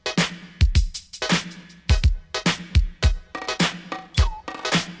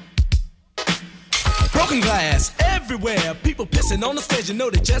 Broken glass everywhere. People pissing on the stage, you know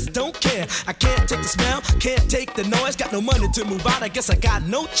they just don't care. I can't take the smell, can't take the noise. Got no money to move out, I guess I got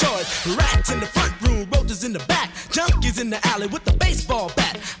no choice. Rats in the front room, roaches in the back, junkies in the alley with the baseball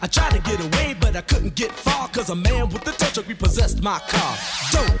bat. I tried to get away, but I couldn't get far, cause a man with a tow truck repossessed my car.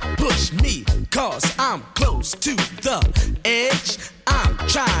 Don't push me, cause I'm close to the edge. I'm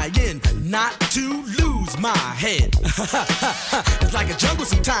trying not to lose my head. It's like a jungle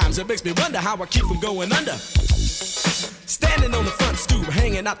sometimes, it makes me wonder how I keep from going under. Standing on the front stoop,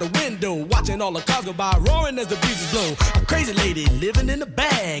 hanging out the window, watching all the cars go by, roaring as the breezes blow. A crazy lady living in a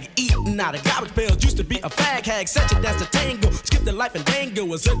bag, eating out of garbage pails, used to be a fag hag, such a dance to tango, skipped the life and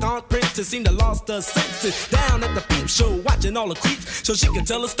dango. A zircon princess seemed to lost her senses. Down at the peep show, watching all the creeps, so she could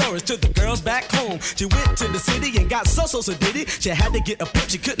tell her stories to the girls back home. She went to the city and got so did it. She had to get a pimp,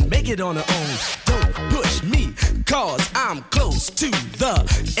 she couldn't make it on her own. Don't push me, 'cause I'm close to the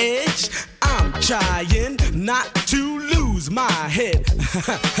edge. I'm trying not to lose my head.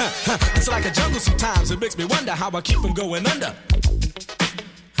 It's like a jungle sometimes, it makes me wonder how I keep from going under.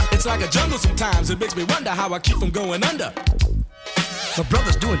 It's like a jungle sometimes, it makes me wonder how I keep from going under. My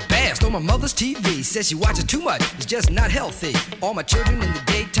brother's doing fast on my mother's TV. Says she watches too much, it's just not healthy. All my children in the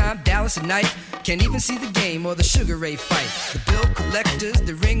daytime, Dallas at night. Can't even see the game or the Sugar Ray fight. The bill collectors,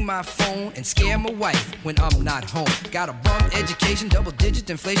 they ring my phone and scare my wife when I'm not home. Got a bum education, double-digit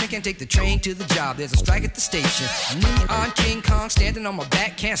inflation. Can't take the train to the job, there's a strike at the station. Neon King Kong standing on my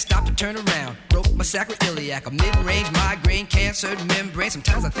back, can't stop to turn around. Broke my sacroiliac, a mid-range migraine, cancer membrane.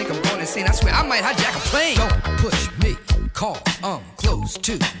 Sometimes I think I'm going insane, I swear I might hijack a plane. Don't push me, cause I'm close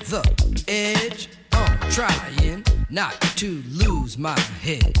to the edge. I'm trying not to lose my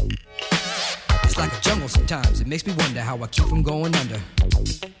head. It's like a jungle sometimes, it makes me wonder how I keep from going under.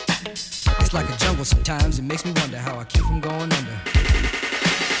 It's like a jungle sometimes, it makes me wonder how I keep from going under.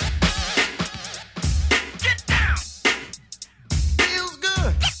 Get down! Feels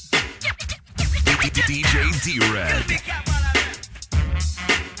good. DJ D-Red.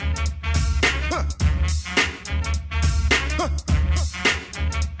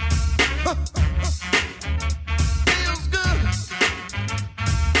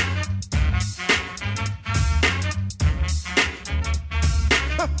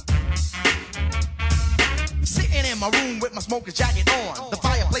 My room with my smoker's jacket on. The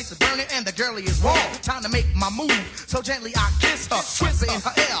fireplace is burning and the girlie is warm. Time to make my move, so gently I kiss her, whisper in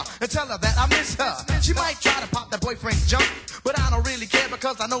her ear and tell her that I miss her. She might try to pop that boyfriend jump, but I don't really care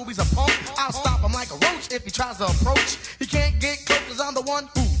because I know he's a punk. I'll stop him like a roach if he tries to approach. He can't get close 'cause I'm the one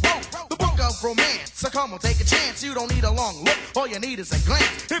who wrote the book of romance. So come on, take a chance. You don't need a long look, all you need is a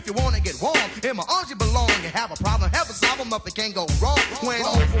glance. If you wanna get warm, in my arms you belong. You have a problem, have a solve 'em up, it can't go wrong. When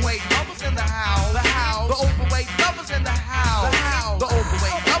overweight lovers in the house, the overweight lovers in the house, the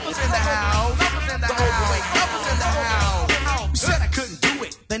overweight lovers in the house, the overweight lovers in the house. You said I couldn't do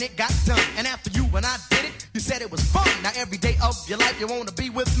it, then it got done. And after you and I did it, you said it was fun. Now every day of your life you wanna be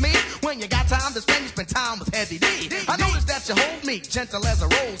with me. When you got time to spend, you spend time with Heady D. I noticed that you hold me gentle as a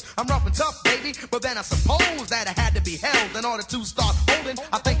rose. I'm rough and tough, baby, but then I suppose that I had to be held in order to start holding.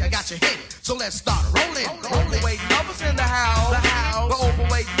 I think I got your hit, so let's start rolling. The overweight lovers in the house, the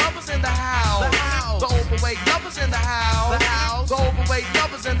overweight lovers in the house, the overweight lovers in the house, the overweight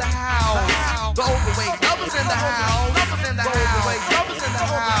lovers in the house, the overweight lovers in the house, the overweight lovers in the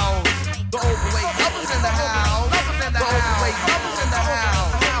house, the overweight lovers in the house, the overweight lovers in the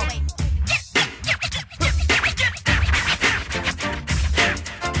house.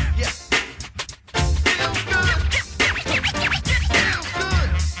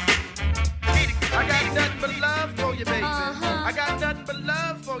 I got nothing but love for you, baby. I got nothing but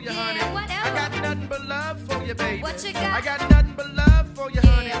love for you, honey. I got nothing but love for you, baby. What you got? I got nothing but love for you,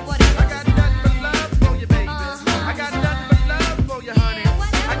 honey. I got nothing but love for you, baby. I got nothing but love for you, honey.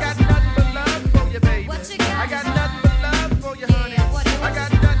 I got nothing but love for you, baby. I got nothing but love for you, honey. I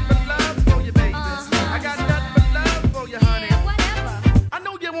got nothing but love for you, baby. I got nothing but love for you, honey. I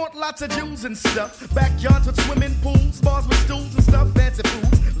know you want lots of jewels and stuff. Backyards with swimming pools, bars with stools and stuff, fancy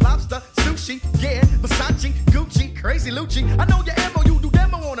foods. Lobster, sushi, yeah, Versace, Gucci, crazy Lucci. I know your ammo, you do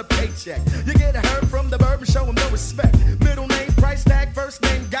demo on a paycheck. You get a herb from the bourbon, show him no respect. Middle name, price tag, first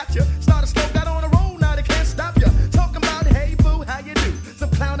name, gotcha. Start a slow, got on a roll, now they can't stop ya. Talking about, hey boo, how you do?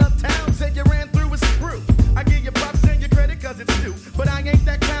 Some clown uptown said you ran through his crew. I give you props and your credit 'cause it's due. But I ain't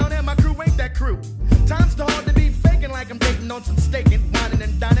that clown and my crew ain't that crew. Time's too hard to be faking like I'm dating on some staking. Whining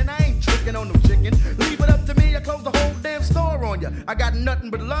and dining, I ain't tricking on no chicken. Leave it up to me, I close the whole damn store on ya. I got nothing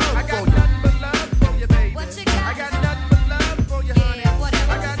but love for you. I got nothing but love for you, baby. What you got? I got nothing but love for you, honey.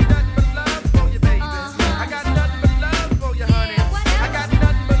 I got nothing but love for you, baby. I got nothing but love for you, honey. I got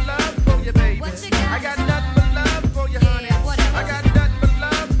nothing but love for you, baby. I got nothing but love for you, honey. I got nothing but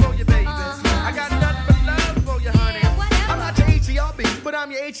love for you, baby. I got nothing but love for you, honey. I'm not your H-E-R-B, but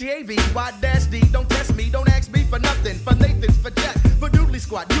I'm your H-E-A-V. Y-D, don't test me, don't ask me for nothing. For Nathan's, for Jack, for Doodly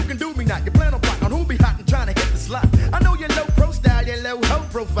Squad. You can do me not. You plan on plot on who be hot and trying to hit the slot. I know you're low pro style, you're low ho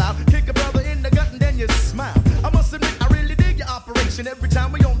profile. Kick a brother in the gut and then you smile. I must admit, I really dig your operation. Every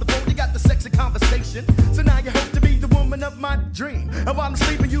time we on the phone, you got the sexy conversation. So now you hope to be the woman of my dream. And while I'm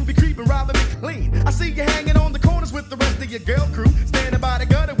sleeping, you be creeping, robbing me clean. I see you hanging on the corners with the rest of your girl crew. Standing by the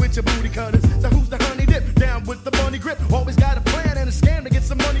gutter with your booty cutters. So who's the honey dip? Down with the bunny grip. Always got a plan and a scam to get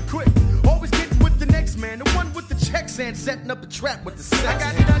some money quick. Always getting with the next man, the one with the checks and setting up a trap with the sex. I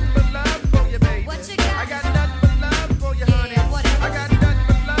got nothing but love for you, baby. What you got? I got nothing but love for you, honey. I got nothing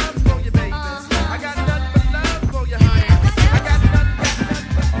but love for you, baby. I got nothing but love for you, honey. I got nothing but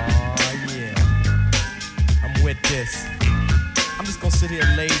love. Oh yeah, I'm with here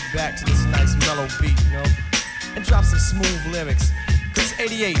laid back to this nice mellow beat, you know, and drop some smooth lyrics. Cause it's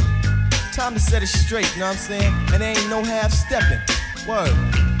 88, time to set it straight, you know what I'm saying? And there ain't no half stepping. Word,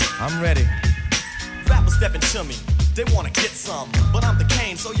 I'm ready. Rappers stepping to me, they wanna get some, but I'm the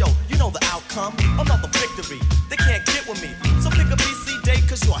Kane, so yo, you know the outcome. Another victory, they can't get with me. So pick a BC date,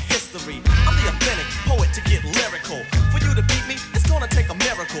 cause you're history. I'm the authentic poet to get lyrical. For you to beat me, it's gonna take a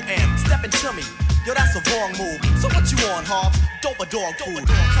miracle. And stepping to me, yo, that's a wrong move. So what you on, Hobbs? Dope or dog food?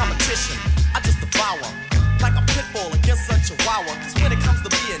 Competition, I just devour. Like a pit bull against a chihuahua. Cause when it comes to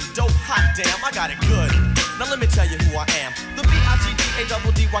being dope, hot damn, I got it good. Now let me tell you who I am. The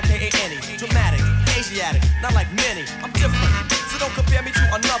B-I-G-D-A-D-D-Y-K-A-N-E. Dramatic, Asiatic, not like many. I'm different, so don't compare me to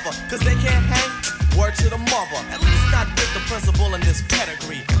another. Cause they can't hang, word to the mother. At least not with the principal in this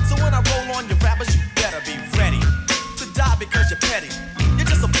pedigree. So when I roll on your rappers, you better be ready to die because you're petty. You're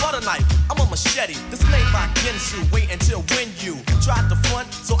just a butter knife, I'm a machete. This made by Ginsu, wait until when you try to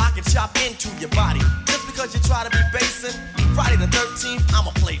front so I can chop into your body. Just because you try to be basing, Friday the 13th, I'ma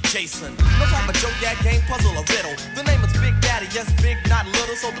play Jason. No type of joke, gag, game, puzzle, or riddle. The name is Big Daddy, yes, big, not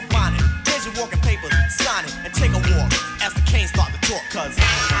little, so define it. Here's your walking papers, sign it, and take a walk as the Canes start to talk, cause I'm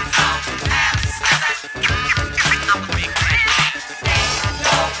a big daddy.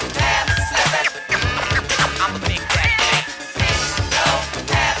 I'm a big daddy.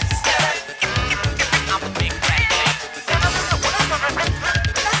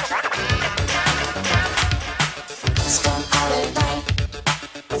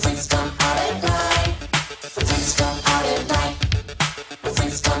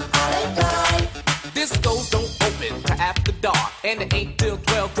 And it ain't till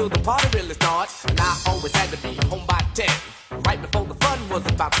 12 till the party really starts. And I always had to be home by 10, right before the fun was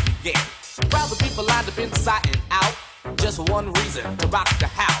about to begin. Crowds of people lined up inside and out, just one reason, to rock the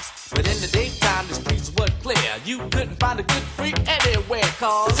house. But in the daytime, the streets were clear. You couldn't find a good freak anywhere,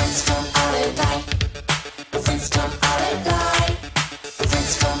 cause the freaks come out at night. The freaks come out at night. The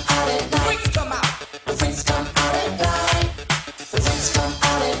freaks come out at night. Freaks come out. The freaks come out at night. The freaks come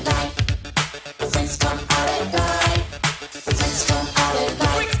out at night. The freaks come out at night.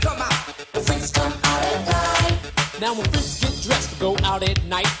 Now when freaks get dressed to go out at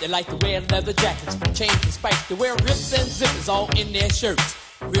night, they like to wear leather jackets, chains and spikes. They wear rips and zippers all in their shirts,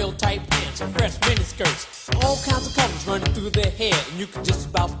 real tight pants and fresh mini skirts. All kinds of colors running through their hair, and you could just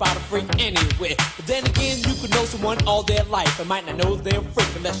about spot a freak anywhere. But then again, you could know someone all their life and might not know they're a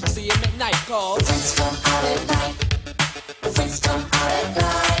freak unless you see them at night, cause the freaks come out at night. The freaks come out at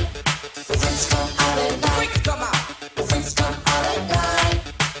night. The freaks come out at night. Freaks come out. The freaks come out at night.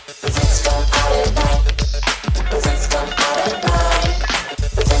 The freaks come out at night. The freaks come out at night. The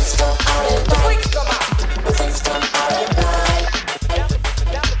freaks come out at night. The freaks come out. The freaks come out at night.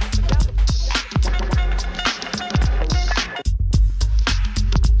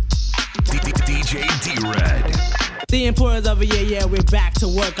 DJ D-Red. The importance of a yeah, we're back to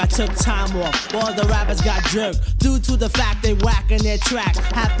work. I took time off, all the rappers got jerked due to the fact they whacking their tracks.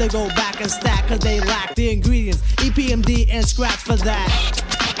 Have to go back and stack cause they lack the ingredients, EPMD and scratch for that.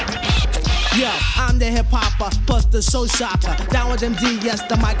 Yo, I'm the hip-hopper, plus the show shocker. Down with MD, yes,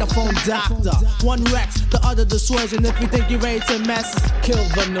 the microphone doctor. One Rex, the other dissuasion. If you think you're ready to mess, kill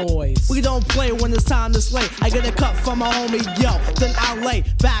the noise. We don't play when it's time to slay. I get a cut from my homie, yo, then I lay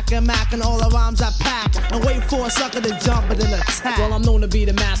back and mac and all the rhymes I pack and wait for a sucker to jump and then attack. Well, I'm known to be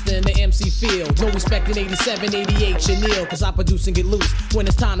the master in the MC field. No respect in 87, 88, Chanel, cause I produce and get loose. When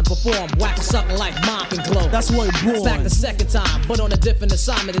it's time to perform, whack a sucker like Mop and Glow. That's what it It's back the second time, but on a different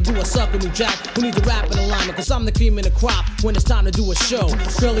assignment to do a sucker new jack who needs to rap in alignment, cause I'm the cream in the crop when it's time to do a show.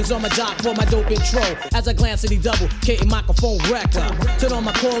 Girlies on my job for my dope intro. As I glance at the double, K microphone wrecker. Turn on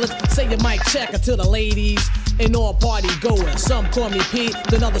my callers, say your mic checker to the ladies and all party goers. Some call me Pete,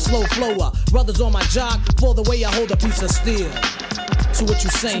 then others slow flower. Brothers on my jock for the way I hold a piece of steel. So what you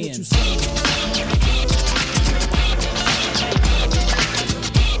saying?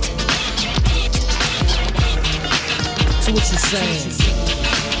 So what you saying?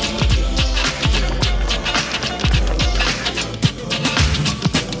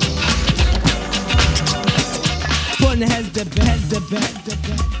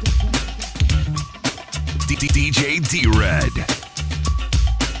 DJ D-Red.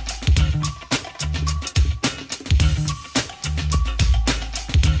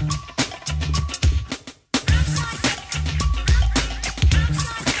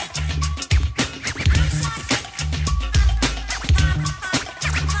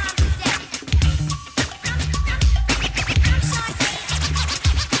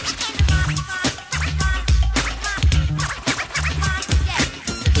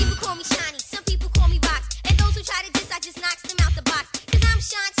 Some people call me shiny, some people call me rocks. And those who try to diss, I just knocks them out the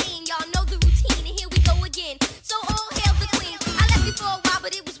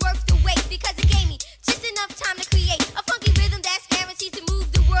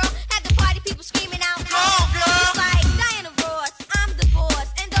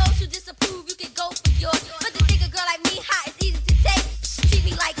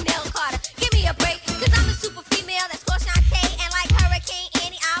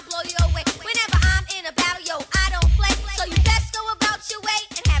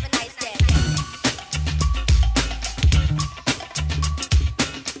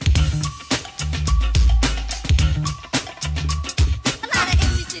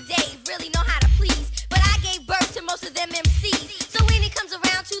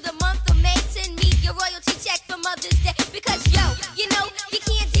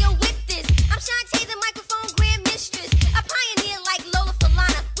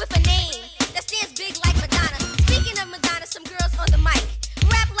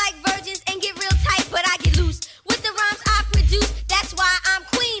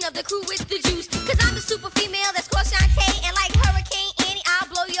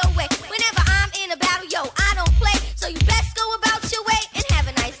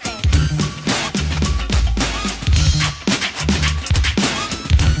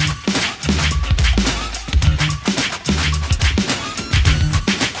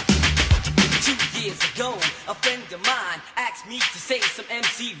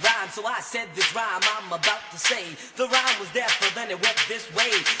rhyme, so I said this rhyme I'm about to say. The rhyme was there, so then it went this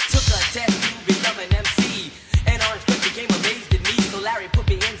way. Took a test to become an MC, and Orange Cliff became amazed at me. So Larry put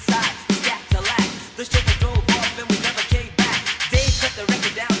me inside, scat to lack. The chauffeur drove off and we never came back. They cut the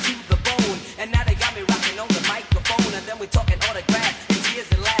record down to the bone, and now they got me rocking on the microphone. And then we're talking autographs, and tears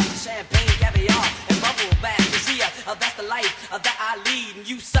and laughs, champagne, caviar, and bubble bath. You see, that's the life that I lead, and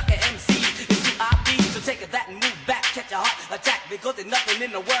you sucker MCs, it's who I be. So take that and move back, catch a heart attack, because there's nothing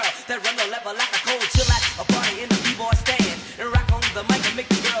in the world that run the level like a cold chill at a party in the b-boy stand, and rock on the mic and make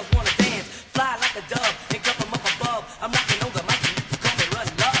the girls wanna dance, fly like a dove and come from up above. I'm knocking on the mic and you call me Run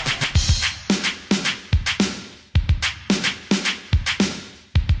Love.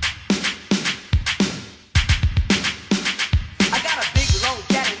 I got a big long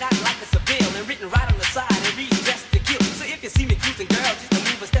caddy, not like a Seville, and written right on the side and read Dressed to Kill. So if you see me cruising, girl, just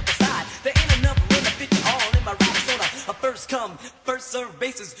move a step aside. There ain't enough room to fit you all in my ride. So a first come, first serve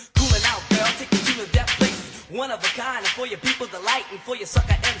basis, cooling out, girl, take you to the depth places. One of a kind, and for your people delight, and for your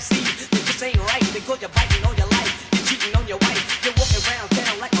sucker MCs, that just ain't right, because you're biting on your life, you're cheating on your wife, you're walking around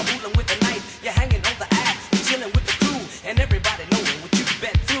town like a hooligan with a knife, you're hanging on the ass, you're chilling with the crew, and everybody knowing what you've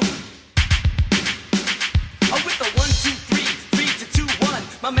been through. Oh, with the 1, 2, 3, 3 to 2, 1,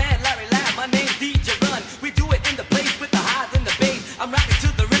 my man Larry Lamb, my name's DJ Run, we do it in the place with the highs and the bass, I'm rocking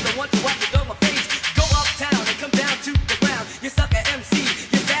to the rhythm, want to watch it on my face, go uptown and come down to the ground, you sucker MC,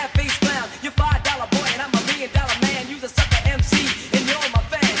 you sad face clown, you $5 boy and I'm a $1 million man, you the sucker MC and you're my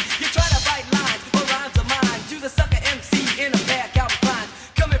fan, you try to write lines or rhymes of mine, you the sucker MC in a pair of Calvin Klein,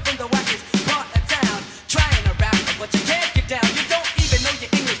 coming from the wackest part of town, trying to rap but you can't get down, you don't even know your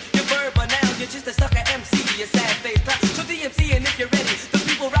English, you're verbal now, you're just a sucker MC, you sad face clown, so DMC and if you're ready, the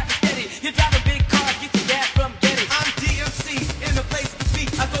people rockin' steady, you're driving big cars, get your gas from Getty. I'm DMC in the place to be,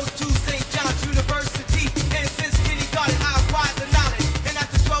 I go to St. John's University, and since kindergarten I acquired the knowledge, and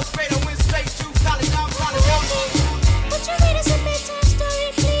after 12th grade I went straight to college. I'm college. Would you read us a bedtime story,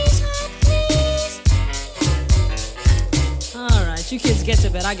 please, please? Alright, you kids get to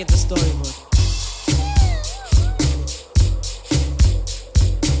bed, I get the storybook.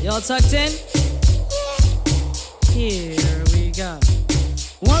 Y'all tucked in? Here we go.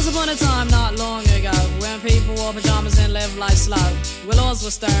 Once upon a time, not long ago, when people wore pajamas and lived life slow, where laws were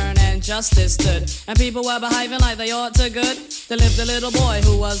stern and justice stood, and people were behaving like they ought to good, there lived a little boy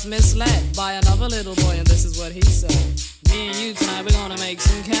who was misled by another little boy, and this is what he said. Me and you tonight, we're gonna make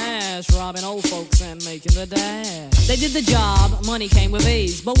some cash, robbing old folks and making the dash. They did the job, money came with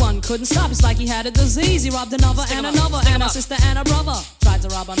ease, but one couldn't stop, it's like he had a disease. He robbed another and another, and a sister and a brother. Tried to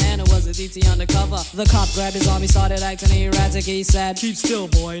rob a man who was a DT undercover. The cop grabbed his arm, he started acting erratic. He said, keep still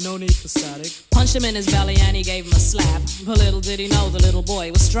boy, no need for static. Punched him in his belly and he gave him a slap, but little did he know the little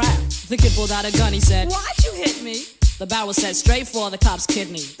boy was strapped. The kid pulled out a gun, he said, why'd you hit me? The barrel set straight for the cop's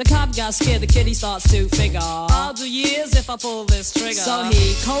kidney. The cop got scared, the kitty starts to figure, I'll do years if I pull this trigger. So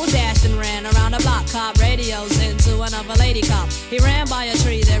he cold dashed and ran around the block, cop radios into another lady cop. He ran by a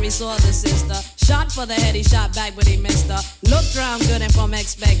tree, there he saw the sister. Shot for the head, he shot back but he missed her. Looked round good and from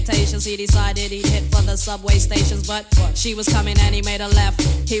expectations he decided he'd hit for the subway stations. But she was coming and he made a left.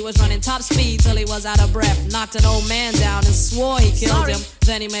 He was running top speed till he was out of breath. Knocked an old man down and swore he killed him.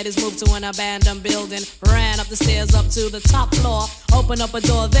 Then he made his move to an abandoned building. Ran up the stairs up to the top floor. Opened up a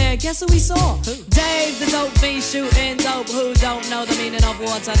door there, guess who he saw? Who? Dave the dope fiend shooting dope. Who don't know the meaning of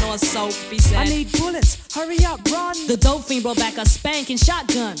water nor soap? He said, I need bullets, hurry up, run. The dope fiend brought back a spanking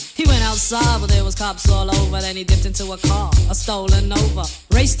shotgun. He went outside but there was cops all over. Then he dipped into a car, a stolen Nova.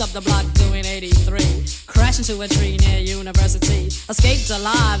 Raced up the block doing 83. Crashed into a tree near University. Escaped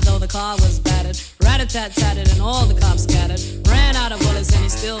alive though the car was battered. Rat-a-tat-tatted and all the cops scattered. Ran out of bullets and he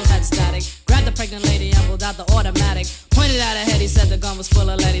still had static. Grabbed the pregnant lady and pulled out the automatic. Pointed at her head, he said the gun was full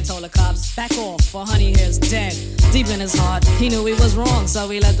of lead. He told the cops, back off, for honey here's dead. Deep in his heart, he knew he was wrong, so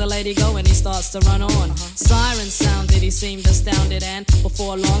he let the lady go and he starts to run on. Sirens sounded, he seemed astounded, and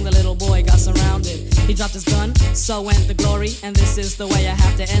before long the little boy got surrounded. He dropped his gun, so went the glory, and this is the way I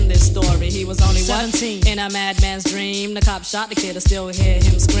have to end this story. He was only 17 in a madman's dream. The cop shot the kid, I still hear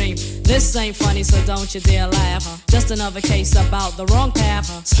him scream. This ain't funny, so don't you dare laugh. Just another case about the wrong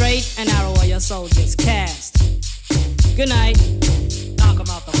path. Straight and narrow are your soldiers cast. Good night. Knock him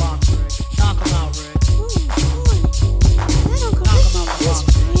out the box, Rick. Knock him out, Rick.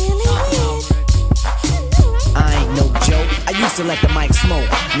 I ain't no joke. I used to let the mic smoke.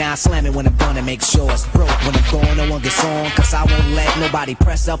 Now I slam it when I'm done and make sure it's broke. When I'm gone, no one gets on, cause I won't let nobody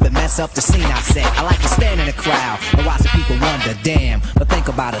press up and mess up the scene I set. I like to stand in the crowd and watch the people wonder, damn. But think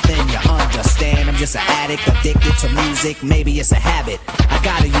about it, then you understand. I'm just an addict, addicted to music. Maybe it's a habit, I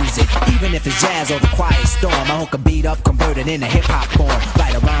gotta use it. Even if it's jazz or the quiet storm, I hook a beat up, convert it into hip-hop form.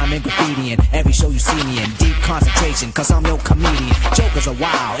 Write a rhyme and graffiti in every show you see me in. Deep concentration, cause I'm no comedian. Jokers are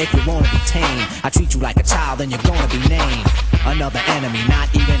wild, if you wanna be tame. I treat you like a child, then you're gonna be named another enemy,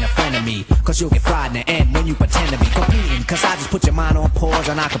 not even a friend of me. Cause you'll get fried in the end when you pretend to be competing. Cause I just put your mind on pause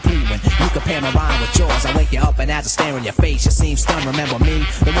and I complete when you compare my rhyme with yours. I wake you up and as I stare in your face, you seem stunned. Remember me,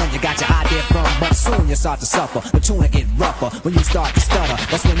 the one you got your idea from. But soon you start to suffer, the tune will get rougher. When you start to stutter,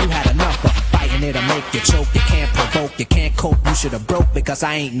 that's when you had enough of fighting it'll make you choke. You can't provoke, you can't cope, you should've broke. Because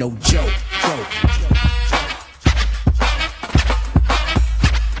I ain't no joke.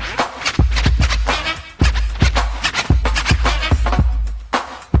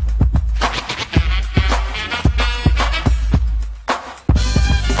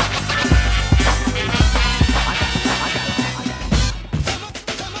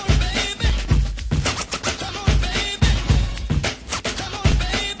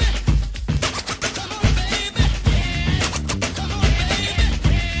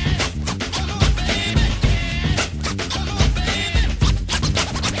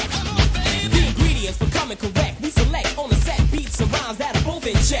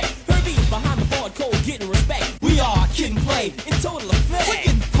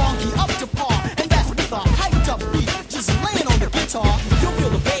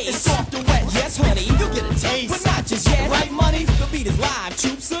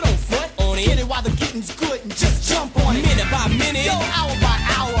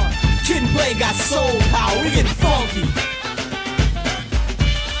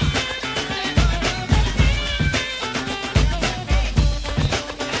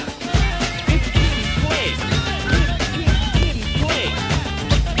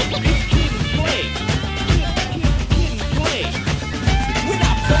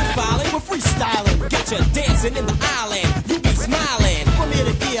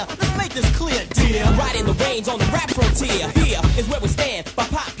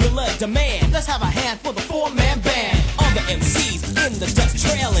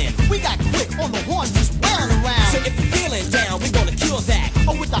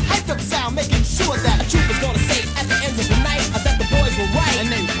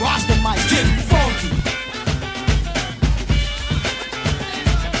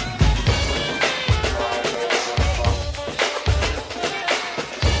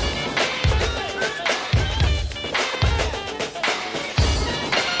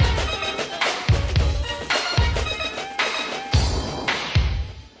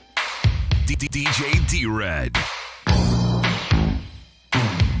 DJ D-Red.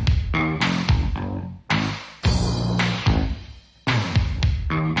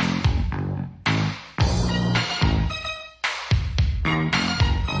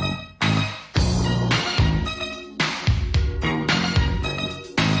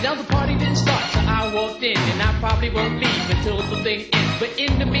 Now the party didn't start, so I walked in, and I probably won't leave until the thing ends. But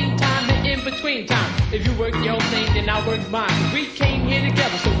in the meantime, and in between time, if you work your thing, then I work mine. We came here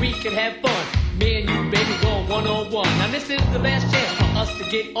together so we could have fun. Me and you, baby, going one-on-one. Now this is the last chance for us to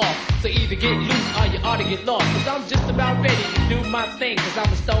get off. So either get loose or you ought to get lost. Cause I'm just about ready to do my thing. Cause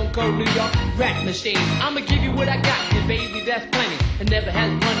I'm a stone cold New York rap machine. I'ma give you what I got, and baby, that's plenty. And never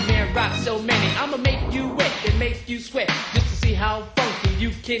has one man rock so many. I'ma make you wet and make you sweat. Just to see how funky you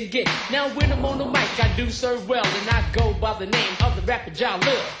can get. Now when I'm on the mic, I do serve well. And I go by the name of the rapper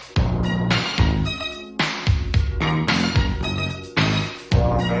Jalil.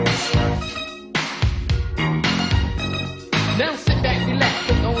 Now sit back, relax,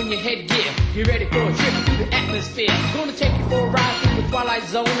 put on your headgear. Get ready for a trip through the atmosphere. Gonna take you for a ride through the twilight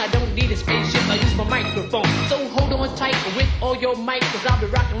zone. I don't need a spaceship, I use my microphone. So hold on tight with all your might, cause I'll be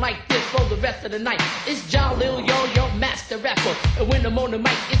rocking like this for the rest of the night. It's Jalil, your master rapper. And when I'm on the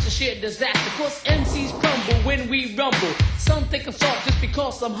mic, it's a sheer disaster. Cause MCs crumble when we rumble. Some think I'm soft just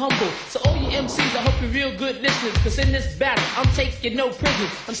because I'm humble. So all you MCs, I hope you're real good listeners. Cause in this battle, I'm taking no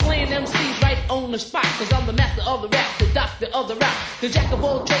prisoners. I'm slaying MCs right on the spot. Cause I'm the master of the rap, the doctor of the rap. The jack of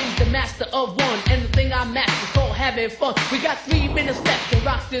all trades, the master of one. And the thing I master is called having fun. We got 3 minutes left to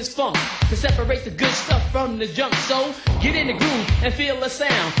rock this funk. To separate the good stuff from the junk. So get in the groove and feel the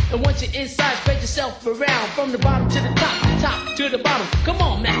sound. And once you're inside, spread yourself around. From the bottom to the top to the bottom. Come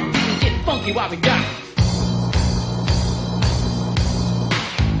on, Master D, and get funky while we got it.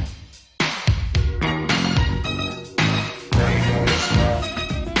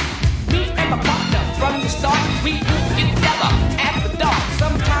 From the start, we used to get together at the dark.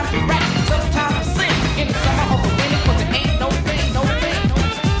 Sometimes we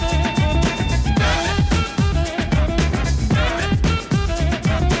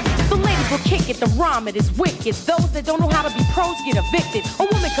vomit is wicked. Those that don't know how to be pros get evicted. A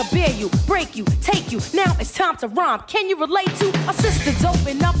woman could bear you, break you, take you. Now it's time to rhyme. Can you relate to a sister dope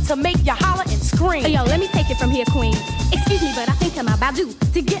enough to make you holler and scream? Hey, yo, let me take it from here, queen. Excuse me, but I think I'm about due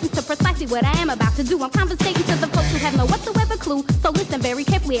to get into precisely what I am about to do. I'm conversating to the folks who have no whatsoever clue. So listen very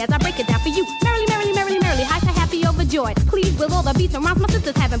carefully as I break it down for you. Merrily, merrily, merrily, merrily, hyper, happy, overjoyed. Please, with all the beats and rhymes my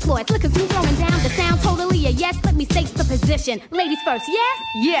sisters have employed. Slick as smooth rolling down the sound, totally a yes. Let me state the position. Ladies first, yes?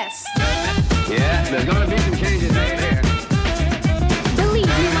 Yes. Yeah, there's gonna be some changes right here. Believe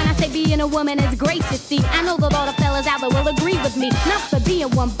me when I say being a woman is great to see. I know that all the fellas out there will agree with me. Not for being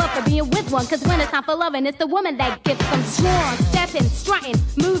one, but for being with one. Cause when it's time for loving, it's the woman that gets them strong. Stepping, strutting,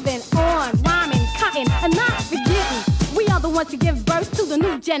 moving on, rhyming, cutting, and not forgetting. We are the ones to give birth to the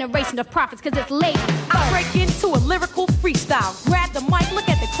new generation of prophets, cause it's ladies. I break into a lyrical freestyle. Grab the mic, look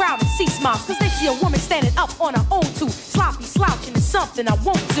at the crowd and see smiles. Cause they see a woman standing up on her own too. Sloppy slouching is something I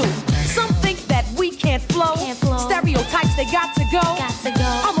won't do. Some think that we can't flow. Stereotypes, they got to go.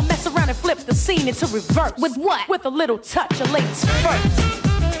 I'ma mess around and flip the scene into reverse. With what? With a little touch of ladies first.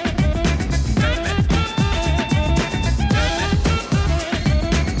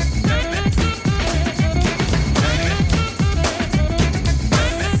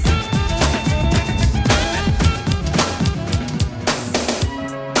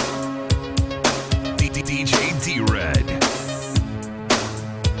 DJ D-Red.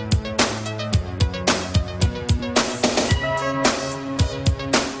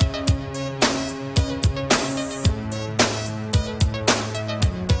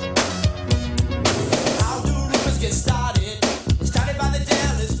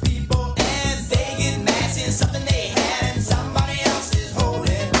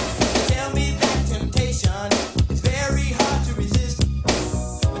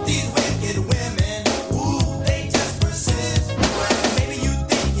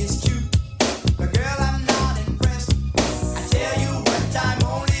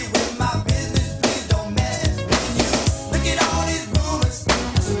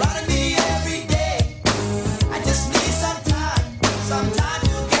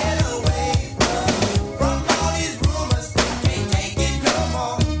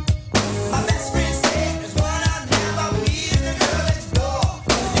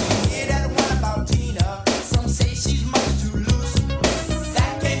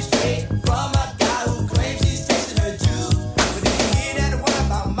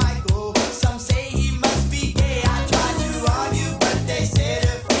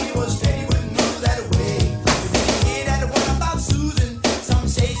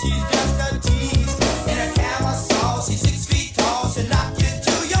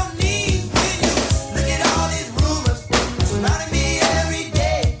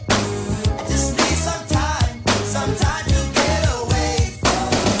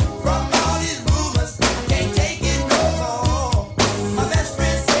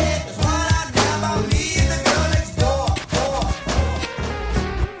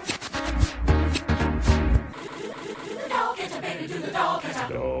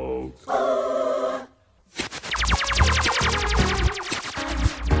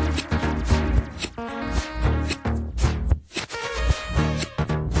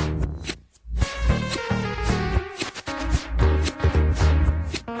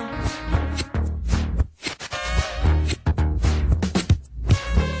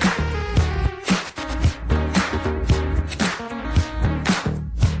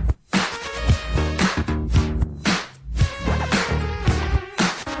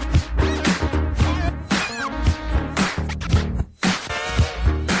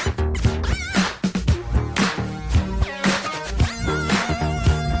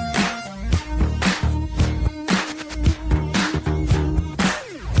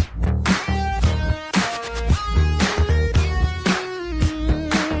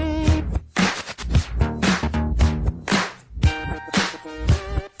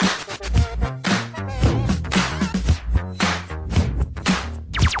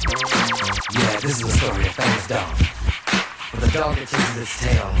 This is the story of famous dog. But the dog that chases its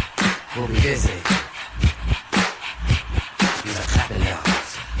tail will be busy. These are clapping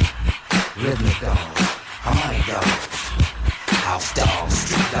dogs, rhythmic dogs, harmonic dogs, house dogs,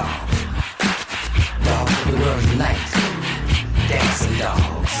 street dogs, dogs of the world unite, dancing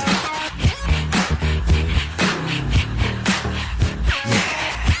dogs. Yeah,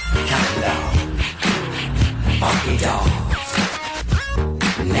 clapping dogs, funky dogs,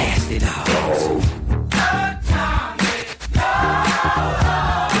 nasty dogs.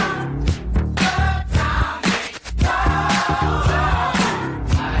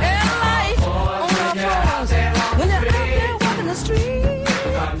 When you're out there walking the street,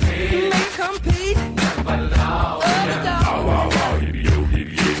 you may compete.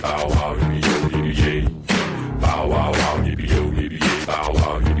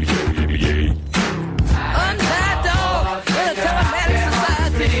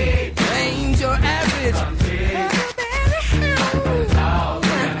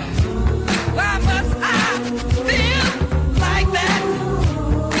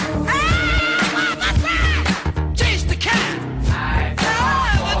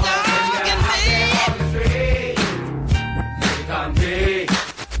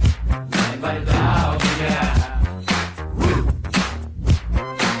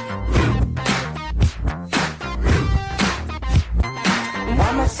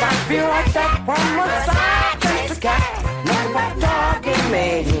 feel like that one more time, taste the cat. Nothing but dog in me.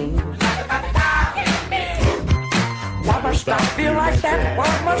 Why must I feel like that?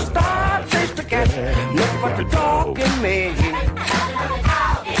 Why must I taste the cat? Nothing but the dog in me.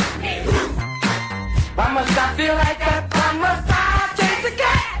 Why must I feel like that? Why must I taste the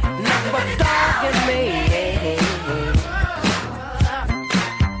cat? Nothing but the dog in me.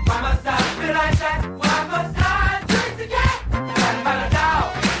 Why must I feel like that? Why must I taste the cat? Nothing but the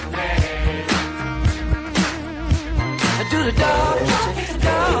dog in me. Do the dog, catch it,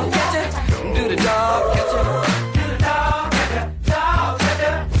 dog, catch it. Do the dog, catch it. Do the dog, catch it, dog, catch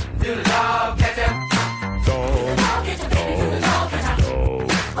it. Do the dog, catch it. Dog, catch it, do the dog, catch it.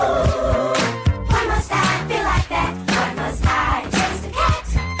 Why must I feel like that? Why must I chase the cat?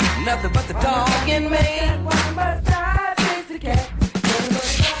 Nothing but the dog in me. Why must I chase the cat?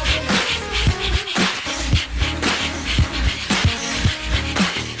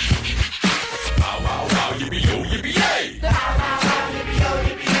 Wow, wow, wow, yippee-yo, yippee-yay!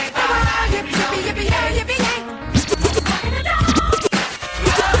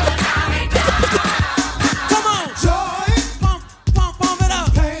 Come on, joy, pump it up.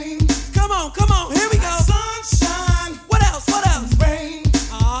 Pain, come on, here we go. Sunshine, what else? Rain,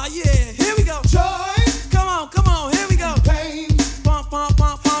 ah yeah, here we go. Joy, come on, here we go. Pain, pump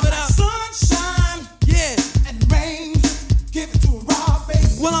it up. Sunshine, yeah, and rain, give it to a raw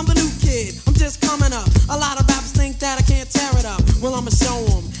face. Well, I'm the new kid, I'm just coming up. A lot of rappers think that I can't tear it up. Well, I'ma show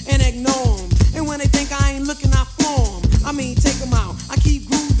them and ignore them. And when they think I ain't looking, I form. I mean, take them out, I keep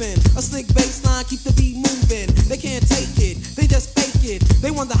grooving. A slick bass line, keep the beat moving. They can't take it, they just fake it.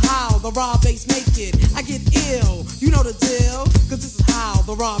 They wonder how the raw bass make it. I get ill, you know the deal. Cause this is how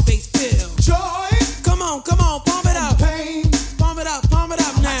the raw bass feel. Joy, come on, pump it up. Pain, pump it up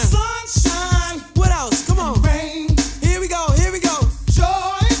now. Sunshine, what else? Come on. Rain, here we go.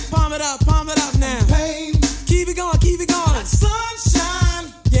 Joy, pump it up now. Pain, keep it going.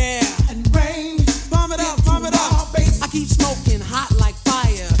 Sunshine, yeah, and rain, pump it up. I keep smoking hot like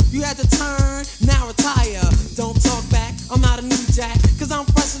fire. You had to turn, now retire. Don't talk back, I'm not a new jack. Cause I'm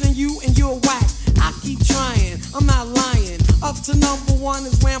fresher than you and you're whack. I keep trying, I'm not lying. Up to number one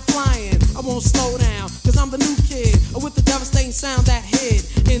is where I'm flying. I won't slow down, cause I'm the new kid with the devastating sound that hid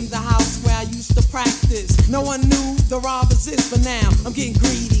in the house where I used to practice. No one knew the raw exists, but now I'm getting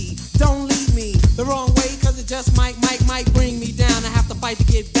greedy. Don't lead me the wrong way, cause it just might bring me down. I have to fight to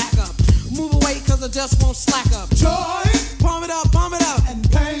get back up. Move away, cause I just won't slack up. Joy, pump it up. And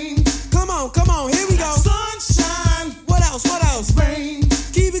pain, come on, here we go. Sunshine, what else? Rain,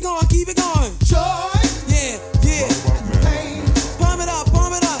 keep it going. Joy, yeah, pain, pump it up.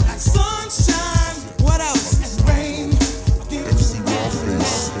 Sunshine, what else? And rain, MC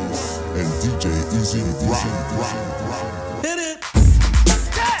Rawface and DJ Easy Rock. Hit it.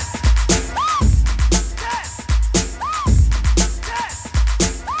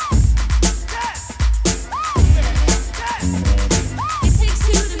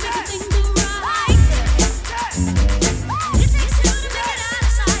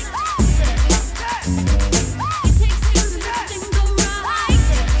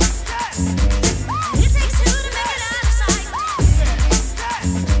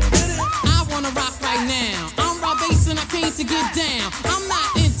 To get down, I'm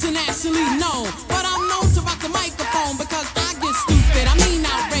not internationally known, but I'm known to rock the microphone because I get stupid. I mean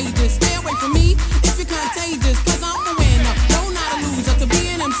outrageous. Stay away from me if you're contagious, cause I'm a winner, no not a loser. To be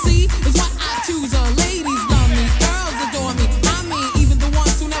an MC is what I choose. Ladies love me, girls adore me. I mean even the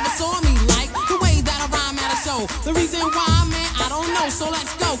ones who never saw me like the way that I rhyme at a show. The reason why, man, I don't know. So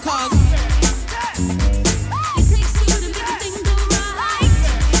let's go, cause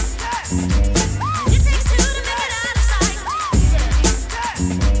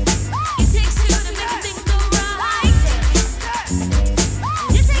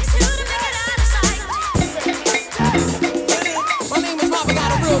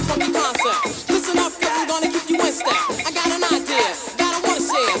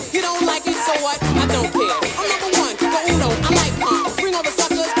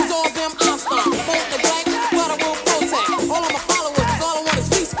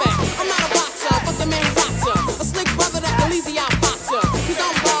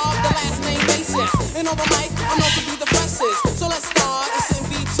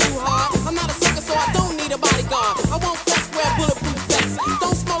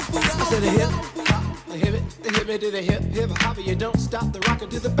to the hip, hip hopper, you don't stop the rocker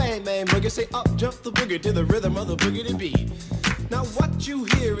to the bang, bang boogie. Say up, jump the boogie to the rhythm of the boogie beat. Now what you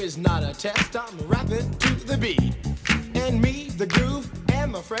hear is not a test, I'm rapping to the beat. And me, the groove,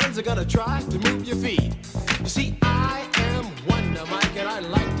 and my friends are gonna try to move your feet. You see, I am Wonder Mike, and I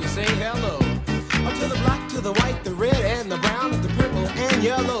like to say hello. To the black, to the white, the red, and the brown, the purple, and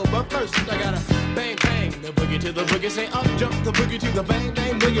yellow. But first, I gotta bang, bang, the boogie to the boogie. Say up, jump the boogie to the bang,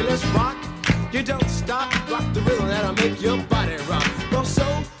 bang, boogie. Let's rock. You don't stop, rock the rhythm that'll make your body rock. Well, so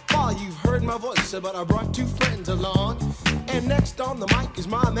far you've heard my voice, but I brought two friends along. And next on the mic is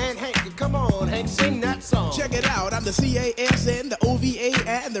my man Hank. Come on, Hank, sing that song. Check it out, I'm the CASN, the OVA,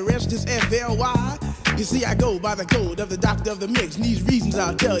 and the rest is FLY. You see, I go by the code of the doctor of the mix, and these reasons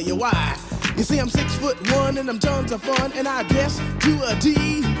I'll tell you why. You see, I'm 6'1", and I'm tons of fun, and I dress to a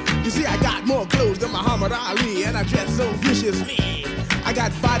T. You see, I got more clothes than Muhammad Ali, and I dress so viciously. I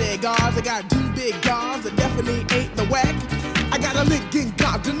got bodyguards, I got two big guns that definitely ain't the whack. I got a Lincoln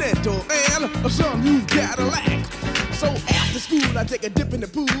Continental and a sunroof Cadillac. So after school, I take a dip in the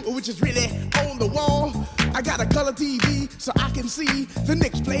pool, which is really on the wall. I got a color TV so I can see the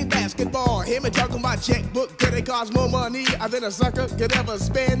Knicks play basketball. Hear me talking about checkbook, credit cards, more money than a sucker could ever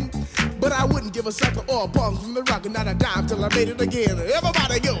spend. But I wouldn't give a sucker or a bum from the rock and not a dime till I made it again.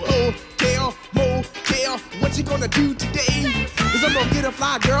 Everybody go, hotel, motel, what you gonna do today? Cause I'm gonna get a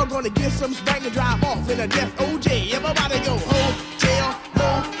fly girl, gonna get some spank and drive off in a death OJ. Everybody go, hotel,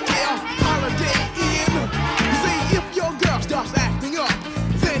 motel, holiday inn. You see, if your girl starts acting up,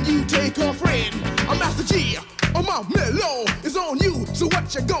 then you take her friend. I'm Master G, my mellow is on you, so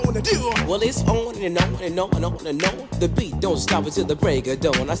what you gonna do? Well, it's on and on and on and on and on. The beat don't stop until the break of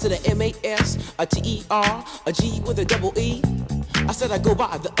dawn. I said a M-A-S, a T-E-R, a G with a double E. I said I go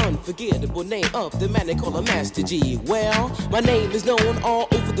by the unforgettable name of the man they call a Master G. Well, my name is known all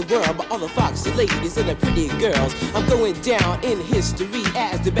over the world by all the foxy ladies and the pretty girls. I'm going down in history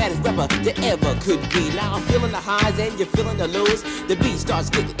as the baddest rapper that ever could be. Now I'm feeling the highs and you're feeling the lows. The beat starts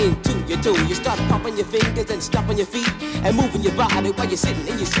getting into your toe. You start popping your fingers and stomping your feet and moving your body while you're sitting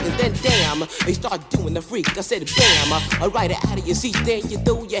and you're sitting. Then damn, you start doing the freak. I said bam, right out of your seat. Then you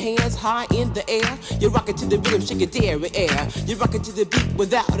throw your hands high in the air. You rock it to the rhythm, shake your dairy air. You rock it to the beat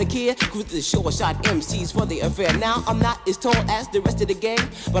without a care. Cruise the short shot MCs for the affair. Now I'm not as tall as the rest of the gang,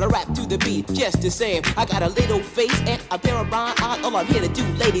 but I rap to the beat just the same. I got a little face and a pair of rhyme eyes. All I'm here to do,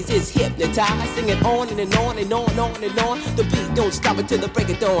 ladies, is hypnotize. Sing it on and on and on and on and on. The beat don't stop until the break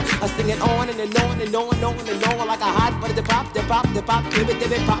of dawn. I sing it on and on and on and on and on like a hot butter. The pop, the pop, the pop, give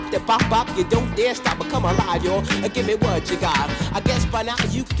it, pop, the pop, pop. You don't dare stop or come alive, y'all. Give me what you got. I guess by now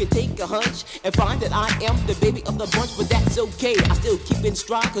you can take a hunch and find that I am the baby of the bunch, but that's okay. I still keep in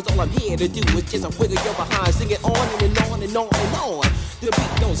stride, cause all I'm here to do is just a wiggle your behind. Sing it on and on and on and on. The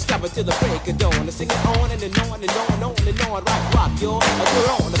beat don't stop until the break of dawn. I sing it on and on and on and on and on. Rock, y'all. I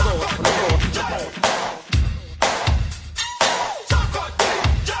go on the floor, on the floor.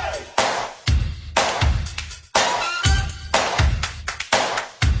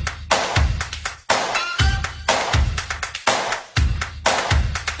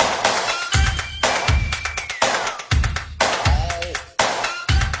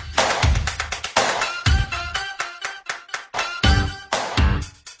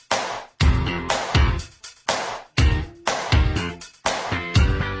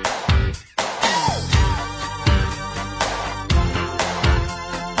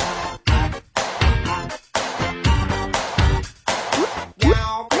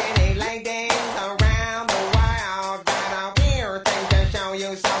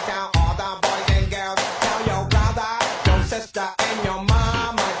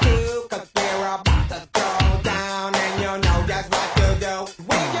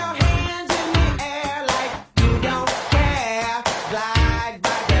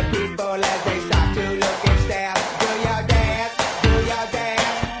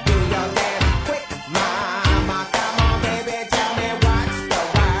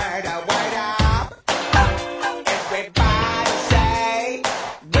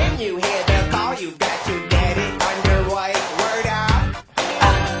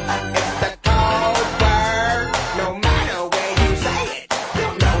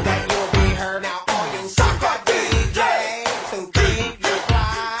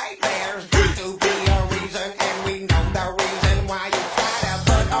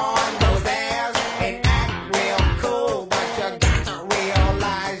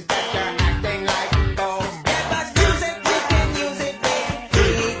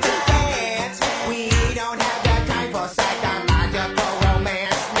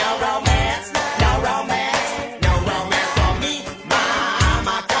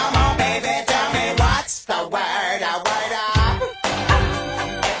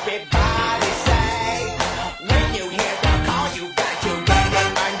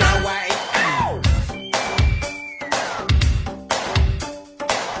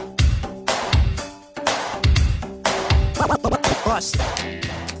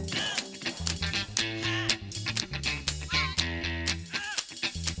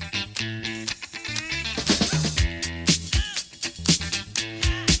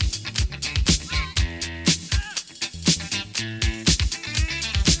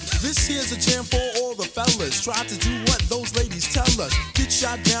 This here's a jam for all the fellas. Try to do what those ladies tell us. Get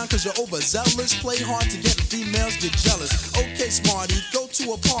shot down cause you're overzealous. Play hard to get, females get jealous. Okay, smarty, go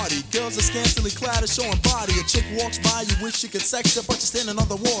to a party. Girls are scantily clad and showing body. A chick walks by, you wish you could sex her, but you're standing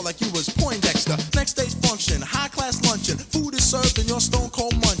on the wall like you was Poindexter. Next day's function, high class luncheon. Food is served and you're stone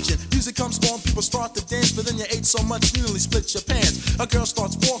cold munching. Music comes on, people start to dance, but then you ate so much you nearly split your pants. A girl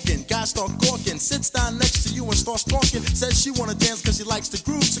starts walking, guys start gawking, sits down next to you and starts talking. Says she wanna dance cause she likes the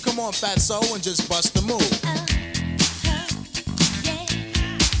groove, so come on fatso and just bust the move.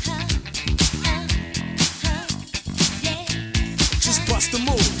 Just bust the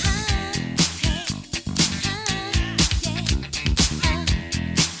move.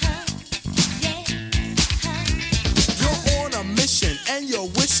 You're on a mission and you're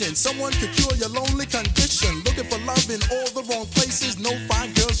wishing someone could cure your lonely condition. Looking for love in all the wrong places. No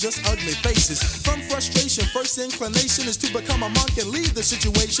fine girls, just ugly faces. From frustration, first inclination is to become a monk and leave the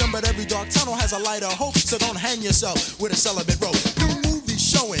situation. But every dark tunnel has a light of hope, so don't hang yourself with a celibate rope. New movies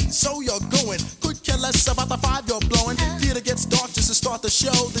showing, so you're going. Could care less about the five you're blowing. Theater gets dark just to start the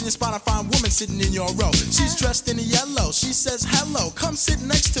show. Then you spot a fine woman sitting in your row. She's dressed in yellow, she says hello. Come sit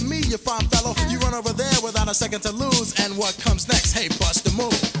next to me, you fine fellow. You run over there without a second to lose. And what comes next? Hey, bust the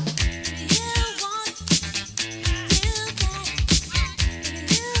move.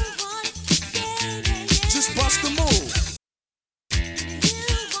 Just bust the move.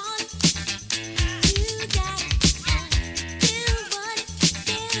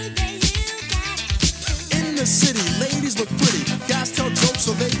 In the city, ladies look pretty. Guys tell jokes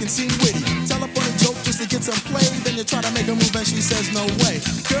so they can seem witty. Tell a funny joke just to get some play. Then you try to make a move and she says no way.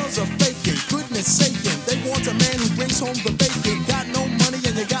 Girls are faking, goodness saking. They want a man who brings home the bacon. Got no money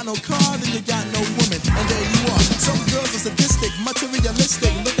and you got no car, then you got no woman. And there you are. Some girls are sadistic, materialistic.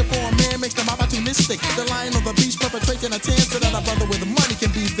 Looking for a man makes them opportunistic. They're lying on the beach perpetrating a tan so that a brother with money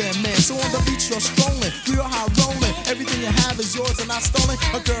can be their man. So on the beach you're strolling, real high rolling. Everything you have is yours and not stolen.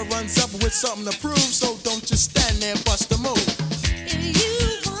 A girl runs up with something to prove, so don't just stand there, bust the move.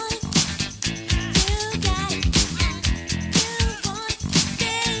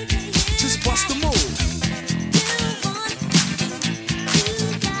 Just bust the move.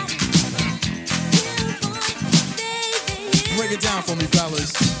 Break it down for me,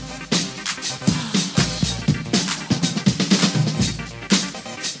 fellas.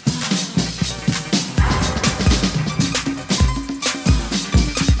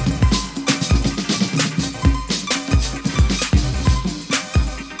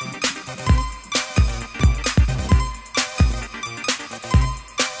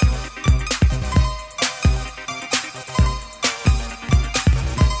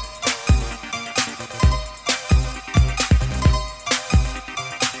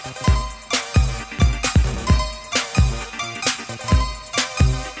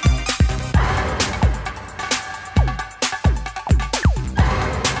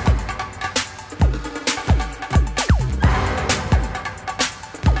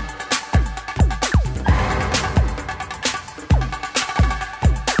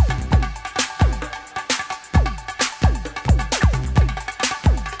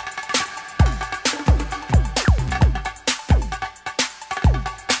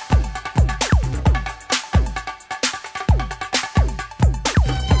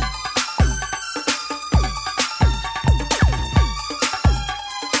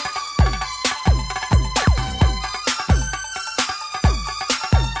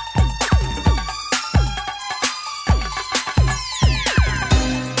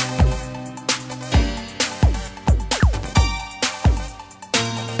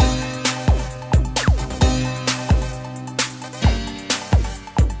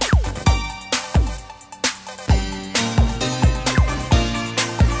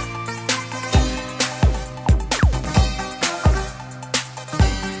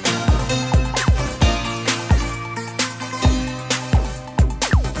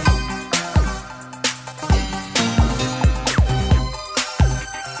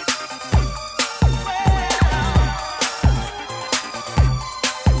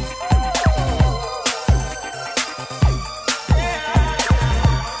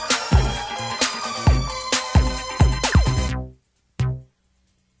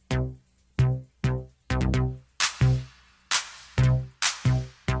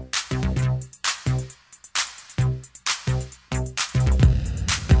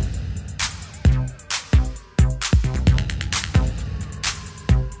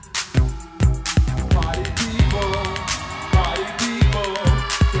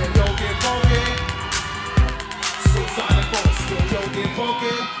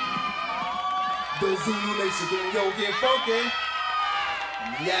 The Zulu Nation, yo, get funky.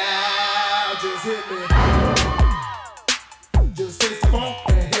 Yeah, just hit me. Just taste the funk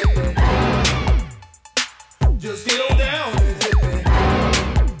and hit me. Just get on down and hit me.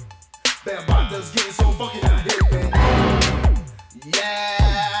 That body's getting so funky now, hit me.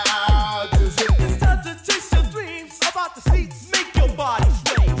 Yeah, just hit me. It's time to chase your dreams about the seats. Make your body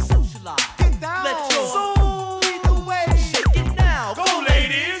sway, socialize. Get down. Let your soul lead the way. Shake it now. Go,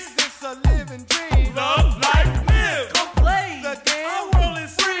 ladies. It's a living dream. Love, life, live. Come play the game. Our world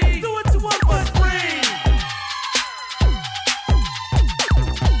is free. Do what you want, but free.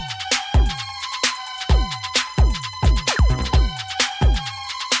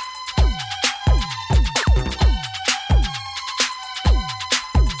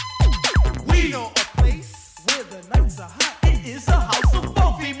 We know a place where the nights are hot. It is a house of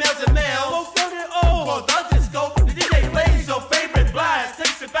both females and males. Both young and old. For the disco, the DJ plays your favorite blast.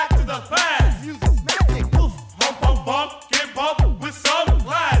 Takes it back to the past. Music's magic. Woof. Hump, hump, bump. Get bumped with some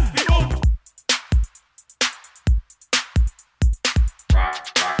class. People. Rock,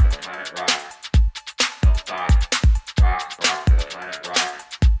 rock the planet, rock. Don't stop. Rock, rock the planet, rock.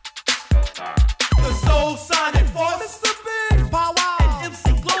 Don't stop. The soul signing for Mr. Big Pow Wow and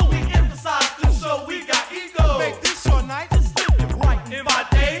MC Glow. We emphasize the show. We got ego. Make this your night. Just live it right. In my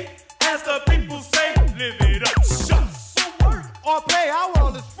day, as the people say, live it up. Shucks. So work or play. Our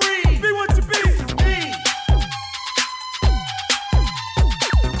world is free. Be what you be. Me.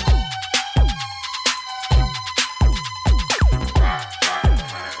 Rock, rock the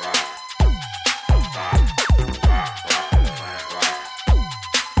planet, rock. Don't stop. Rock, rock the planet, rock.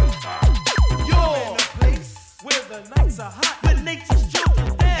 Don't stop. You're in a place where the nights are hot. With nature's children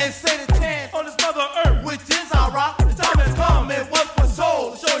dance and say the chance on this mother earth, which is our rock. The time has come and what for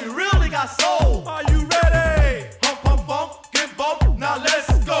soul. Show you really got soul. Are you ready? Hump, hump, bump, get bumped. Now let's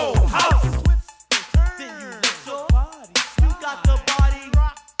go. House. Then you let your body. You got the body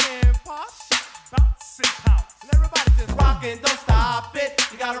rockin', posh. Bounce and house. And everybody just rockin', don't stop it.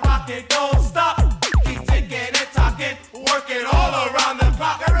 You gotta rock it, don't stop. Keep ticking and talking, working all around the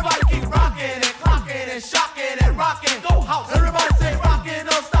clock. Everybody keep rockin' and clockin' and shockin' and rockin'. Go house. Everybody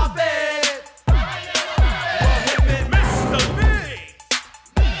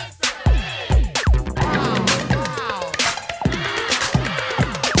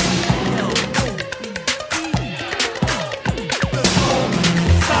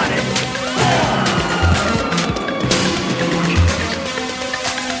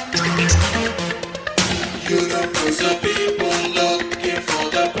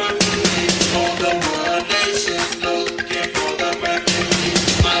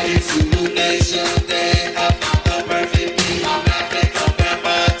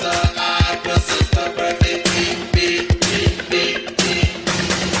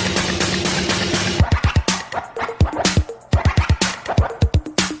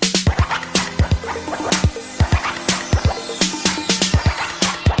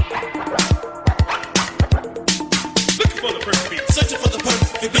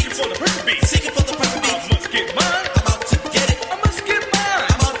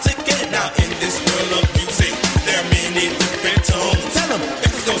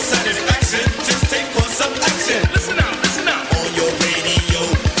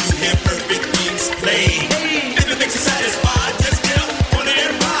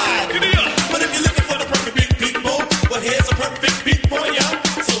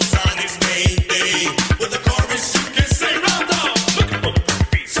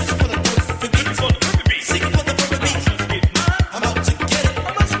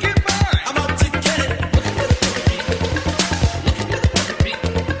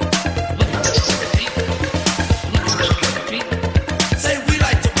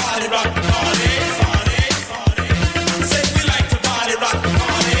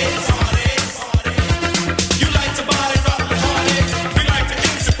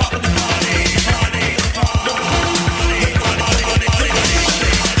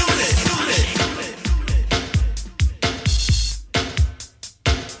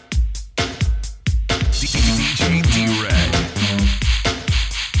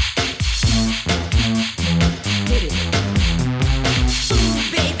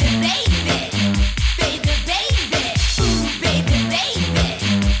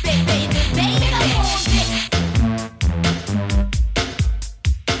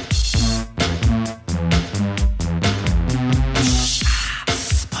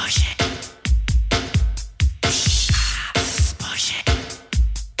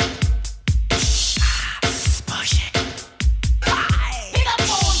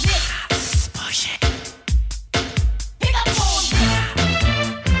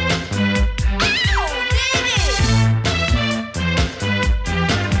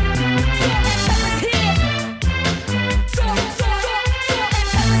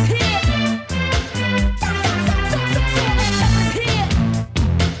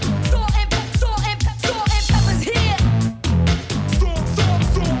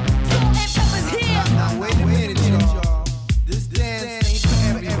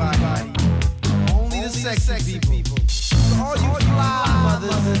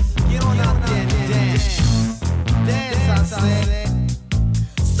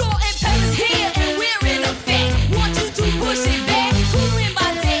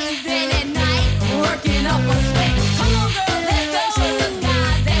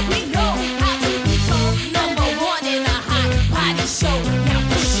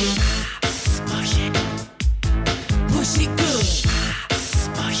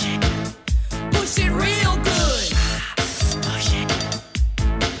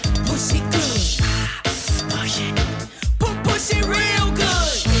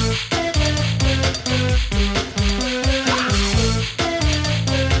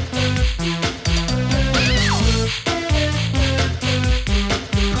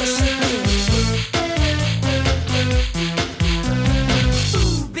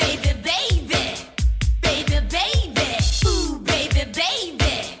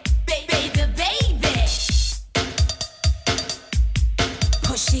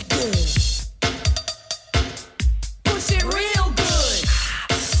Push it good. Push it real good.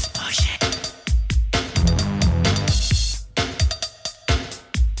 Push it.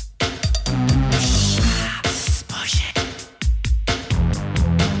 Push it.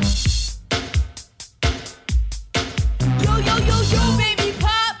 Yo, yo, yo, yo, baby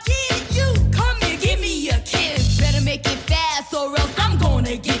pop, yeah, you come here, give me a kiss. Better make it fast or else I'm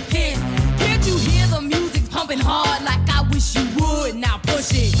gonna get pissed. Can't you hear the music pumping hard like I wish you would? Now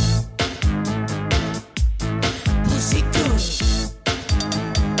push it. Push it good.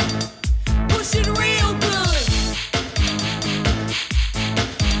 Push it real good.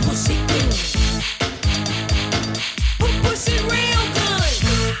 Push it good. Push it real good.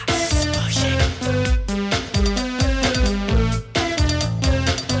 Push it.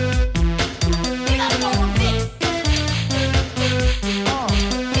 You gotta go with this.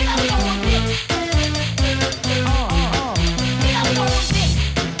 You gotta go with this. You gotta go with this.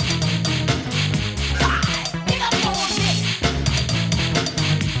 You gotta go with this.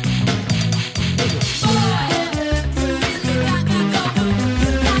 Boy, you really got me going.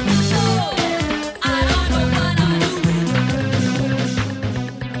 You got me so. I don't know what I'm doing.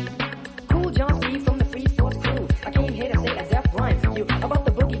 Cool John Steve from the Free Force crew. I came here to say a death rhyme for you about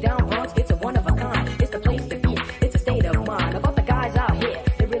the boogie down Bronx. It's a one of a kind. It's the place to be. It's a state of mind. About the guys out here,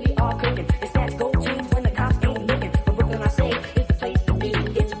 they really are cooking. It's that gold chains when the cops ain't looking. But Brooklyn, I say, is the place to be.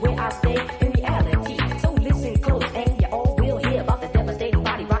 It's where I stay in reality. So listen close, and you all will hear about the devastating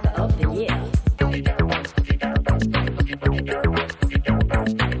body rocker of the year.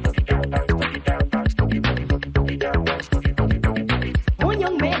 One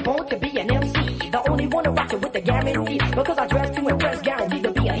young man born to be an MC, the only one to rock it with the guarantee. Because I dress to impress, guaranteed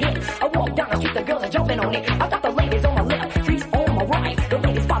to be a hit. I walk down the street, the girls are jumping on it. I got the ladies on my left, freaks on my right. The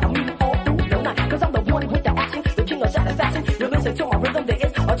ladies follow me all through the night. Cause I'm the one with the action, the king of satisfaction. You listen to my rhythm, there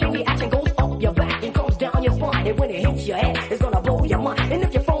is a chain reaction. Goes up your back and comes down your spine. And when it hits your head, it's gonna blow your mind. And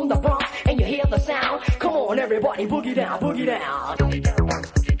if you're from the Bronx and you hear the sound, come on everybody, boogie down, boogie down.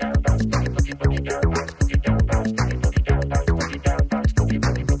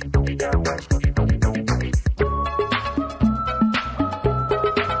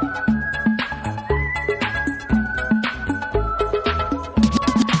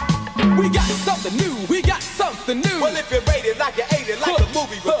 We got something new, we got something new. Well, if you rate it like you ate it, like a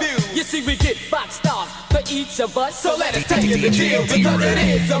movie review. You see, we get 5 stars for each of us. So let us take it the deal, because it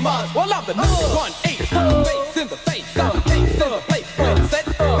is a must. Well, I'm the number one ace, face in the face, I'm the face in the place, when it's set,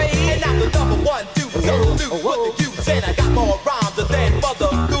 paid. And I'm the number one dude, so do what the Jews and I got more rhymes than mother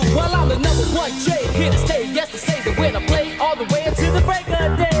do. Well, I'm the number one J, here to stay, yes to say the winner play all the way until the break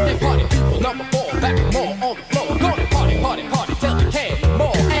of day. And party people number 4, back more on the floor. Gonna party, party, party, till you can't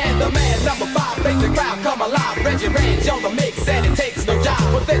more. And the man number 5 makes the crowd come alive. Reggie Range on the mix, and it takes no job.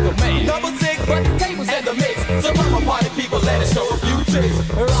 But there's no man number 6, but the tables and the mix. So come on, party people, let us show a few tricks.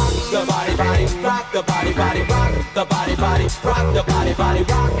 Rock the body, body, rock the body, body, rock the body, body, rock the body, body,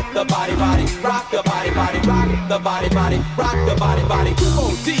 rock the body, body, rock the body, body, rock the body, body, rock the body, body.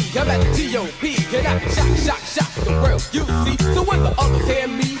 QOD, I'm at the T.O.P. And I can shock the world you see. So when the others hear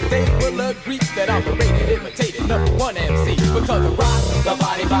me, they will agree that I'm the rated, imitated number 1 MC. Because I rock the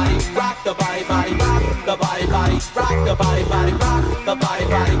body, body, rock the body, body, rock the body, body, rock the body, body, rock the body,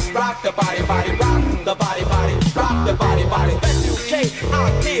 body, rock the body, body, rock the body, body, rock the body, body. Special K,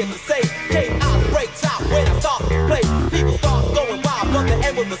 I'm here to say, K.I. breaks out when I start to play. People start going wild, but the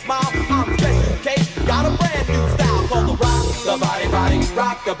end with a smile. I'm Special K, got a brand new style called the rock the body, body,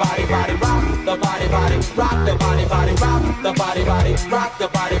 rock the body, body, rock the body, body, rock the body, body, rock the body, body, rock the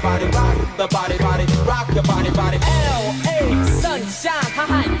body, body, rock the body, body, rock the body, body. L.A. Sunshine,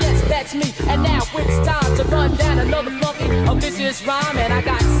 haha, yes, that's me. And now it's time to run down another funky, vicious rhyme. And I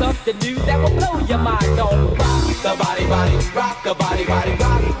got something new that will blow your mind. Don't rock the body, body, rock the body, body,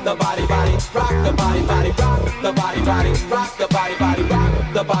 rock the body, body, rock the body, body, rock the body, body, rock the body, body,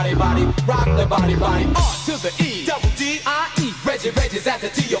 rock the body, body, rock the body, body. R to the E, double D-I-E. Reggie's at the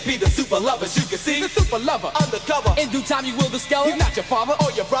T.O.P. The super lovers, you can see the super lover undercover. In due time you will discover he's not your father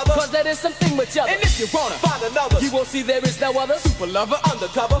or your brother, cause there is something with you. And if you wanna find another, you will see there is no other super lover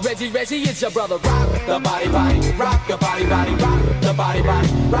undercover. Reggie, it's your brother. Rock the body, body, rock the body, body, rock the body, body,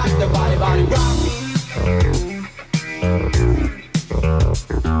 rock the body, body, rock.